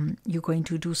 and you're going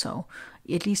to do so.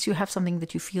 At least you have something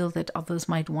that you feel that others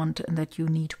might want and that you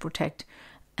need to protect.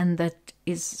 And that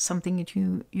is something that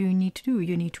you need to do.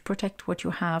 You need to protect what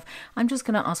you have. I'm just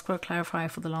going to ask for a clarifier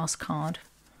for the last card.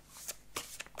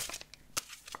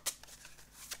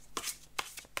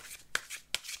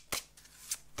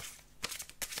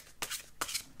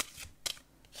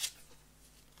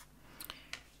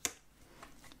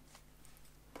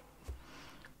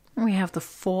 We have the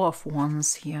Four of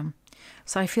Wands here.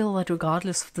 So I feel that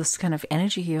regardless of this kind of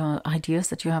energy or ideas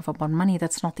that you have about money,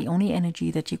 that's not the only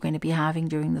energy that you're going to be having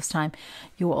during this time.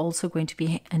 You're also going to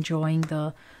be enjoying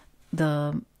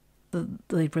the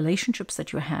relationships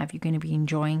that you have. You're going to be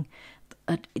enjoying.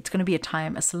 It's going to be a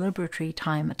celebratory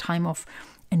time, a time of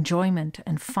enjoyment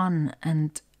and fun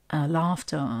and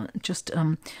laughter. Just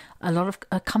a lot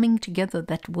of coming together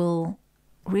that will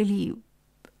really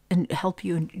help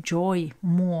you enjoy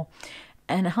more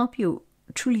and help you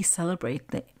truly celebrate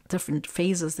different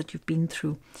phases that you've been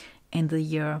through in the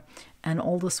year, and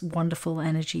all this wonderful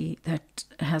energy that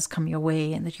has come your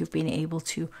way and that you've been able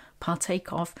to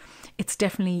partake of.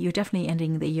 You're definitely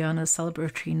ending the year on a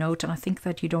celebratory note, and I think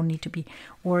that you don't need to be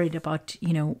worried about,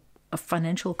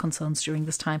 financial concerns during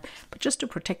this time, but just to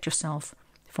protect yourself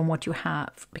from what you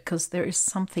have, because there is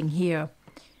something here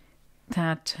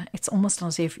that it's almost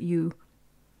as if you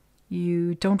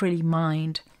don't really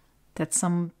mind that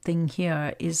something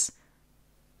here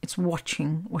it's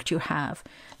watching what you have.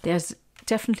 There's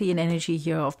definitely an energy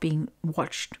here of being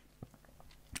watched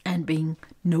and being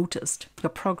noticed. Your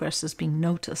progress is being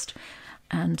noticed,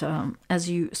 and as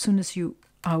soon as you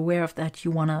are aware of that, you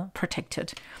want to protect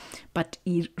it. But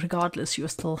regardless, you're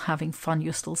still having fun.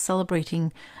 You're still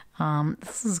celebrating.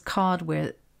 This is a card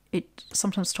where it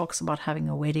sometimes talks about having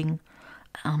a wedding.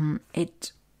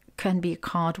 It can be a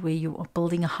card where you are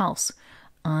building a house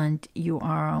and you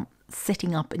are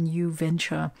setting up a new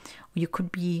venture. Or you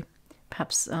could be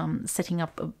perhaps setting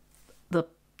up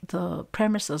the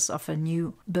premises of a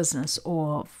new business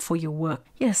or for your work.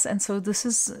 Yes, and so this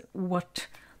is what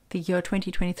the year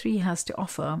 2023 has to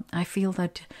offer. I feel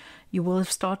that you will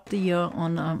start the year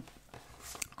on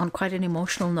quite an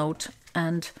emotional note,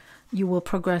 and you will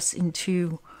progress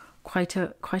into quite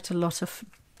a lot of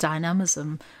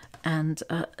dynamism and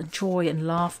joy and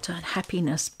laughter and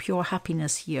happiness, pure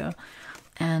happiness here,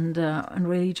 and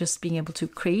really just being able to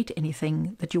create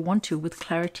anything that you want to with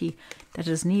clarity that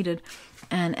is needed.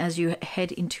 And as you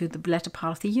head into the latter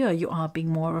part of the year, you are being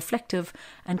more reflective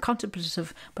and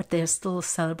contemplative, but there's still a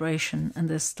celebration, and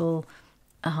there's still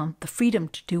the freedom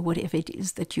to do whatever it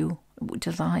is that you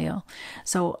desire.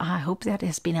 So I hope that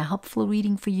has been a helpful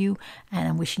reading for you, and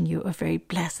I'm wishing you a very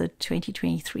blessed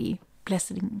 2023.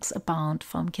 Blessings abound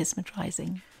from Kismet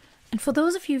Rising. And for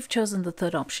those of you who've chosen the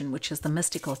third option, which is the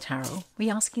Mystical Tarot,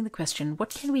 we're asking the question, what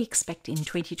can we expect in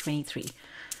 2023?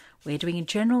 We're doing a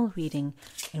general reading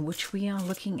in which we are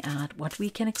looking at what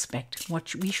we can expect,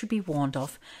 what we should be warned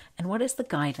of, and what is the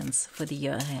guidance for the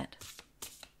year ahead.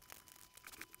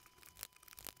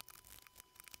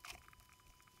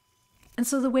 And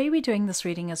so the way we're doing this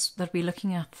reading is that we're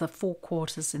looking at the 4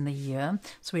 quarters in the year.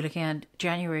 So we're looking at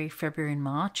January, February, and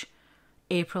March,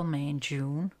 April, May, and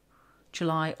June,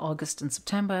 July, August, and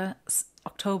September,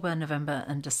 October, November,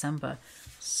 and December.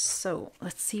 So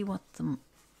let's see what the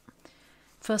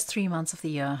first 3 months of the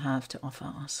year have to offer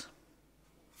us.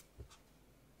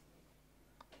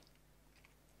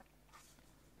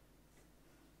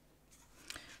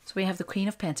 So we have the Queen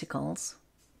of Pentacles,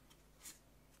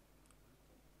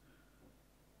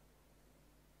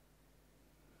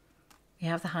 we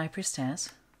have the High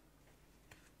Priestess,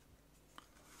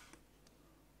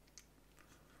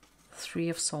 Three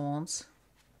of Swords,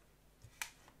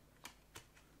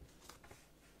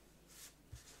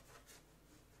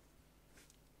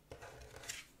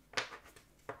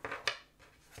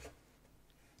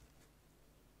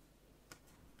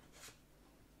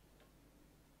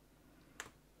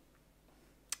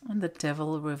 and the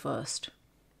Devil reversed.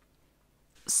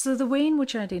 So the way in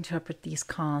which I'd interpret these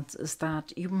cards is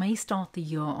that you may start the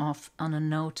year off on a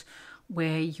note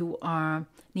where you are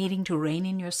needing to rein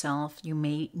in yourself. You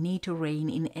may need to rein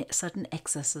in certain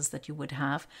excesses that you would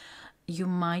have. You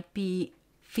might be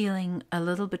feeling a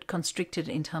little bit constricted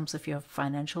in terms of your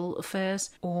financial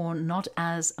affairs, or not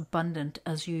as abundant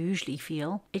as you usually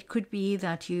feel. It could be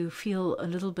that you feel a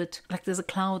little bit like there's a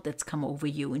cloud that's come over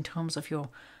you in terms of your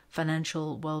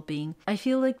financial well-being. I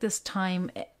feel like this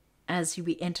time, as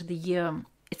we enter the year,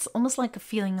 it's almost like a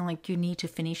feeling like you need to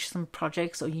finish some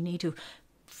projects, or you need to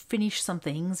finish some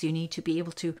things. You need to be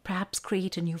able to perhaps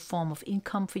create a new form of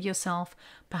income for yourself.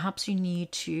 Perhaps you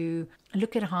need to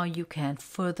look at how you can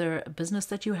further a business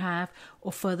that you have,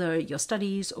 or further your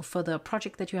studies, or further a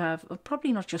project that you have. Or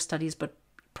probably not your studies, but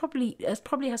it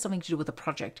probably has something to do with a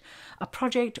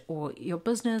project or your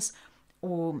business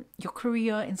or your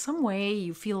career. In some way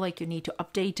you feel like you need to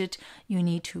update it, you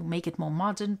need to make it more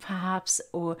modern perhaps,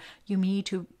 or you need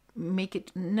to make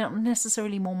it not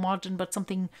necessarily more modern, but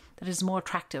something that is more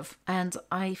attractive. And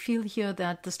I feel here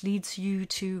that this leads you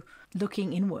to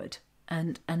looking inward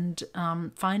and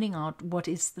finding out what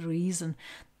is the reason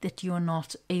that you're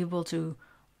not able to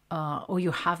or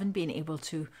you haven't been able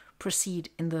to proceed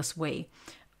in this way,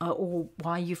 or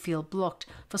why you feel blocked.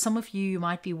 For some of you, you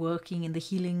might be working in the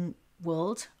healing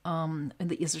world, in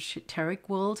the esoteric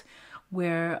world,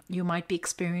 where you might be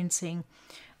experiencing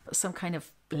some kind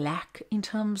of lack in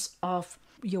terms of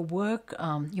your work.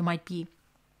 You might be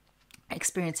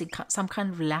experiencing some kind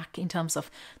of lack in terms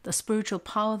of the spiritual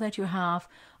power that you have,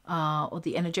 or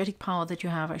the energetic power that you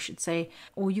have, I should say.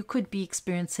 Or you could be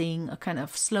experiencing a kind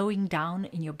of slowing down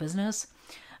in your business.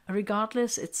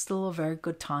 Regardless, it's still a very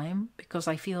good time because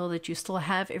I feel that you still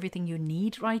have everything you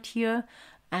need right here,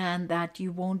 and that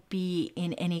you won't be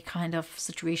in any kind of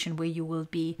situation where you will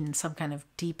be in some kind of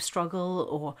deep struggle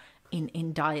or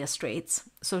in dire straits,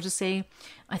 so to say.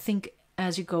 I think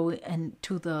as you go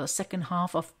into the second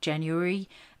half of January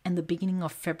and the beginning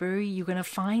of February, you're going to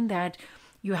find that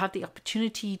you have the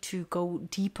opportunity to go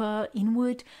deeper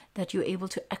inward, that you're able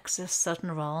to access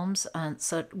certain realms and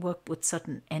work with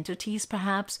certain entities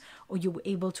perhaps, or you're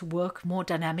able to work more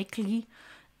dynamically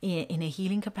in a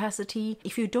healing capacity.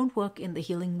 If you don't work in the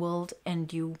healing world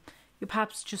and you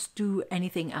perhaps just do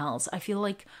anything else, I feel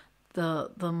like the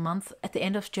month at the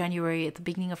end of January, at the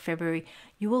beginning of February,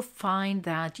 you will find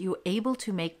that you're able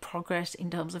to make progress in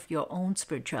terms of your own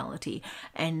spirituality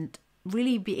and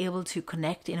really be able to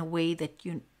connect in a way that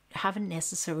you haven't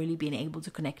necessarily been able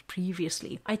to connect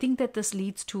previously. I think that this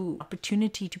leads to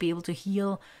opportunity to be able to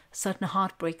heal certain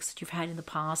heartbreaks that you've had in the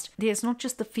past. There's not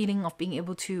just the feeling of being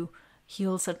able to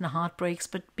heal certain heartbreaks,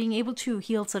 but being able to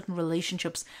heal certain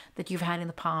relationships that you've had in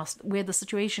the past where the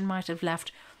situation might have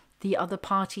left the other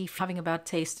party having a bad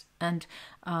taste, and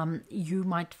you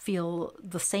might feel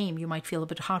the same. You might feel a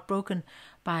bit heartbroken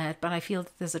by it, but I feel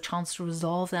that there's a chance to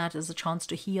resolve that, there's a chance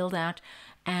to heal that,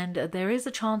 and there is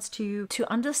a chance to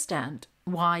understand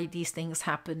why these things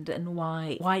happened and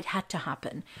why it had to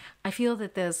happen. I feel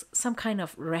that there's some kind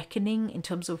of reckoning in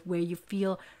terms of where you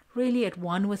feel really at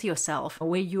one with yourself,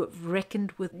 where you have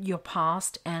reckoned with your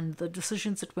past and the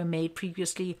decisions that were made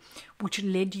previously, which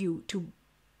led you to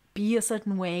be a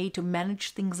certain way, to manage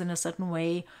things in a certain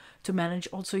way, to manage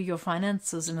also your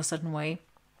finances in a certain way.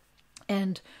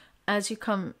 And as you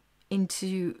come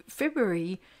into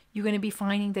February, you're going to be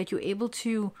finding that you're able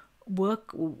to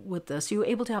work with this. You're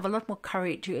able to have a lot more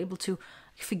courage. You're able to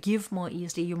forgive more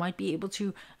easily. You might be able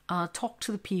to talk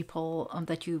to the people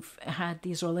that you've had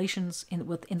these relations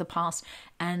with in the past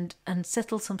and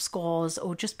settle some scores,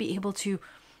 or just be able to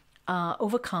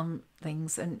overcome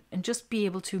things and just be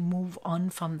able to move on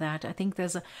from that. I think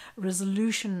there's a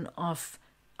resolution of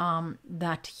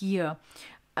that here.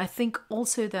 I think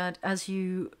also that as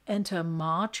you enter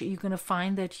March, you're going to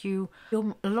find that you're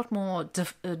a lot more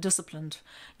disciplined.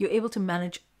 You're able to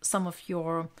manage some of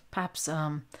your perhaps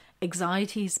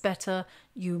anxieties better.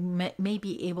 You may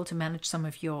be able to manage some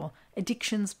of your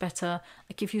addictions better.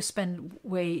 Like if you spend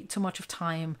way too much of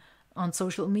time on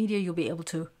social media, you'll be able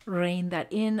to rein that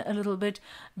in a little bit.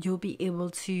 You'll be able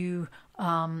to,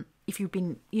 if you've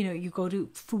been, you go to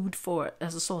food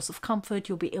as a source of comfort,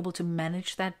 you'll be able to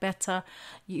manage that better.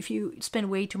 If you spend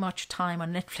way too much time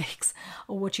on Netflix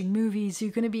or watching movies,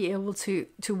 you're going to be able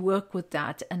to work with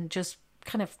that and just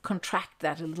kind of contract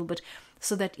that a little bit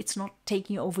so that it's not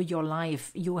taking over your life.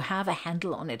 You have a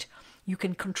handle on it. You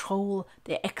can control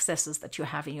the excesses that you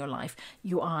have in your life.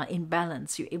 You are in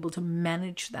balance. You're able to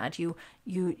manage that.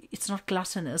 It's not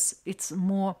gluttonous. It's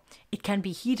more, it can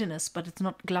be hedonous, but it's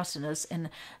not gluttonous.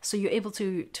 And so you're able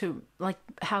to like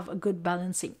have a good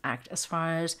balancing act as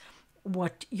far as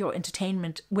where your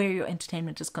entertainment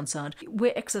is concerned,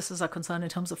 where excesses are concerned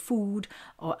in terms of food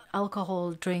or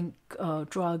alcohol, drink,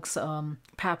 drugs,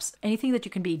 perhaps anything that you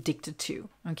can be addicted to.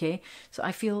 Okay, so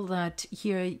I feel that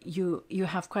here you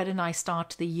have quite a nice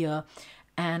start to the year,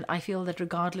 and I feel that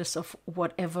regardless of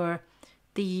whatever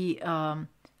the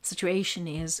situation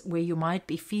is, where you might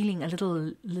be feeling a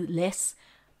little less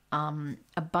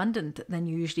abundant than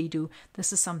you usually do,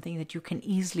 this is something that you can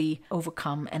easily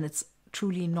overcome, and it's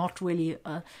truly not really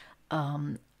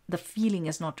the feeling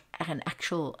is not an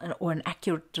actual or an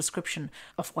accurate description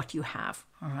of what you have.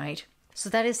 All right, so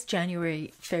that is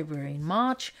January, February, and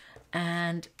March.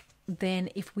 And then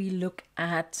if we look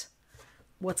at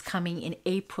what's coming in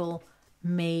April,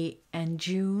 May, and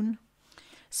June,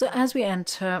 so as we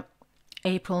enter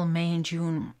April, May, and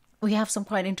June, we have some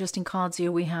quite interesting cards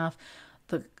here. We have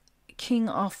the King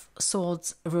of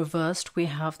Swords reversed, we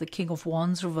have the King of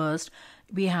Wands reversed,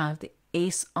 we have the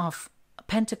Ace of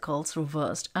Pentacles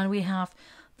reversed, and we have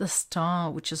the Star,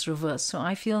 which is reversed. So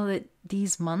I feel that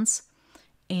these months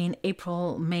in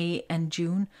April, May, and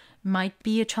June might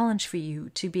be a challenge for you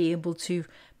to be able to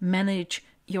manage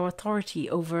your authority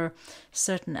over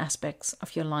certain aspects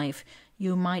of your life.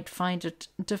 You might find it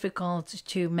difficult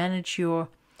to manage your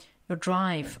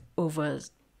drive over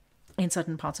in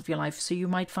certain parts of your life. So you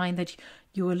might find that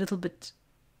you're a little bit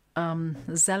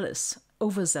overzealous,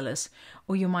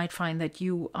 or you might find that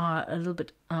you are a little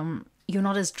bit you're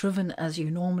not as driven as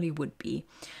you normally would be.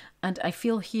 And I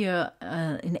feel here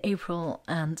in April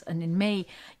and in May,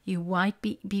 you might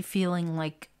be feeling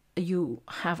like you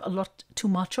have a lot too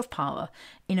much of power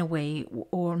in a way,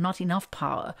 or not enough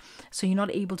power. So you're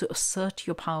not able to assert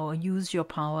your power, use your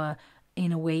power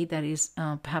in a way that is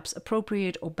perhaps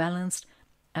appropriate or balanced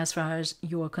as far as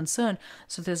you are concerned.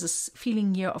 So there's this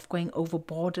feeling here of going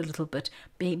overboard a little bit,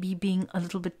 maybe being a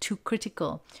little bit too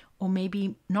critical, or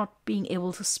maybe not being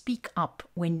able to speak up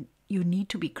when you need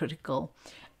to be critical.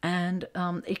 And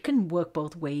it can work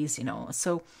both ways,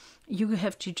 So you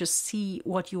have to just see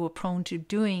what you are prone to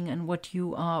doing and what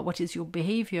is your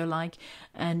behavior like,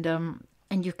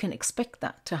 and you can expect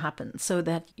that to happen, so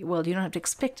that, well, you don't have to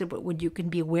expect it, but you can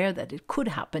be aware that it could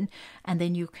happen, and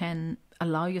then you can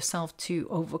allow yourself to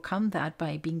overcome that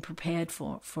by being prepared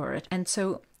for it. And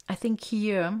so I think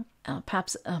here,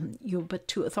 perhaps you're a bit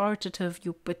too authoritative,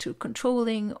 you're a bit too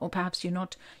controlling, or perhaps you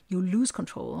lose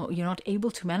control, or you're not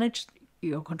able to manage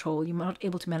your control, you're not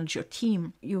able to manage your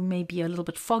team, you may be a little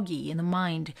bit foggy in the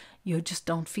mind, you just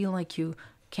don't feel like you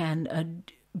can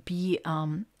be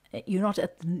you're not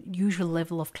at the usual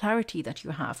level of clarity that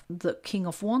you have. The King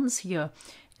of Wands here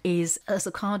is as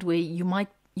a card where you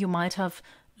might have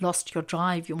lost your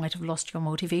drive, you might have lost your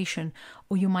motivation,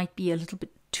 or you might be a little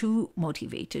bit too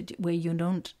motivated, where you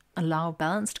don't allow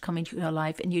balance to come into your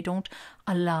life, and you don't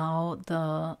allow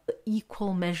the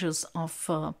equal measures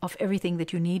of everything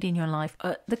that you need in your life.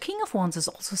 The King of Wands is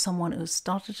also someone who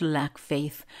started to lack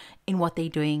faith in what they're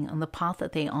doing and the path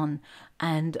that they're on,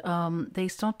 and they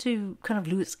start to kind of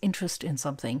lose interest in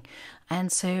something.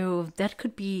 And so that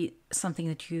could be something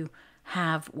that you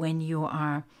have when you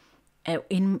are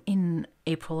in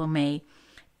April or May.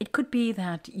 It could be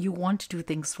that you want to do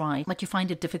things right, but you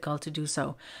find it difficult to do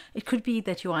so. It could be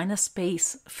that you are in a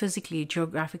space, physically,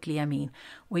 geographically,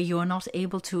 where you are not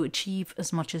able to achieve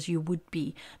as much as you would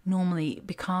be normally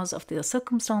because of the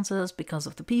circumstances, because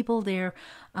of the people there,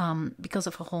 because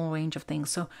of a whole range of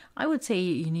things. So I would say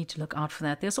you need to look out for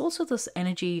that. There's also this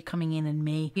energy coming in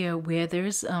May here, where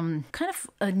there's kind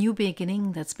of a new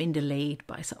beginning that's been delayed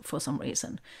for some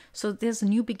reason. So there's a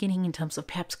new beginning in terms of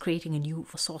perhaps creating a new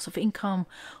source of income,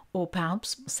 or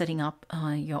perhaps setting up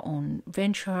your own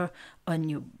venture, a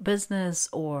new business,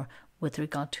 or with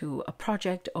regard to a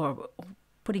project, or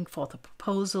putting forth a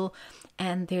proposal.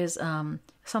 And there's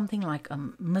something like a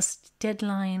missed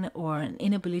deadline, or an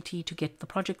inability to get the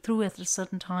project through at a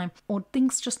certain time, or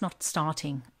things just not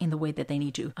starting in the way that they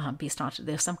need to be started.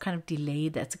 There's some kind of delay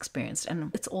that's experienced,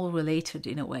 and it's all related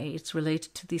in a way. It's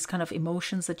related to these kind of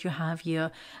emotions that you have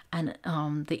here, and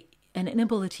an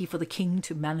inability for the king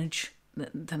to manage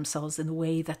themselves in the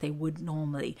way that they would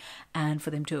normally, and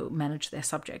for them to manage their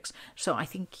subjects. So I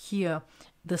think here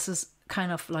this is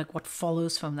kind of like what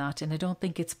follows from that, and I don't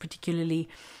think it's particularly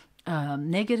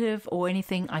negative or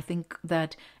anything. I think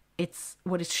that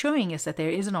what it's showing is that there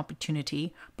is an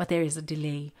opportunity, but there is a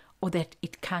delay, or that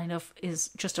it kind of is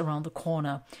just around the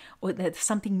corner, or that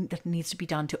something that needs to be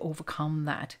done to overcome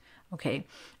that. Okay,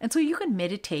 and so you can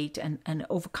meditate and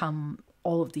overcome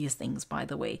all of these things, by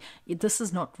the way. This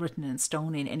is not written in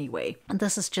stone in any way. And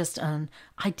this is just an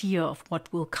idea of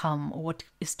what will come, or what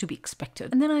is to be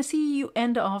expected. And then I see you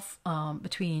end off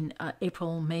between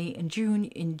April, May, and June.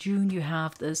 In June, you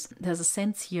have there's a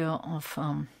sense here of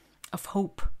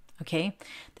hope, okay?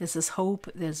 There's this hope,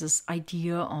 there's this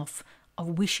idea of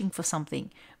wishing for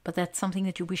something, but that something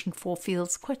that you're wishing for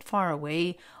feels quite far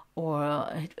away,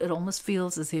 or it almost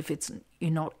feels as if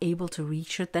you're not able to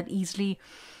reach it that easily.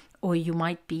 Or you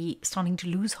might be starting to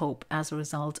lose hope as a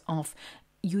result of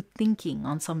you thinking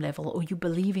on some level, or you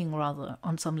believing rather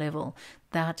on some level,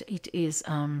 that it is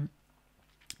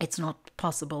it's not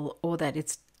possible, or that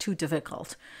it's too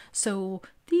difficult. So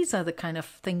these are the kind of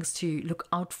things to look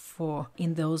out for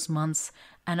in those months.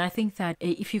 And I think that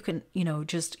if you can,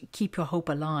 just keep your hope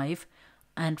alive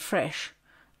and fresh,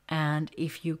 and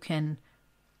if you can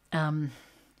kind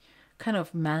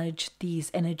of manage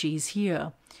these energies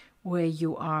here, where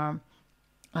you are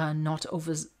not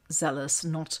overzealous,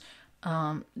 not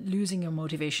losing your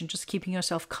motivation, just keeping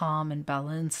yourself calm and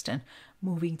balanced and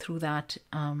moving through that,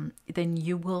 then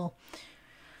you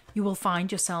will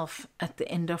find yourself at the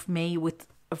end of May with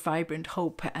a vibrant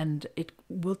hope, and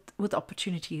with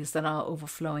opportunities that are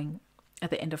overflowing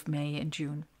at the end of May and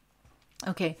June.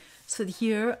 Okay, so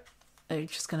here I'm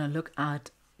just going to look at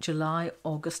July,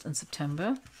 August, and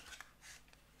September.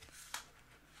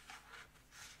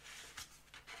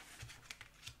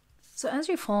 So as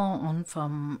you fall on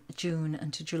from June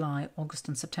into July, August,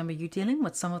 and September, you're dealing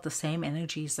with some of the same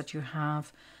energies that you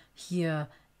have here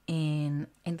in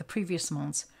the previous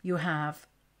months. You have,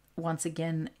 once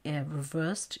again,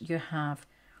 reversed. You have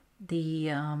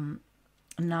the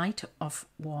Knight of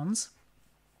Wands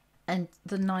and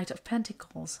the Knight of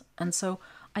Pentacles. And so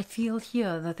I feel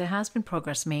here that there has been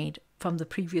progress made from the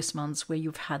previous months, where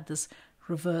you've had this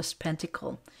reversed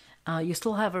pentacle. You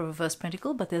still have a reverse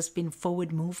pentacle, but there's been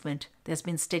forward movement. There's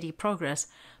been steady progress.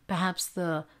 Perhaps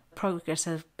the progress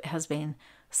has been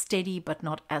steady but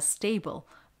not as stable,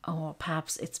 or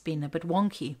perhaps it's been a bit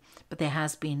wonky, but there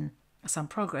has been some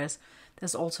progress.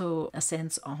 There's also a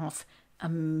sense of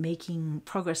making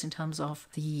progress in terms of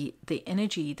the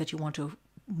energy that you want to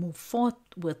move forward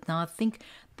with. Now, I think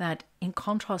that in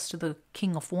contrast to the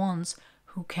King of Wands,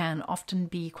 who can often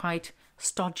be quite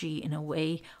stodgy in a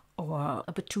way, or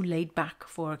a bit too laid back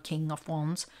for a King of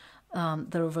Wands,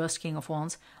 the reversed King of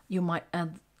Wands, you might,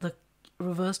 the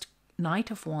reversed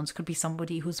Knight of Wands could be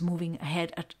somebody who's moving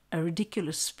ahead at a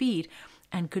ridiculous speed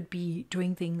and could be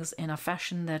doing things in a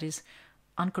fashion that is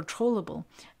uncontrollable,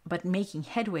 but making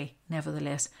headway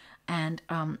nevertheless. And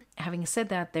having said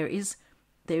that,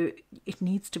 it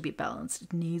needs to be balanced.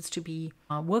 It needs to be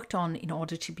worked on in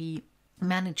order to be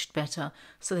managed better,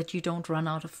 so that you don't run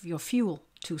out of your fuel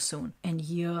too soon. And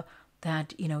here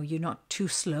that, you're not too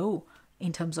slow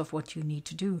in terms of what you need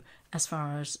to do as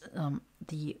far as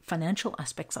the financial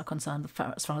aspects are concerned,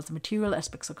 as far as the material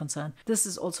aspects are concerned. This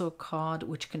is also a card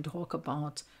which can talk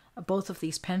about both of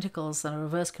these pentacles that are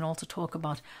reversed, can also talk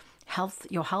about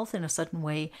your health in a certain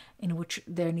way, in which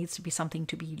there needs to be something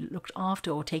to be looked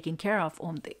after or taken care of,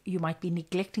 or you might be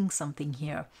neglecting something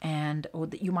here, or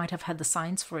you might have had the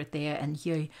signs for it there, and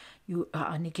here you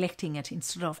are neglecting it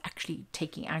instead of actually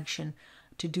taking action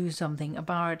to do something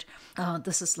about.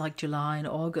 This is like July and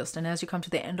August, and as you come to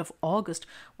the end of August,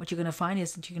 what you're going to find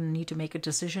is that you're going to need to make a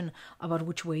decision about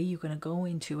which way you're going to go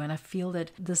into. And I feel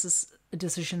that this is a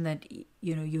decision that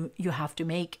you have to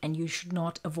make, and you should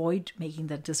not avoid making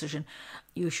that decision.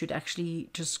 You should actually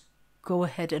just go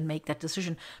ahead and make that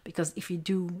decision, because if you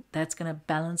do, that's going to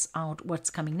balance out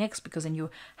what's coming next. Because then you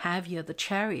have here the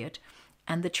Chariot,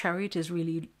 and the Chariot is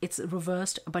really, it's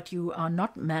reversed, but you are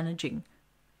not managing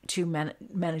to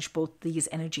manage both these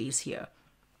energies here.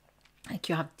 Like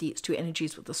you have these two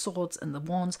energies with the swords and the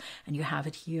wands, and you have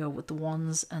it here with the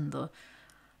wands and the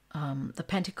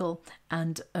pentacle,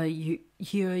 and you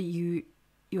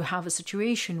have a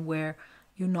situation where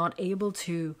you're not able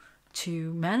to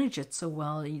manage it so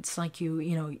well. It's like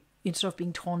you instead of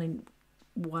being torn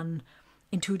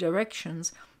in two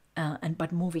directions,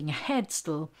 but moving ahead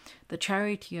still, the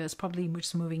Chariot here is probably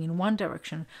just moving in one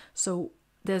direction. So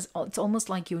it's almost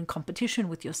like you're in competition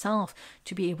with yourself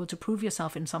to be able to prove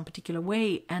yourself in some particular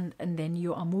way, and then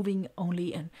you are moving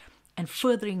only and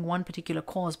furthering one particular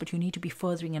cause, but you need to be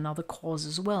furthering another cause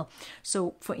as well.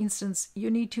 So, for instance, you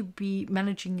need to be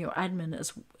managing your admin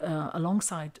as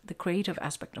alongside the creative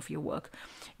aspect of your work.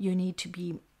 You need to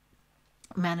be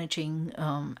managing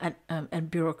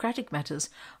and bureaucratic matters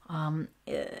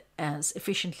as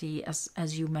efficiently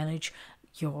as you manage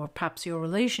perhaps your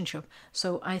relationship.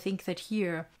 So I think that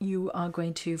here you are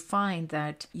going to find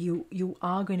that you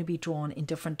are going to be drawn in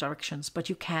different directions, but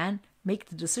you can make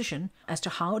the decision as to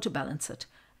how to balance it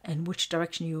and which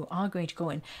direction you are going to go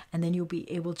in, and then you'll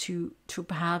be able to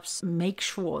perhaps make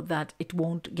sure that it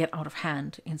won't get out of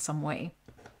hand in some way.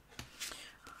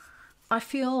 I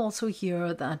feel also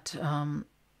here that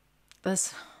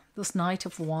this Knight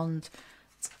of Wands,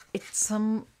 it's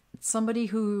somebody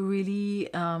who really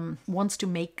wants to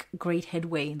make great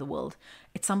headway in the world.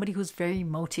 It's somebody who's very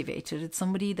motivated. It's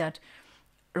somebody that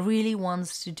really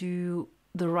wants to do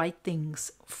the right things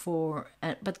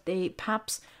but they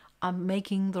perhaps are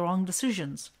making the wrong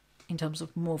decisions in terms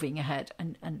of moving ahead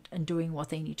and doing what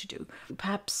they need to do.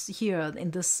 Perhaps here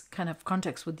in this kind of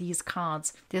context with these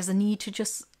cards, there's a need to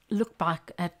just look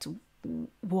back at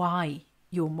why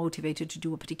you're motivated to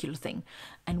do a particular thing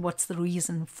and what's the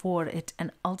reason for it,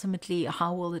 and ultimately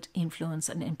how will it influence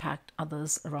and impact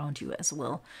others around you as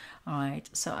well. All right,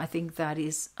 so I think that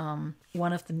is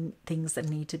one of the things that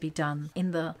need to be done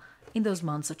in those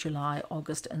months of July,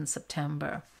 August and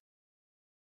September.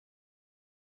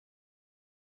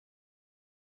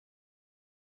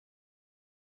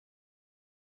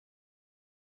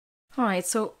 All right,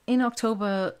 so in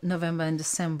October, November and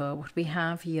December, what we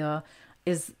have here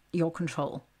is your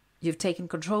control. You've taken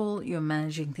control, you're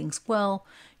managing things well,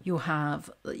 you have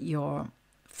your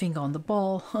finger on the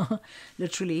ball,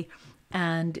 literally,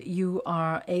 and you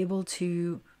are able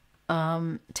to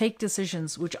take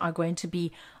decisions which are going to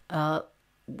be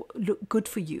good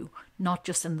for you, not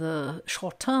just in the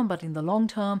short term, but in the long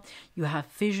term. You have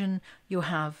vision, you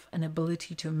have an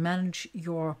ability to manage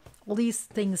all these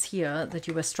things here that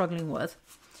you were struggling with.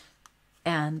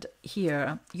 And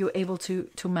here you're able to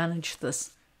manage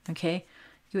this, okay?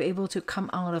 You're able to come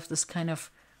out of this kind of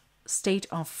state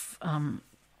of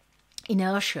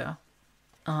inertia,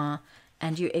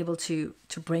 and you're able to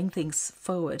bring things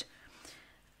forward.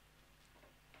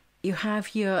 You have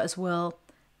here as well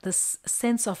this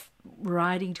sense of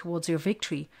riding towards your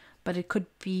victory, but it could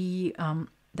be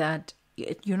that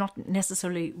you're not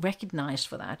necessarily recognized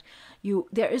for that.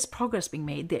 There is progress being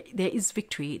made. There is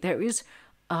victory. There is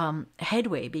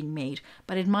headway being made,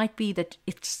 but it might be that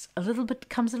it's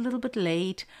comes a little bit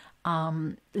late,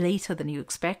 later than you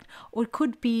expect, or it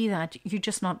could be that you're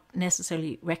just not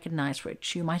necessarily recognized for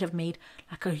it. You might have made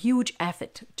like a huge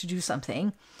effort to do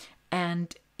something,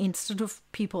 and instead of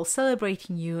people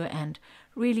celebrating you and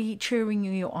really cheering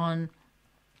you on,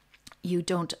 you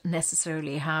don't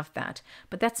necessarily have that.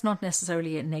 But that's not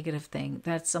necessarily a negative thing.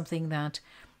 That's something that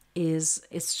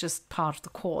it's just part of the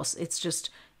course. It's just,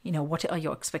 what are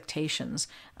your expectations?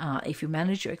 If you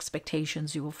manage your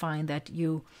expectations, you will find that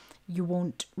you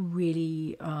won't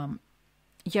really,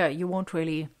 you won't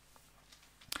really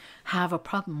have a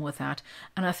problem with that.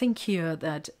 And I think here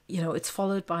that, it's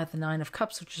followed by the Nine of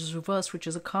Cups, which is reversed, which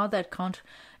is a card that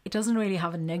it doesn't really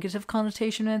have a negative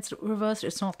connotation when it's reversed.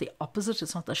 It's not the opposite.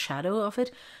 It's not the shadow of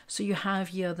it. So you have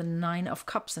here the Nine of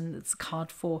Cups, and it's a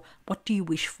card for what do you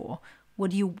wish for? What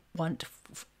do you want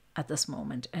at this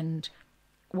moment? And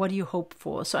what do you hope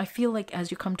for? So I feel like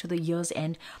as you come to the year's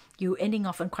end, you're ending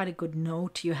off on quite a good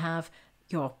note. You have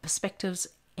your perspectives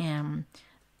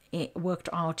worked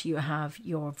out. You have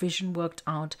your vision worked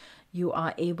out. You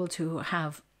are able to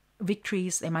have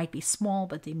victories. They might be small,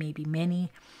 but they may be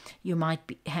many. You might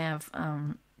have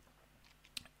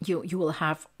you will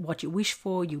have what you wish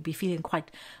for. You'll be feeling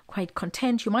quite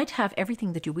content. You might have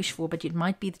everything that you wish for, but it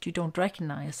might be that you don't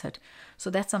recognize it. So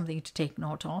that's something to take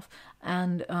note of.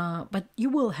 And but you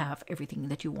will have everything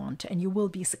that you want, and you will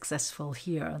be successful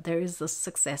here. There is this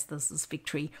success, there's this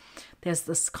victory, there's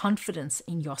this confidence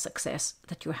in your success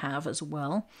that you have as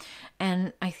well.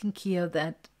 And I think here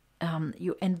that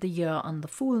you end the year on the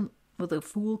Fool, with a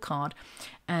Fool card,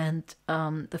 and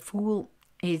the Fool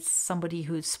is somebody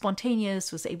who's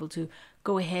spontaneous, who's able to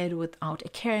go ahead without a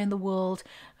care in the world,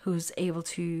 who's able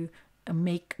to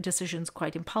make decisions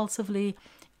quite impulsively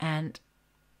and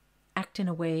act in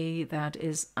a way that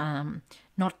is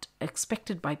not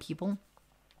expected by people.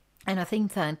 And I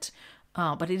think that,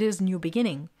 but it is new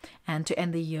beginning, and to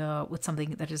end the year with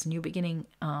something that is new beginning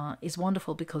is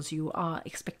wonderful, because you are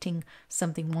expecting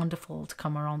something wonderful to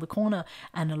come around the corner,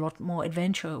 and a lot more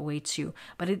adventure awaits you.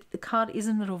 But the card is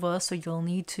in the reverse, so you'll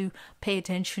need to pay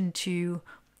attention to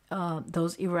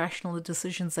those irrational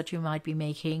decisions that you might be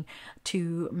making,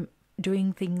 to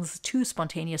doing things too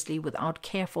spontaneously without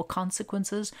care for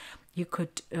consequences. You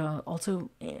could also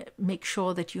make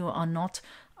sure that you are not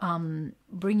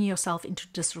bringing yourself into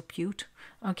disrepute.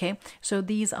 Okay, so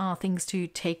these are things to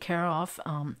take care of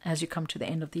as you come to the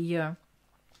end of the year.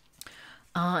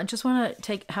 I just want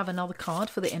to have another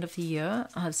card for the end of the year,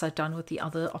 as I've done with the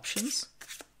other options.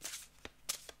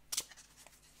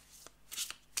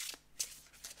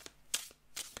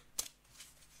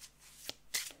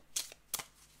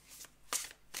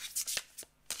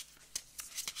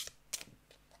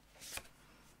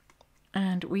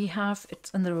 And we have,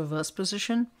 it's in the reverse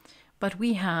position, but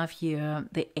we have here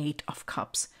the Eight of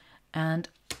Cups. And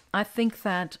I think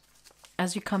that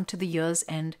as you come to the year's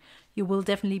end, you will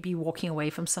definitely be walking away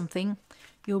from something.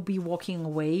 You'll be walking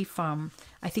away from,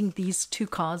 I think these two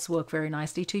cards work very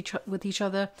nicely with each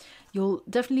other. You'll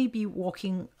definitely be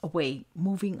walking away,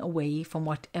 moving away from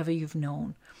whatever you've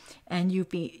known. And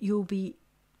you'll be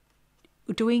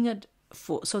doing it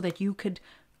so that you could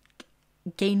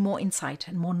gain more insight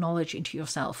and more knowledge into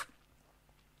yourself.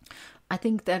 I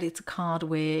think that it's a card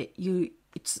where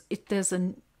there's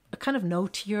a kind of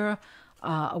note here,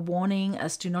 a warning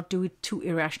as to not do it too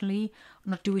irrationally,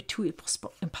 not do it too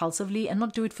impulsively, and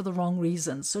not do it for the wrong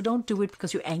reasons. So don't do it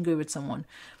because you're angry with someone.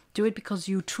 Do it because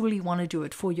you truly want to do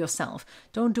it for yourself.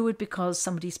 Don't do it because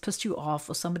somebody's pissed you off,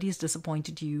 or somebody's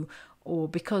disappointed you, or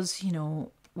because,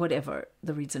 whatever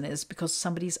the reason is, because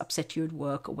somebody's upset you at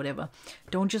work or whatever.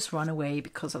 Don't just run away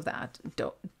because of that.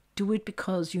 Don't do it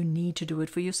because you need to do it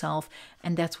for yourself,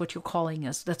 and that's what your calling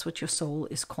is. That's what your soul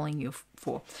is calling you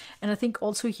for. And I think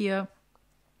also here,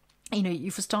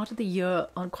 you've started the year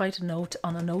on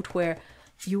a note where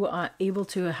you are able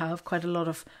to have quite a lot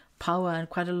of power and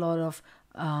quite a lot of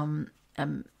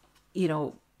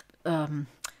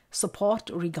support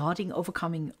regarding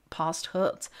overcoming past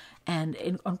hurts,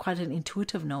 and on quite an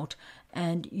intuitive note.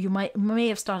 And you may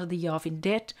have started the year off in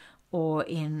debt, or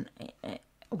in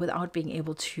without being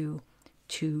able to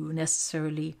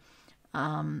necessarily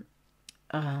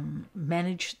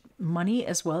manage money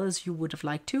as well as you would have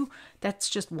liked to. That's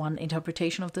just one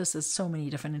interpretation of this. There's so many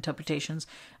different interpretations.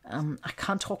 I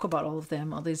can't talk about all of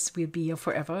them, others will be here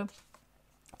forever.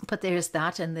 But there's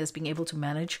that, and there's being able to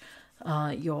manage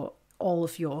all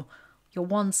of your your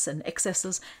wants and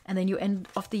excesses, and then you end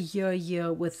off the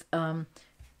year with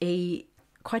a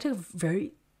quite a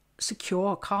very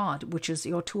secure card, which is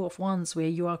your Two of Wands, where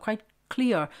you are quite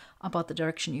clear about the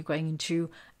direction you're going into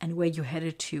and where you're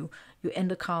headed to. You end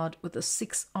the card with the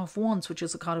Six of Wands, which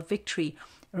is a card of victory,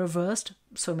 reversed.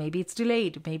 So maybe it's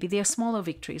delayed, maybe they're smaller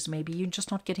victories, maybe you're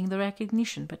just not getting the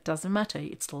recognition, but it doesn't matter,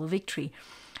 it's still a victory.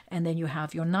 And then you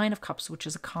have your Nine of Cups, which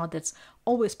is a card that's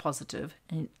always positive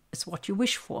and it's what you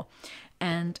wish for.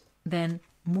 And then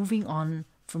moving on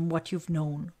from what you've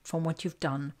known, from what you've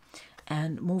done,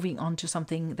 and moving on to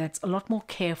something that's a lot more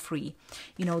carefree.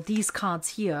 You know, these cards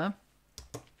here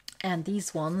and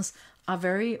these ones are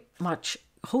very much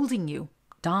holding you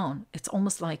down. It's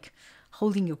almost like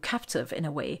holding you captive in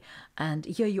a way. And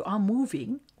here you are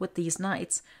moving with these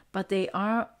knights, but they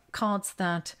are cards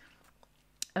that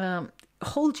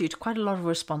hold you to quite a lot of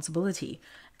responsibility.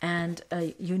 And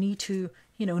you need to,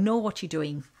 know what you're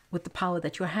doing with the power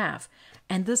that you have.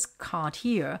 And this card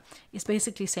here is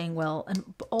basically saying, well,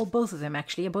 and both of them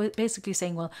actually are basically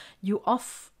saying, well, you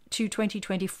off to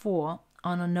 2024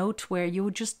 on a note where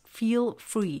you just feel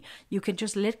free. You can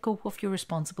just let go of your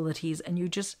responsibilities and you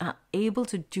just are able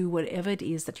to do whatever it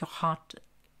is that your heart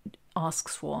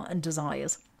asks for and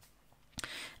desires.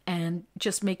 And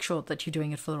just make sure that you're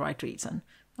doing it for the right reason.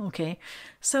 Okay,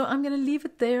 so I'm going to leave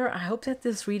it there. I hope that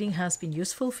this reading has been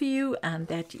useful for you and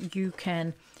that you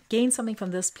can gain something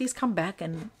from this. Please come back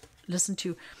and listen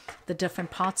to the different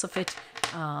parts of it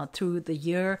through the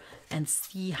year and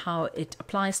see how it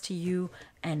applies to you.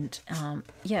 And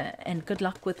and good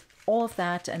luck with all of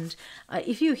that. And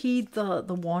if you heed the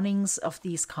warnings of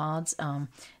these cards,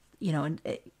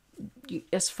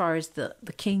 as far as the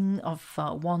King of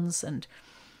Wands and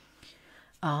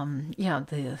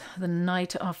the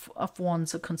Knight of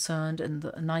Wands are concerned and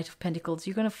the Knight of Pentacles,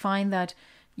 you're going to find that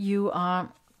you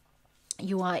are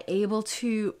able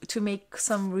to make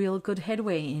some real good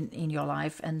headway in your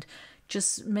life and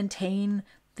just maintain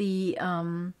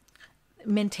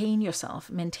yourself,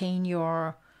 maintain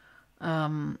your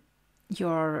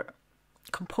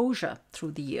composure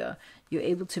through the year. You're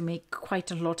able to make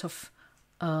quite a lot of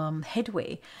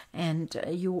headway, and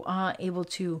you are able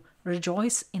to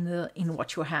rejoice in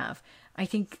what you have. I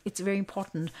think it's very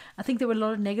important. I think there were a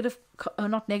lot of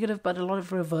not negative, but a lot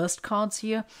of reversed cards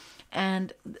here,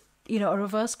 and a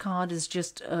reverse card is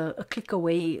just a click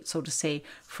away, so to say,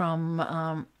 from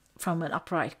an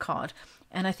upright card.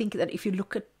 And I think that if you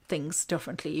look at things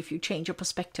differently, if you change your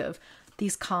perspective,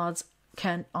 these cards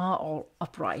are all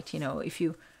upright. If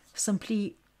you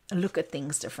simply look at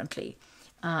things differently.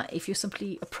 If you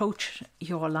simply approach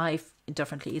your life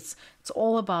differently, it's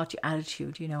all about your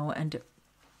attitude, and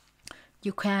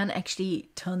you can actually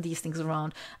turn these things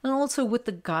around. And also with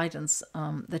the guidance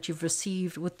that you've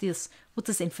received, with this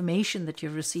information that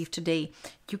you've received today,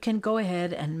 you can go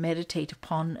ahead and meditate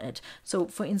upon it. So,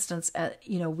 for instance,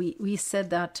 we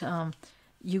said that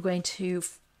you're going to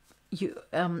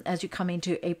as you come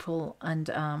into April and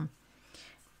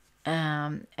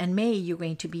May, you're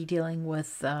going to be dealing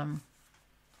with.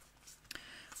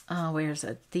 Where is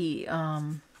it? The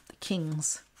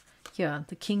Kings. Yeah,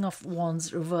 the King of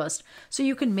Wands reversed. So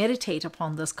you can meditate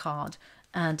upon this card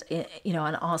and,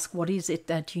 and ask what is it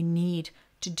that you need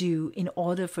to do in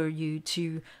order for you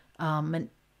to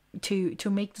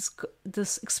make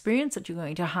this experience that you're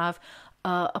going to have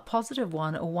a positive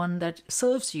one, or one that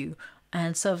serves you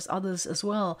and serves others as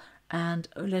well. And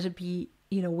let it be,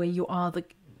 where you are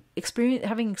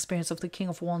having experience of the King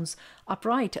of Wands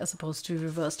upright as opposed to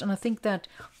reversed. And I think that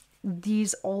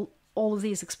all of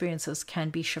these experiences can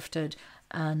be shifted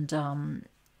and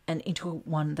into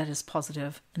one that is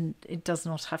positive, and it does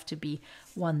not have to be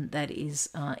one that is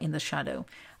in the shadow.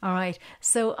 All right,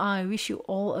 so I wish you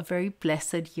all a very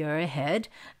blessed year ahead,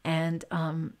 and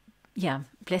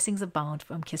blessings abound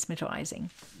from Kismet Rising.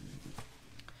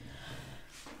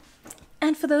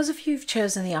 And for those of you who've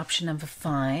chosen the option number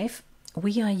 5,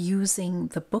 we are using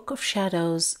the Book of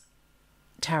Shadows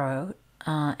Tarot,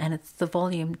 and it's the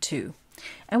volume 2.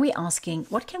 And we're asking,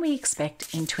 what can we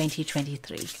expect in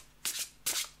 2023?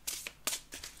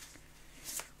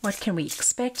 What can we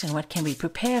expect and what can we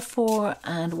prepare for?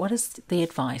 And what is the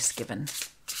advice given?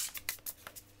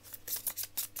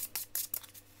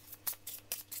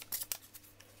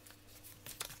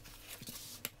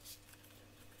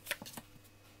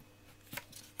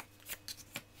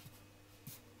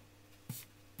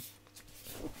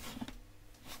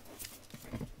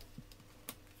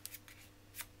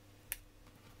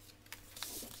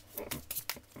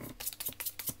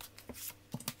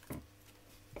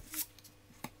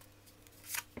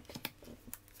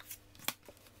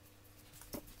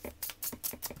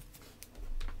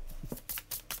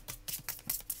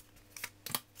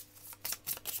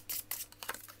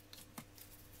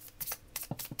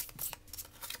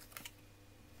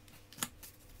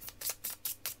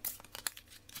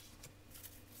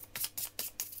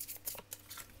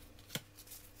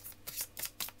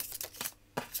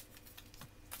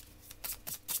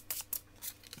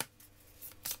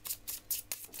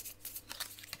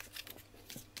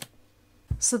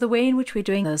 So the way in which we're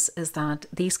doing this is that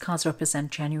these cards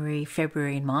represent January,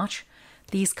 February, and March.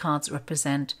 These cards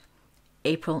represent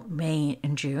April, May,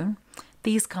 and June.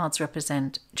 These cards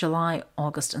represent July,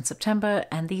 August, and September.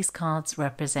 And these cards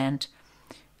represent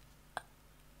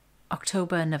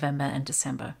October, November, and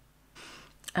December.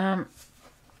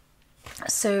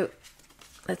 So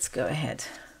let's go ahead.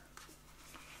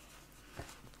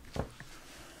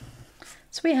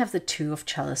 So we have the Two of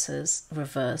Chalices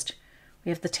reversed. We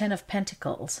have the Ten of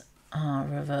Pentacles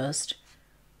reversed.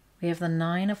 We have the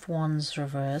Nine of Wands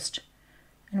reversed.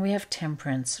 And we have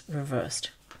Temperance reversed.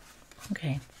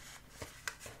 Okay.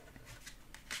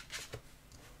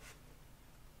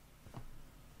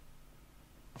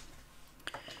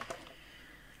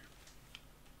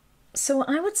 So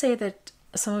I would say that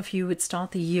some of you would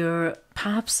start the year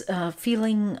perhaps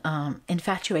feeling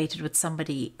infatuated with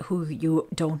somebody who you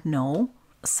don't know.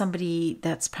 Somebody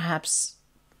that's perhaps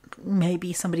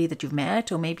maybe somebody that you've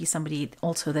met, or maybe somebody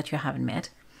also that you haven't met.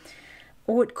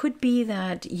 Or it could be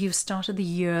that you've started the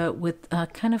year with a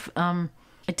kind of a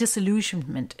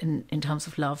disillusionment in terms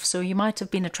of love. So you might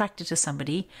have been attracted to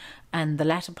somebody in the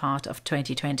latter part of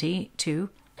 2022,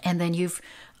 and then you've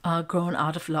grown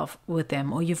out of love with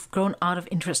them, or you've grown out of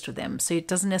interest with them. So it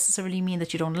doesn't necessarily mean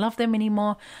that you don't love them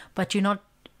anymore, but you're not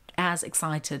as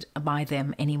excited by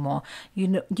them anymore.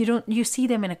 You see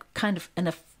them in a kind of in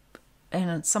a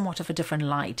somewhat of a different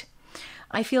light.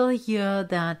 I feel here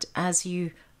that as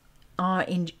you are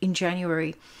in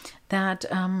January, that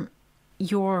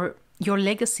your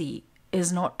legacy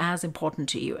is not as important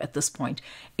to you at this point.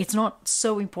 It's not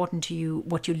so important to you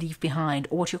what you leave behind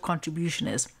or what your contribution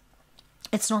is.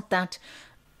 It's not that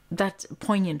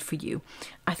poignant for you.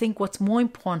 I think what's more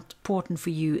important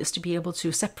for you is to be able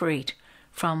to separate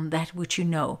from that which you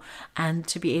know, and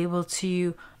to be able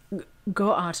to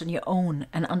go out on your own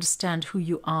and understand who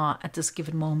you are at this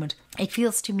given moment. It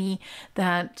feels to me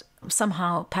that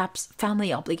somehow perhaps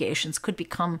family obligations could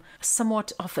become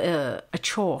somewhat of a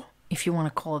chore, if you want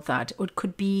to call it that. Or it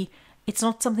could be, it's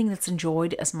not something that's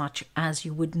enjoyed as much as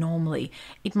you would normally.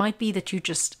 It might be that you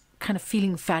just kind of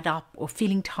feeling fed up or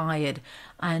feeling tired,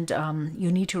 and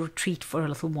you need to retreat for a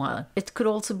little while. It could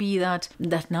also be that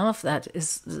none of that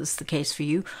is the case for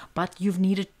you, but you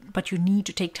need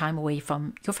to take time away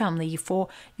from your family for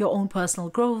your own personal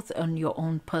growth and your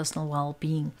own personal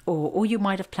well-being. Or you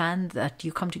might have planned that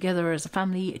you come together as a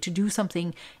family to do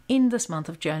something in this month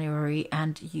of January,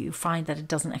 and you find that it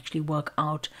doesn't actually work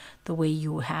out the way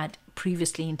you had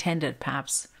previously intended,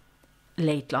 perhaps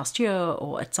late last year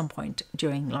or at some point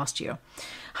during last year.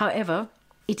 However,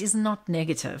 it is not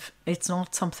negative. It's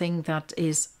not something that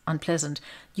is unpleasant.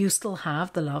 You still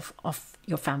have the love of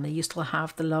your family. You still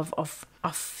have the love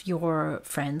of your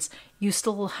friends. You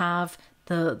still have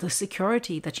the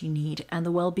security that you need and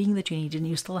the well-being that you need, and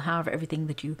you still have everything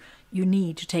that you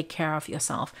need to take care of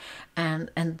yourself. And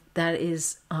that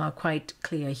is quite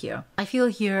clear here. I feel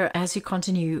here as you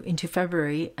continue into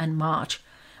February and March,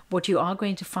 what you are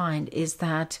going to find is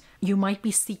that you might be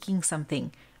seeking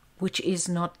something which is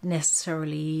not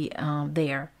necessarily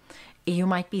there. You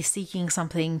might be seeking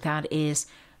something that is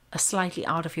slightly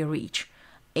out of your reach.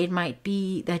 It might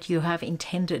be that you have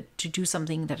intended to do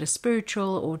something that is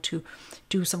spiritual, or to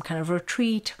do some kind of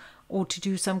retreat, or to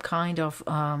do some kind of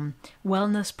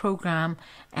wellness program,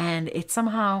 and it's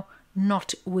somehow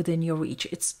not within your reach.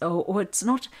 It's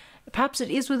not, perhaps it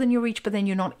is within your reach, but then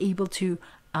you're not able to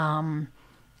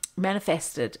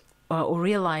manifest it or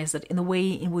realize it in the way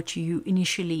in which you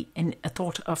initially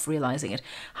thought of realizing it.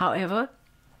 However,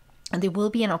 there will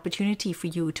be an opportunity for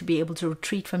you to be able to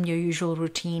retreat from your usual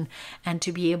routine and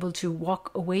to be able to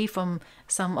walk away from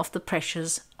some of the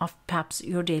pressures of perhaps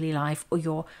your daily life,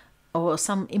 or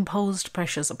some imposed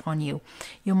pressures upon you.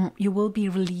 You will be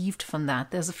relieved from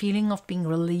that. There's a feeling of being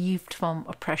relieved from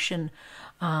oppression,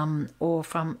 or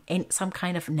from some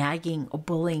kind of nagging or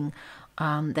bullying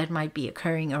that might be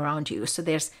occurring around you. So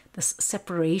there's this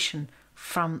separation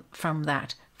from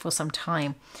that for some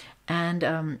time.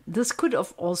 And this could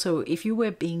have also, if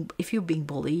you're being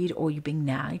bullied or you're being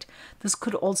nagged, this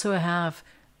could also have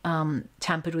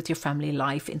tampered with your family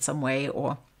life in some way,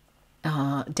 or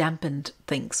dampened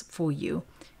things for you.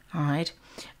 All right.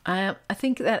 I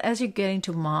think that as you get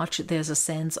into March, there's a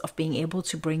sense of being able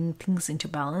to bring things into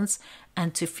balance,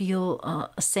 and to feel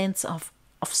a sense of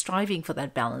striving for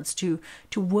that balance, to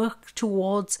work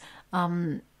towards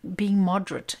being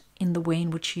moderate in the way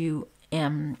in which you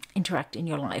interact in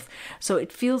your life. So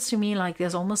it feels to me like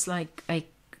there's almost like a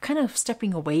kind of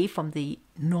stepping away from the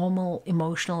normal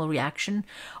emotional reaction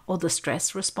or the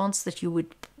stress response that you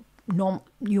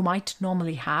might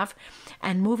normally have,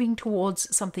 and moving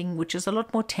towards something which is a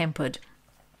lot more tempered,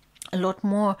 a lot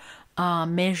more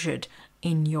measured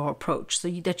in your approach, so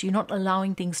that you're not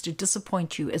allowing things to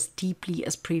disappoint you as deeply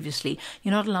as previously.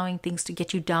 You're not allowing things to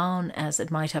get you down as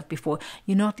it might have before.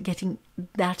 You're not getting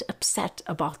that upset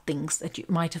about things that you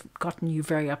might have gotten you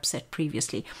very upset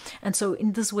previously. And so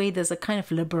in this way, there's a kind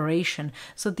of liberation.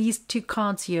 So these two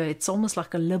cards here, it's almost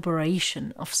like a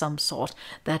liberation of some sort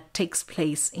that takes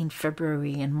place in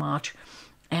February and March.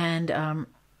 And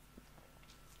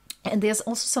there's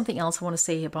also something else I want to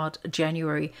say about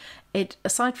January. It,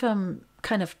 aside from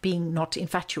kind of being not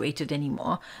infatuated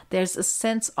anymore, there's a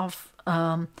sense of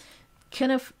kind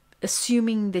of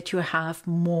assuming that you have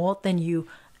more than you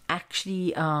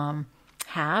actually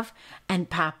have, and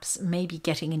perhaps maybe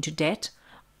getting into debt,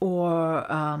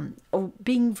 or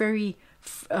being very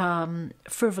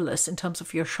frivolous in terms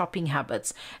of your shopping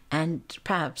habits, and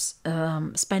perhaps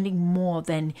spending more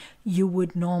than you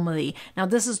would normally. Now,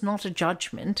 this is not a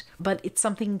judgment, but it's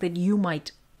something that you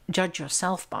might judge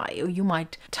yourself by, or you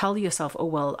might tell yourself, oh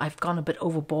well, I've gone a bit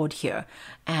overboard here,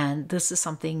 and this is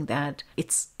something that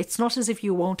it's not as if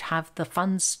you won't have the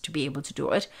funds to be able to do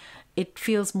it. It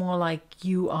feels more like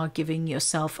you are giving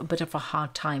yourself a bit of a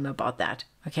hard time about that,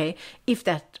 okay, if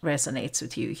that resonates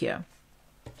with you here.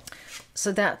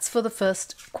 So that's for the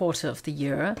first quarter of the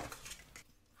year.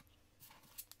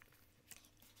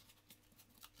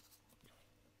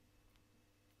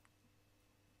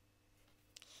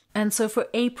 And so for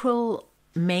April,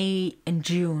 May, and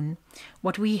June,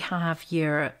 what we have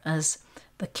here is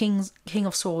the King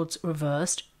of Swords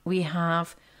reversed. We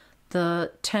have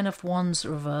the Ten of Wands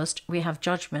reversed. We have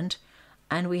Judgment,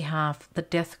 and we have the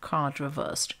Death card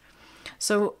reversed.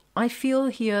 So I feel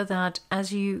here that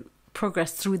as you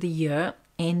progress through the year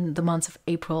in the months of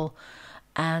April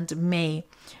and May,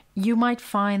 you might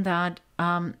find that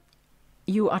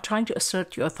you are trying to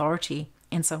assert your authority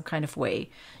in some kind of way.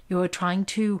 You are trying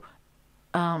to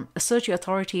assert your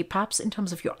authority, perhaps in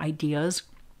terms of your ideas,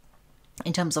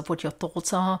 in terms of what your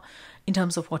thoughts are, in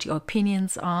terms of what your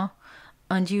opinions are,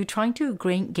 and you're trying to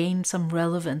gain some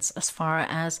relevance as far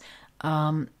as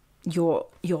your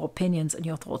opinions and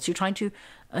your thoughts. You're trying to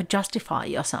justify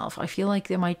yourself. I feel like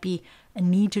there might be a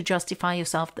need to justify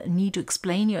yourself, a need to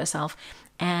explain yourself,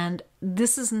 and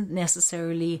this isn't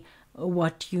necessarily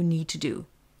what you need to do,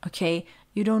 okay?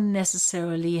 You don't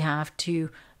necessarily have to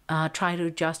try to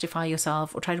justify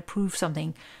yourself or try to prove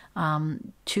something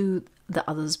to the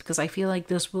others, because I feel like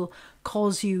this will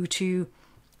cause you to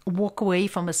walk away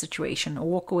from a situation or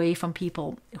walk away from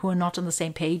people who are not on the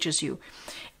same page as you.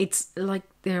 It's like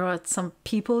there are some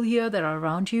people here that are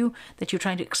around you that you're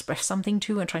trying to express something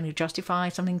to and trying to justify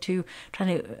something to,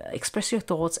 trying to express your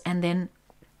thoughts, and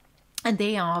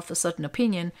they are of a certain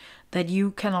opinion that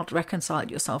you cannot reconcile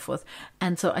yourself with.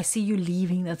 And so I see you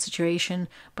leaving that situation,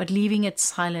 but leaving it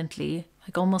silently,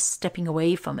 like almost stepping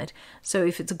away from it. So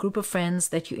if it's a group of friends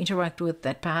that you interact with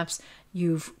that perhaps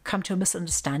you've come to a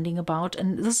misunderstanding about,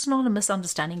 and this is not a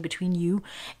misunderstanding between you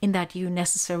in that you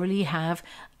necessarily have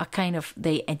a kind of,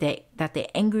 that they're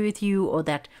angry with you, or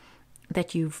that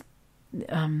you've,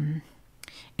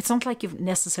 it's not like you've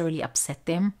necessarily upset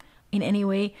them in any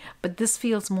way, but this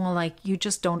feels more like you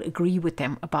just don't agree with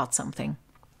them about something.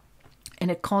 And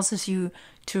it causes you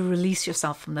to release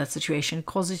yourself from that situation. It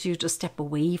causes you to step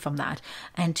away from that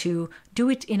and to do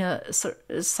it in a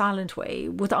silent way,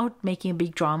 without making a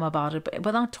big drama about it,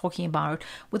 without talking about it,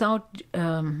 without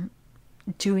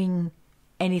doing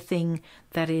anything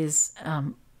that is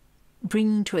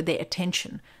bringing to their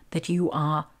attention that you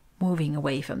are moving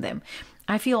away from them.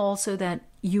 I feel also that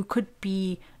you could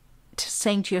be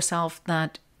saying to yourself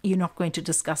that you're not going to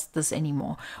discuss this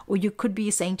anymore, or you could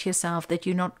be saying to yourself that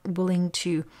you're not willing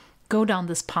to go down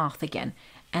this path again.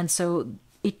 And so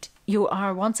you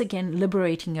are once again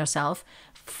liberating yourself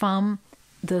from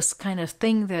this kind of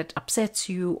thing that upsets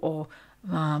you, or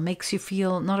makes you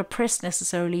feel not oppressed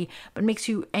necessarily, but makes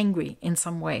you angry in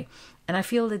some way. And I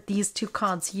feel that these two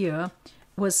cards here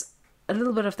was a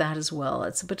little bit of that as well.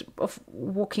 It's a bit of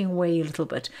walking away a little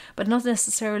bit, but not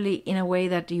necessarily in a way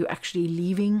that you're actually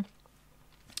leaving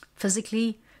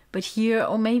physically, but here,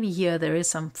 or maybe here, there is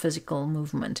some physical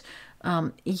movement.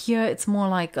 Here it's more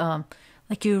like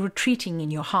you're retreating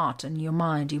in your heart and your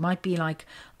mind. You might be like,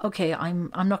 okay,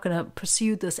 I'm not going to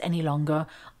pursue this any longer.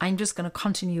 I'm just going to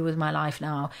continue with my life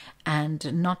now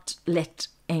and not let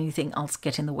anything else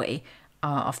get in the way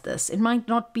of this. It might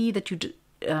not be that you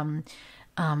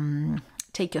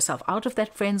take yourself out of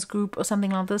that friends group or something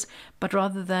like this, but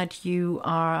rather that you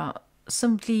are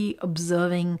simply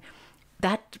observing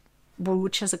that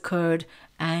which has occurred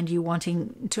and you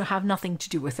wanting to have nothing to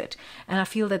do with it. And I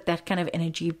feel that that kind of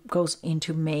energy goes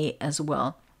into May as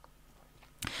well.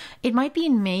 It might be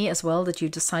in May as well that you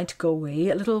decide to go away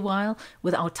a little while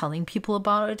without telling people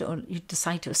about it, or you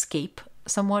decide to escape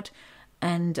somewhat,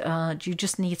 and you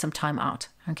just need some time out.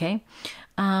 Okay,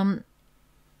 and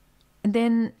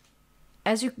then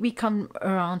as we come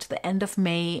around to the end of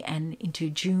May and into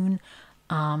June,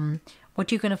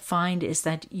 what you're going to find is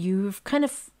that you've kind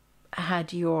of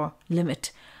had your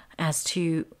limit as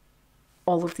to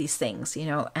all of these things,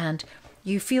 and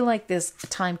you feel like there's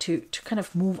time to kind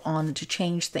of move on, to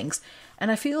change things. And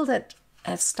I feel that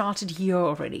has started here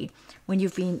already, when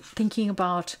you've been thinking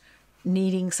about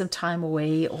needing some time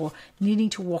away, or needing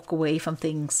to walk away from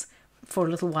things for a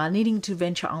little while, needing to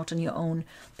venture out on your own.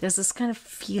 There's this kind of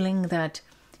feeling that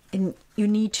you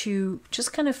need to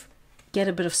just kind of get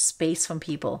a bit of space from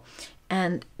people.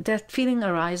 And that feeling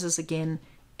arises again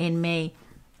in May.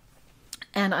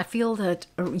 And I feel that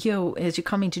here, as you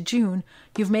come into June,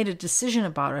 you've made a decision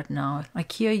about it now.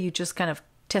 Like here, you're just kind of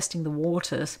testing the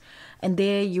waters. And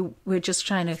there we're just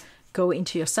trying to go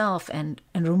into yourself and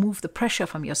remove the pressure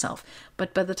from yourself.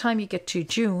 But by the time you get to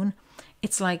June,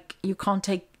 it's like you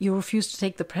refuse to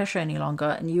take the pressure any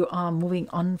longer, and you are moving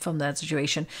on from that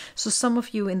situation. So some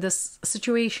of you in this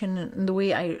situation, and the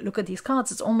way I look at these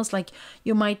cards, it's almost like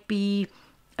you might be,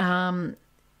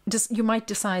 you might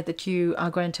decide that you are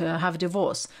going to have a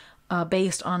divorce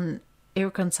based on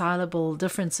irreconcilable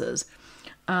differences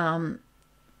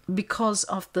because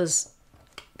of this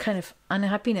kind of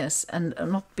unhappiness, and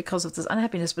not because of this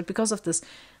unhappiness, but because of this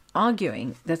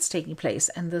arguing that's taking place,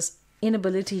 and this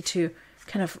inability to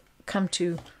kind of come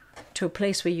to a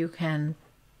place where you can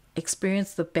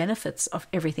experience the benefits of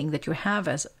everything that you have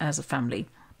as a family.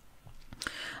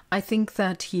 I think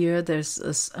that here there's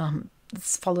this,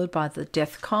 it's followed by the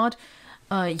death card.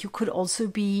 You could also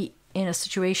be in a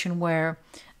situation where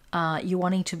you're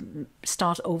wanting to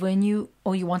start over anew,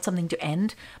 or you want something to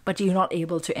end, but you're not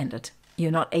able to end it.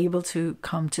 You're not able to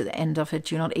come to the end of it.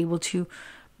 You're not able to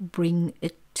bring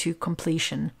it to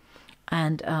completion.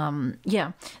 And I'm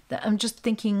just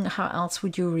thinking, how else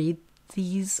would you read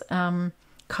these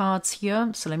cards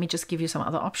here? So let me just give you some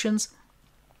other options.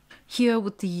 Here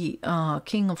with the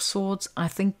King of Swords, I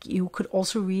think you could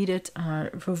also read it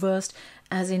reversed,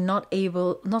 as in not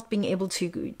being able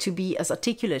to be as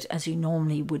articulate as you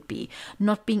normally would be,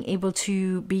 not being able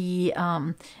to be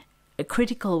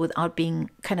critical without being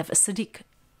kind of acidic,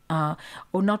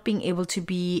 or not being able to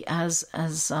be as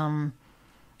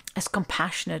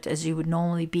compassionate as you would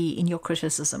normally be in your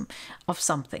criticism of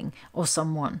something or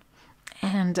someone.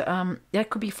 And that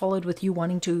could be followed with you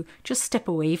wanting to just step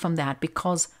away from that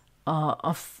because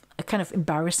of a kind of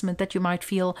embarrassment that you might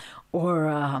feel,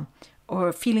 or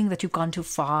feeling that you've gone too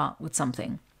far with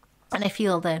something. And I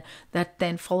feel that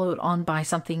then followed on by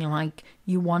something like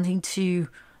you wanting to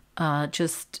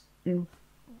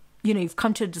you've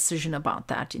come to a decision about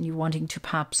that, and you wanting to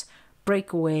perhaps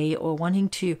break away, or wanting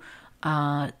to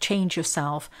change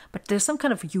yourself. But there's some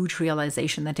kind of huge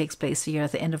realization that takes place here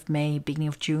at the end of May, beginning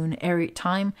of June area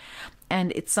time.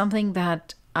 And it's something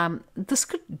that this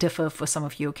could differ for some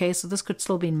of you, okay? So this could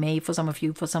still be in May for some of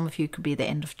you. For some of you, it could be the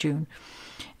end of June.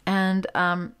 And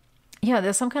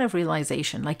there's some kind of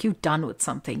realization, like you're done with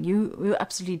something. You're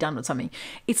absolutely done with something.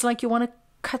 It's like you want to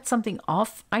cut something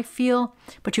off, I feel,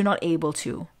 but you're not able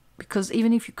to, because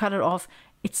even if you cut it off,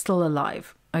 it's still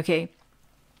alive, okay?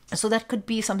 So that could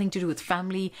be something to do with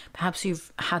family. Perhaps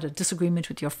you've had a disagreement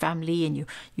with your family, and you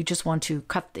just want to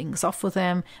cut things off with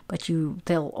them, but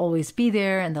they'll always be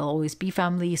there, and they'll always be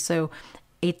family. So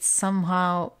it's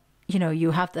somehow,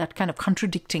 you have that kind of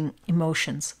contradicting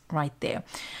emotions right there.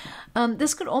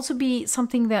 This could also be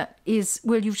something that is,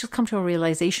 well, you've just come to a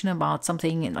realization about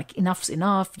something, and like enough's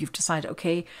enough. You've decided,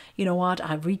 okay, you know what,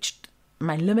 I've reached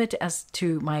my limit as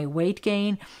to my weight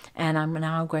gain, and I'm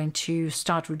now going to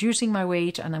start reducing my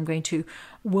weight, and I'm going to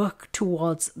work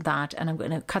towards that, and I'm going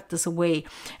to cut this away.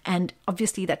 And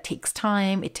obviously that takes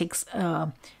time. It takes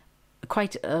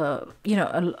quite a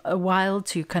while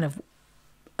to kind of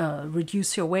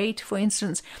reduce your weight, for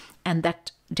instance, and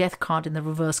that death card in the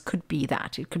reverse could be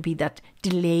that. It could be that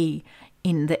delay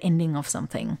in the ending of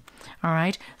something. All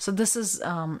right, so this is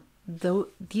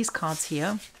these cards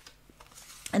here.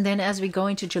 And then as we go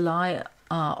into July,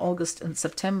 August, and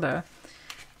September,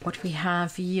 what we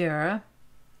have here.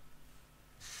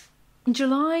 In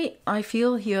July, I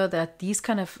feel here that these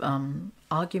kind of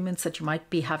arguments that you might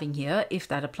be having here, if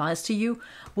that applies to you,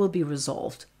 will be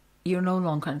resolved. You're no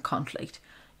longer in conflict.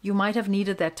 You might have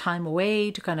needed that time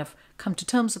away to kind of come to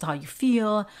terms with how you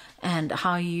feel, and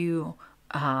how you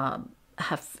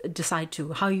have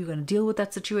decided how you're going to deal with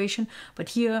that situation. But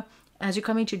here, as you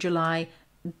come into July,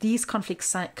 these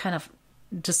conflicts kind of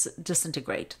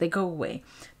disintegrate. They go away.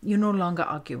 You're no longer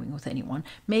arguing with anyone.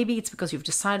 Maybe it's because you've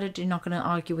decided you're not going to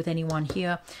argue with anyone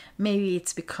here. Maybe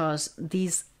it's because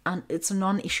it's a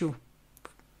non-issue.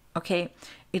 Okay,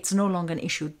 it's no longer an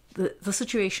issue. The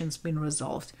situation's been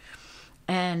resolved,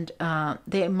 and I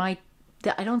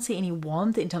don't see any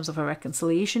want in terms of a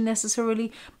reconciliation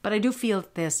necessarily, but I do feel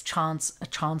there's a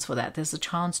chance for that. There's a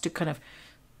chance to kind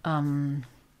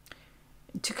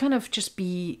of just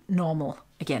be normal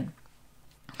again.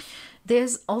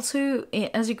 There's also,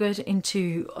 as you get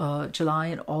into July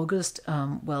and August,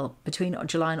 between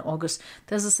July and August,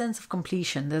 there's a sense of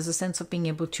completion. There's a sense of being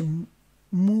able to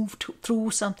move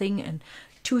through something and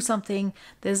to something.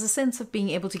 There's a sense of being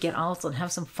able to get out and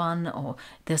have some fun, or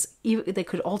there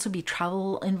could also be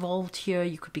travel involved here.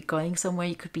 You could be going somewhere,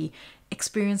 you could be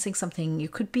experiencing something,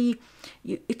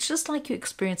 it's just like you're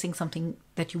experiencing something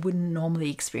that you wouldn't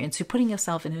normally experience. You're putting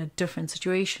yourself in a different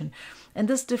situation, and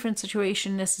this different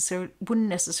situation wouldn't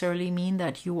necessarily mean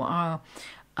that you are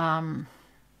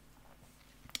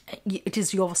it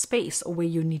is your space or where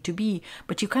you need to be,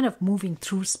 but you're kind of moving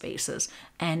through spaces,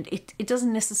 and it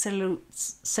doesn't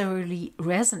necessarily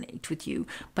resonate with you,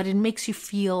 but it makes you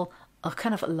feel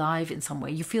kind of alive in some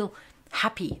way. You feel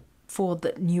happy for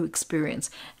the new experience.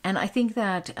 And I think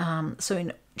that so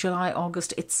in July,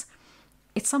 August, it's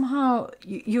somehow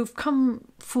you've come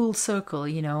full circle,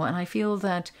 and I feel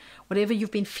that whatever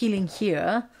you've been feeling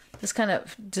here, this kind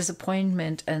of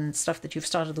disappointment and stuff that you've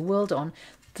started the world on,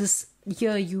 this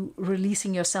year you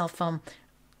releasing yourself from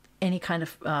any kind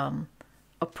of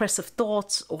oppressive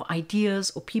thoughts or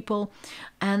ideas or people,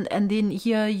 and then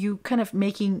here you kind of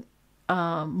making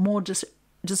more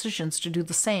decisions to do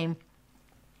the same.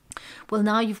 Well,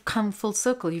 now you've come full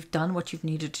circle. You've done what you've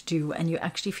needed to do, and you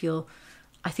actually feel,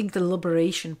 I think, the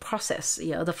liberation process.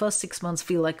 Yeah, the first 6 months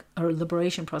feel like a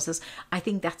liberation process. I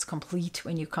think that's complete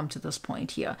when you come to this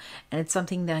point here, and it's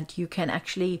something that you can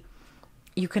actually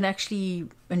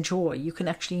enjoy. You can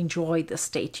actually enjoy the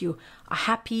state. You are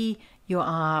happy. You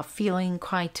are feeling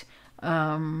quite.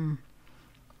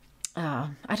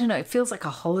 I don't know, it feels like a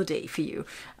holiday for you.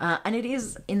 And it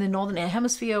is in the Northern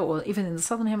Hemisphere, or even in the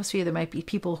Southern Hemisphere, there might be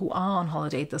people who are on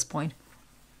holiday at this point.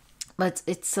 But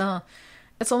it's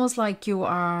almost like you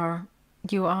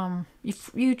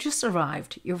just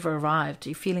arrived. You've arrived.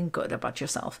 You're feeling good about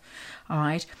yourself. All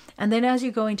right. And then as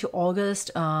you go into August,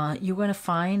 you're going to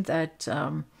find that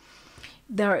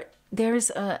there is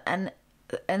a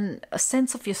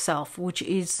sense of yourself, which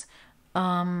is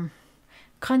kind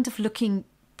of looking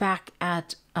back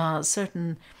at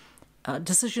certain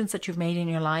decisions that you've made in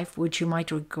your life, which you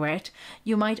might regret.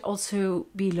 You might also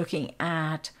be looking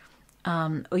at,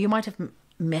 or you might have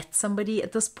met somebody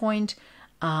at this point,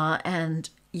 and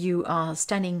you are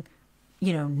standing,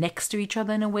 next to each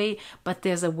other in a way, but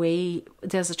there's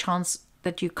a chance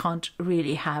that you can't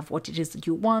really have what it is that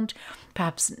you want.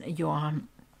 Perhaps you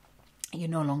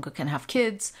no longer can have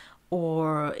kids,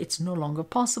 or it's no longer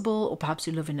possible, or perhaps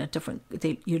you live in a different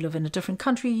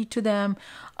country to them,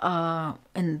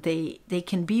 and they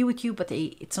can be with you, but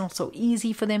it's not so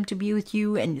easy for them to be with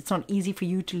you, and it's not easy for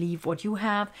you to leave what you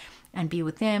have and be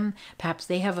with them. Perhaps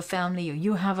they have a family, or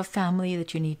you have a family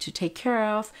that you need to take care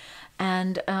of,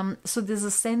 and so there's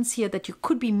a sense here that you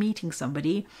could be meeting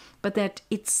somebody, but that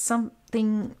it's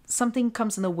something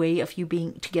comes in the way of you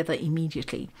being together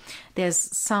immediately. There's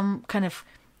some kind of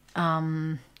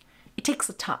it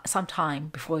takes some time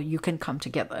before you can come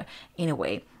together in a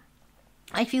way.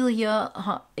 I feel here,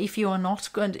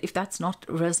 if that's not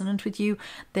resonant with you,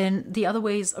 then the other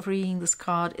ways of reading this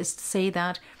card is to say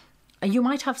that you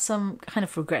might have some kind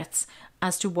of regrets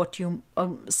as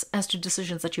to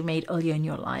decisions that you made earlier in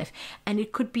your life, and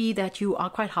it could be that you are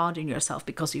quite hard on yourself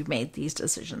because you've made these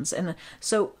decisions. And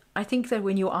so I think that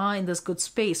when you are in this good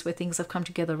space where things have come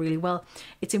together really well,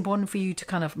 it's important for you to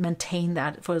kind of maintain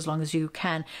that for as long as you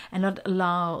can, and not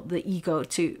allow the ego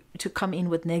to come in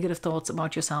with negative thoughts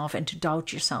about yourself and to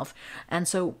doubt yourself. And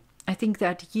so I think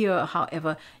that here,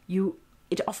 however,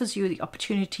 it offers you the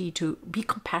opportunity to be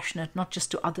compassionate, not just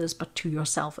to others, but to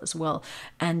yourself as well,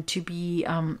 and to be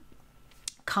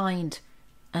kind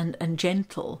and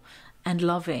gentle and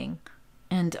loving,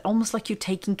 and almost like you're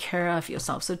taking care of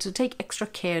yourself. So to take extra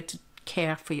care to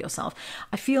care for yourself.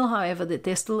 I feel, however, that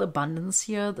there's still abundance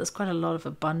here. There's quite a lot of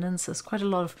abundance. There's quite a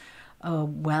lot of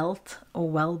wealth or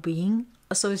well-being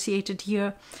associated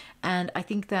here. And I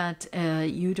think that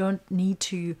you don't need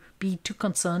to be too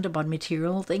concerned about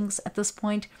material things at this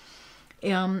point.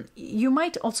 You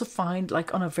might also find,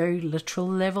 like on a very literal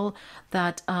level,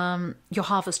 that your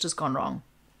harvest has gone wrong.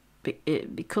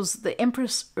 Because the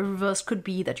Empress reverse could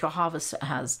be that your harvest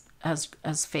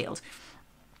has failed.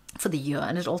 for the year.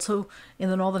 And it also, in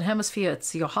the Northern Hemisphere,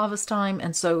 it's your harvest time.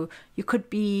 And so it could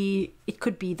be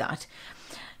that.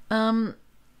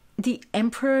 The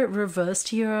Emperor reversed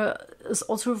here is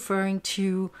also referring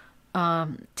to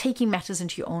taking matters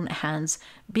into your own hands,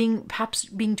 perhaps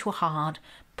being too hard,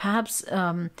 perhaps,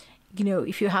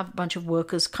 if you have a bunch of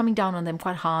workers, coming down on them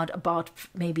quite hard about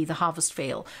maybe the harvest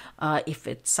fail, if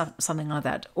it's something like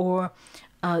that, or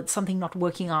something not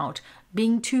working out,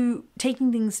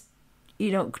 taking things,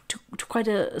 to quite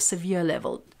a severe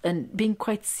level, and being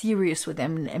quite serious with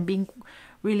them, and being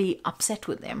really upset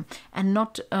with them, and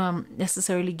not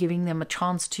necessarily giving them a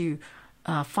chance to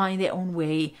find their own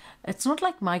way. It's not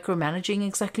like micromanaging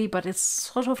exactly, but it's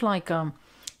sort of like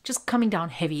just coming down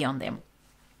heavy on them.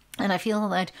 And I feel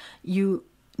that you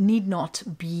need not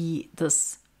be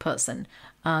this person.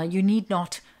 You need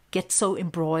not get so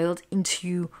embroiled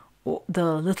into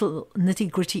the little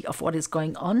nitty-gritty of what is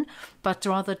going on, but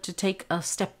rather to take a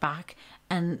step back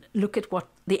and look at what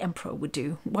the emperor would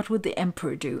do. What would the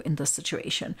emperor do in this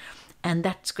situation? And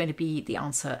that's going to be the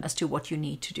answer as to what you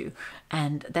need to do.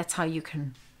 And that's how you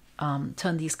can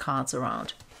turn these cards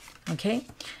around. Okay?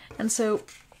 And so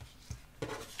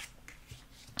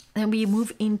then we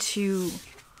move into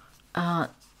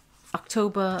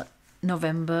October,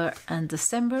 November, and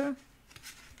December.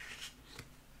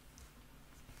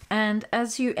 And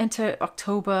as you enter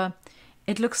October,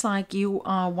 it looks like you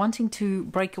are wanting to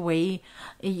break away.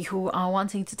 You are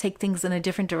wanting to take things in a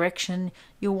different direction.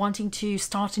 You're wanting to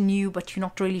start anew, but you're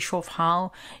not really sure of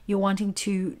how. You're wanting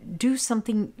to do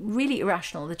something really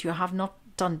irrational that you have not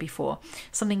done before.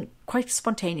 Something quite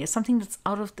spontaneous, something that's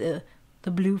out of the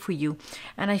blue for you.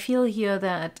 And I feel here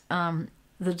that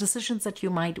the decisions that you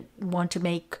might want to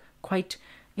make quite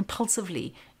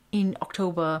impulsively in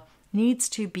October needs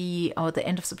to be, or the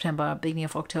end of September, beginning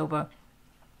of October,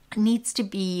 needs to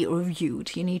be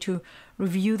reviewed. You need to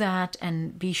review that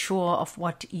and be sure of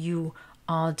what you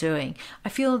are doing. I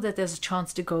feel that there's a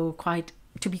chance to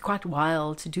be quite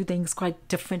wild, to do things quite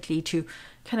differently, to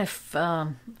kind of,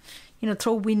 throw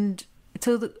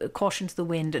the caution to the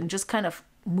wind and just kind of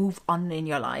move on in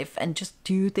your life and just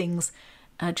do things,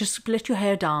 just let your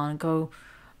hair down, go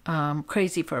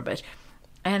crazy for a bit.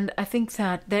 And I think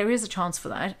that there is a chance for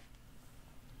that.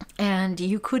 And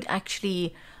you could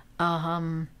actually,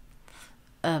 do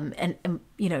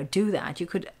that. You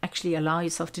could actually allow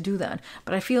yourself to do that.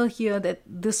 But I feel here that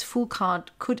this Fool card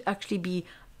could actually be,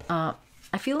 I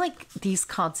feel like these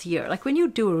cards here, like when you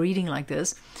do a reading like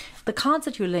this, the cards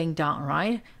that you're laying down,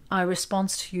 right, are a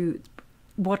response to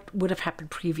what would have happened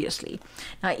previously.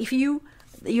 Now, if you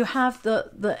have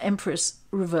the Empress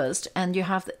reversed and you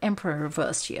have the Emperor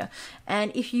reversed here,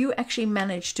 and if you actually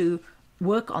manage to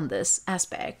work on this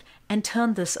aspect and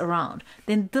turn this around,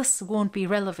 then this won't be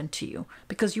relevant to you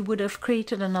because you would have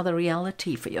created another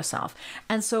reality for yourself.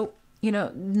 And so,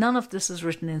 none of this is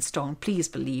written in stone. Please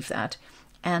believe that.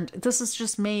 And this is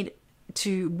just made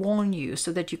to warn you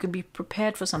so that you can be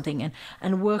prepared for something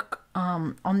and work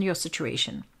on your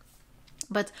situation.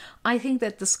 But I think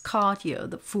that this card here,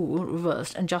 the Fool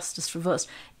reversed and Justice reversed,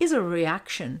 is a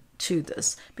reaction to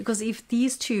this. Because if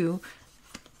these two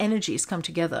energies come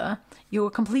together, you're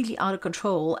completely out of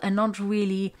control and not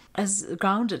really as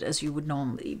grounded as you would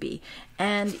normally be.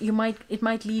 And it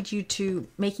might lead you to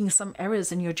making some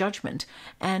errors in your judgment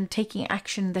and taking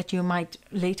action that you might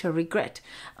later regret.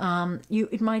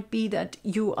 It might be that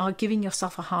you are giving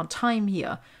yourself a hard time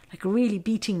here, like really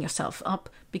beating yourself up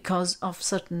because of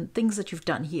certain things that you've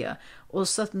done here, or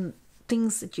certain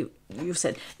things that you've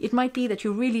said. It might be that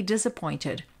you're really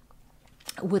disappointed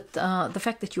with the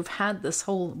fact that you've had this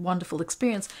whole wonderful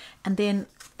experience and then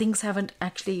things haven't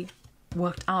actually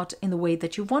worked out in the way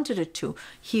that you wanted it to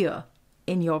here,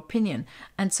 in your opinion.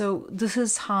 And so this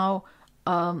is how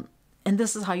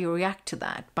you react to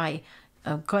that, by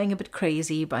going a bit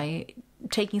crazy, by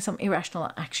taking some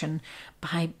irrational action,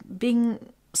 by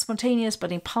being spontaneous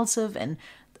but impulsive, and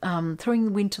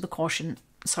throwing caution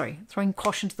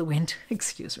to the wind,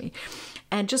 excuse me,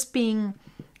 and just being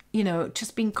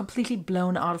completely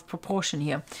blown out of proportion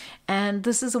here. And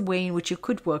this is a way in which you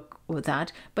could work with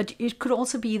that. But it could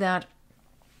also be that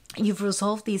you've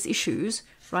resolved these issues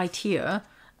right here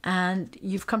and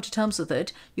you've come to terms with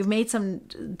it. You've made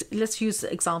let's use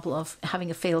the example of having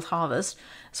a failed harvest.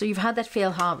 So you've had that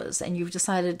failed harvest and you've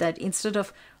decided that instead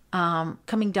of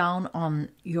coming down on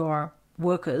your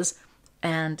workers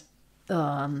and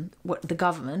the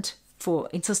government for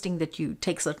insisting that you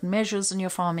take certain measures in your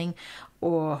farming,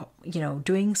 or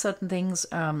doing certain things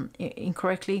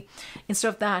incorrectly, instead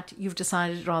of that, you've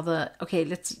decided rather, okay,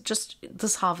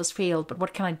 this harvest failed, but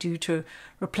what can I do to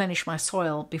replenish my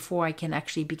soil before I can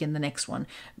actually begin the next one?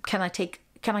 Can I take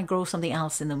can I grow something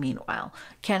else in the meanwhile?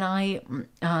 Can I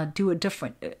do a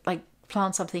different, like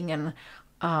plant something and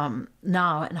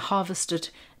now and harvest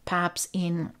it perhaps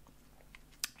in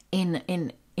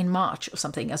March or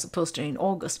something, as opposed to in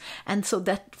August? And so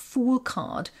that Fool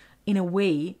card, in a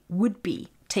way, would be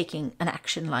taking an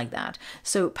action like that.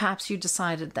 So perhaps you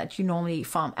decided that you normally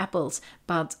farm apples,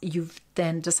 but you've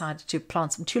then decided to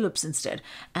plant some tulips instead.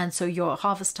 And so your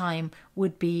harvest time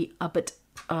would be a bit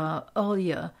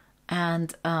earlier,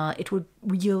 and it would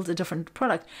yield a different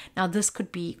product. Now, this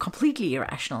could be completely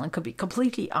irrational and could be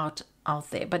completely out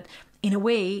there, but in a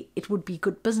way, it would be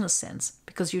good business sense,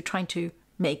 because you're trying to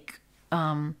make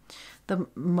the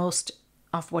most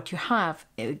of what you have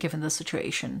given the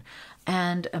situation,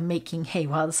 and making hay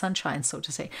while the sun shines, so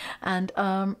to say. And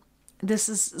this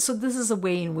is a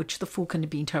way in which the Fool can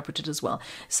be interpreted as well.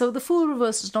 So the Fool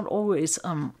reverse is not always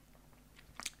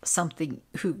something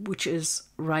which is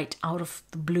right out of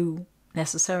the blue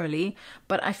necessarily,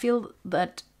 but I feel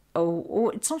that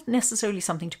it's not necessarily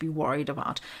something to be worried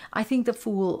about. I think the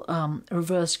Fool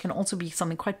reversed can also be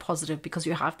something quite positive, because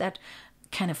you have that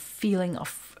kind of feeling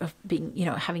of being,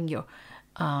 having your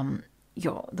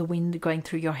the wind going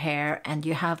through your hair, and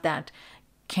you have that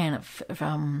kind of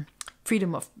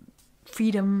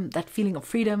freedom, that feeling of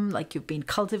freedom, like you've been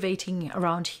cultivating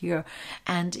around here,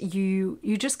 and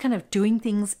you're just kind of doing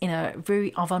things in a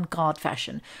very avant-garde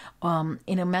fashion,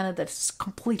 in a manner that's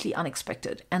completely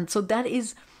unexpected. And so that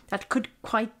could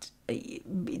quite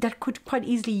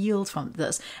easily yield from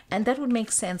this, and that would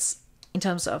make sense in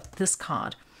terms of this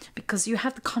card, because you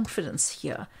have the confidence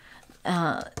here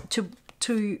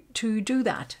to do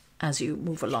that as you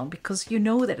move along, because you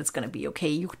know that it's going to be okay.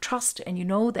 You trust, and you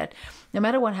know that no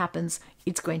matter what happens,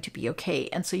 it's going to be okay.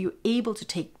 And so you're able to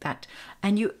take that,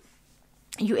 and you're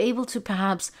able to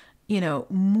perhaps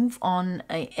move on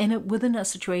within a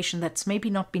situation that's maybe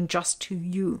not been just to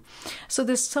you. So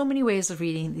there's so many ways of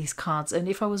reading these cards, and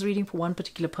if I was reading for one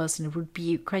particular person, it would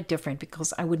be quite different,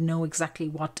 because I would know exactly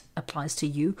what applies to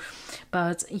you.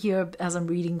 But here, as I'm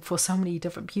reading for so many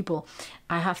different people,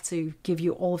 I have to give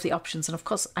you all of the options, and of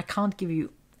course I can't give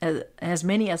you as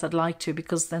many as I'd like to,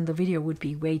 because then the video would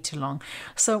be way too long.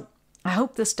 So I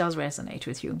hope this does resonate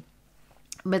with you.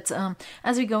 But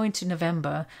as we go into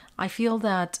November, I feel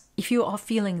that if you are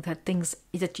feeling that things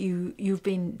that you've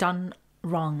been done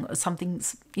wrong, or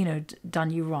something's done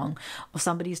you wrong, or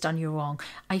somebody's done you wrong,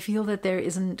 I feel that there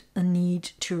isn't a need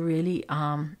to really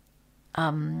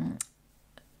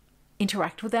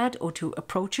interact with that, or to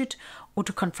approach it, or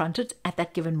to confront it at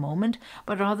that given moment,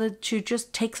 but rather to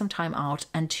just take some time out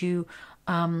and to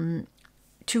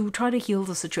try to heal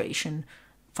the situation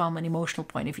from an emotional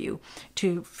point of view,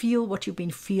 to feel what you've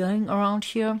been feeling around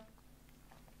here,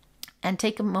 and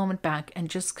take a moment back and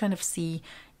just kind of see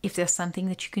if there's something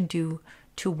that you can do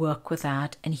to work with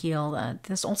that and heal that.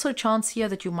 There's also a chance here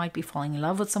that you might be falling in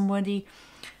love with somebody.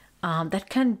 That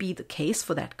can be the case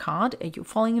for that card. You're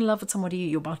falling in love with somebody,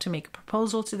 you're about to make a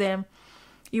proposal to them,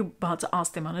 you're about to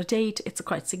ask them on a date. It's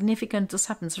quite significant. This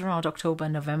happens around October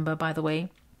and November, by the way.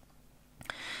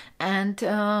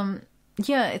 And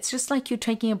yeah, it's just like you're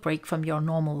taking a break from your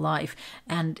normal life,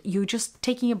 and you're just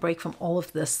taking a break from all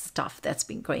of this stuff that's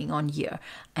been going on here,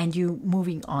 and you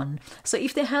moving on. So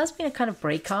if there has been a kind of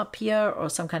breakup here, or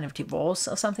some kind of divorce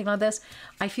or something like this,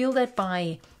 I feel that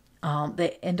by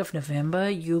the end of November,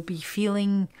 you'll be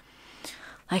feeling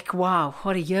like, wow,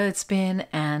 what a year it's been,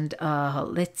 and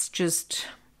let's just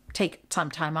take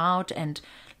some time out and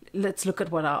let's look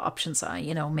at what our options are.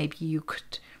 Maybe you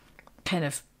could kind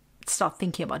of start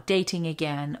thinking about dating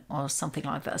again, or something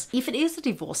like this. If it is a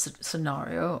divorce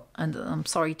scenario, and I'm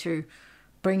sorry to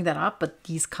bring that up, but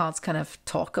these cards kind of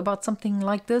talk about something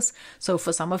like this, so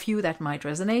for some of you that might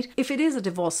resonate. If it is a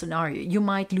divorce scenario, you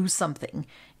might lose something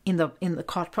in the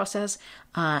court process,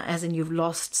 as in you've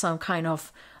lost some kind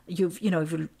of,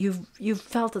 you've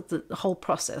felt that the whole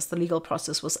process, the legal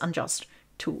process, was unjust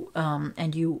to,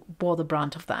 and you bore the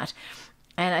brunt of that.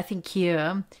 And I think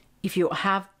here, if you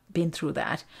have been through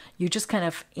that, you're just kind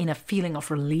of in a feeling of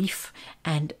relief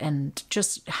and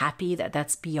just happy that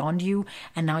that's beyond you,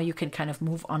 and now you can kind of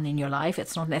move on in your life.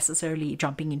 It's not necessarily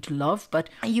jumping into love, but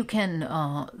you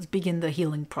can begin the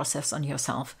healing process on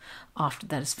yourself after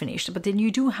that is finished. But then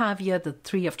you do have here the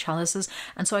Three of Chalices,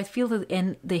 and so I feel that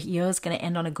the year is going to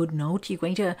end on a good note. You're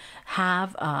going to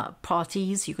have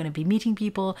parties, you're going to be meeting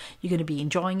people, you're going to be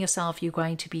enjoying yourself, you're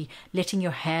going to be letting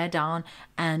your hair down,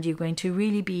 and you're going to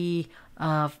really be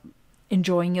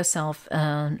enjoying yourself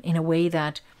in a way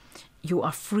that you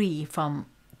are free from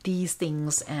these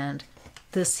things and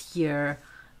this year,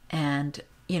 and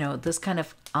this kind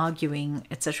of arguing,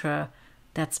 etc.,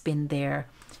 that's been there.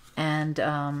 and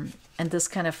this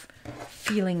kind of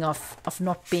feeling of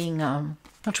not being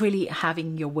not really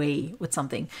having your way with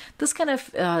something. This kind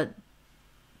of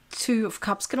Two of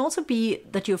Cups can also be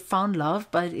that you've found love,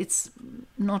 but it's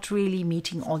not really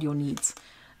meeting all your needs,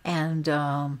 and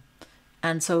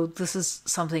so this is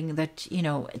something that, you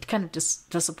know, it kind of just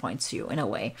disappoints you in a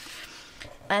way.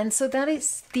 And so that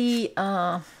is the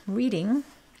reading,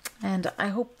 and I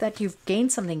hope that you've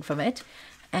gained something from it,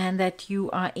 and that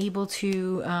you are able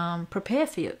to prepare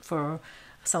for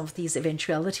some of these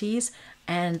eventualities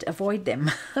and avoid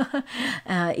them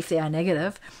if they are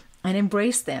negative, and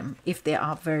embrace them if they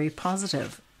are very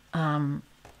positive.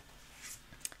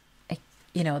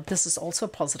 You know, this is also a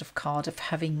positive card of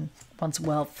having one's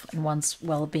wealth and one's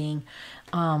well-being.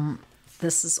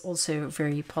 This is also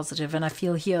very positive. And I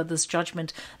feel here this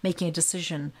Judgment, making a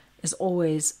decision, is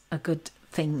always a good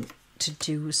thing to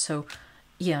do. So,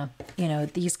 yeah, you know,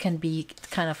 these can be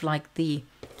kind of like the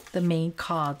main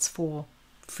cards for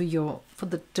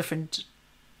the different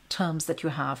terms that you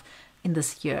have in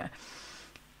this year.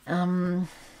 I'm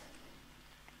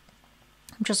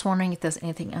just wondering if there's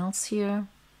anything else here.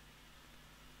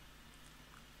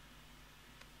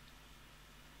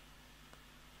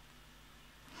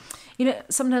 You know,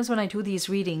 sometimes when I do these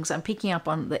readings, I'm picking up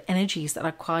on the energies that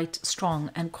are quite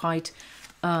strong and quite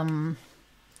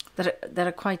that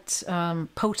are quite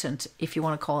potent, if you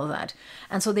want to call it that.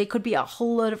 And so there could be a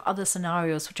whole lot of other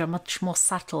scenarios which are much more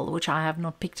subtle, which I have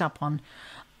not picked up on,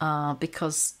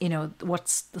 because, you know,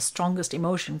 what's the strongest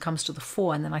emotion comes to the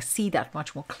fore, and then I see that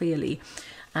much more clearly.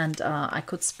 And I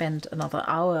could spend another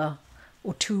hour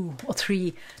or 2 or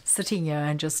 3 sitting here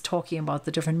and just talking about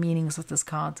the different meanings of this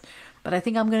card. But I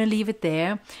think I'm going to leave it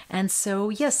there. And so,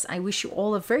 yes, I wish you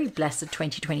all a very blessed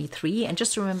 2023. And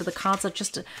just remember, the cards are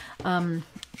just kind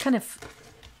of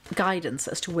guidance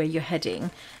as to where you're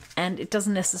heading. And it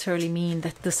doesn't necessarily mean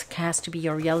that this has to be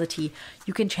your reality.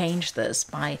 You can change this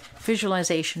by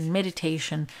visualization,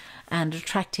 meditation, and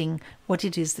attracting what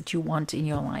it is that you want in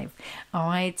your life. All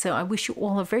right, so I wish you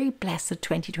all a very blessed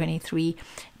 2023.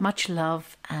 Much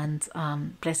love, and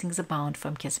blessings abound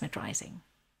from Kismet Rising.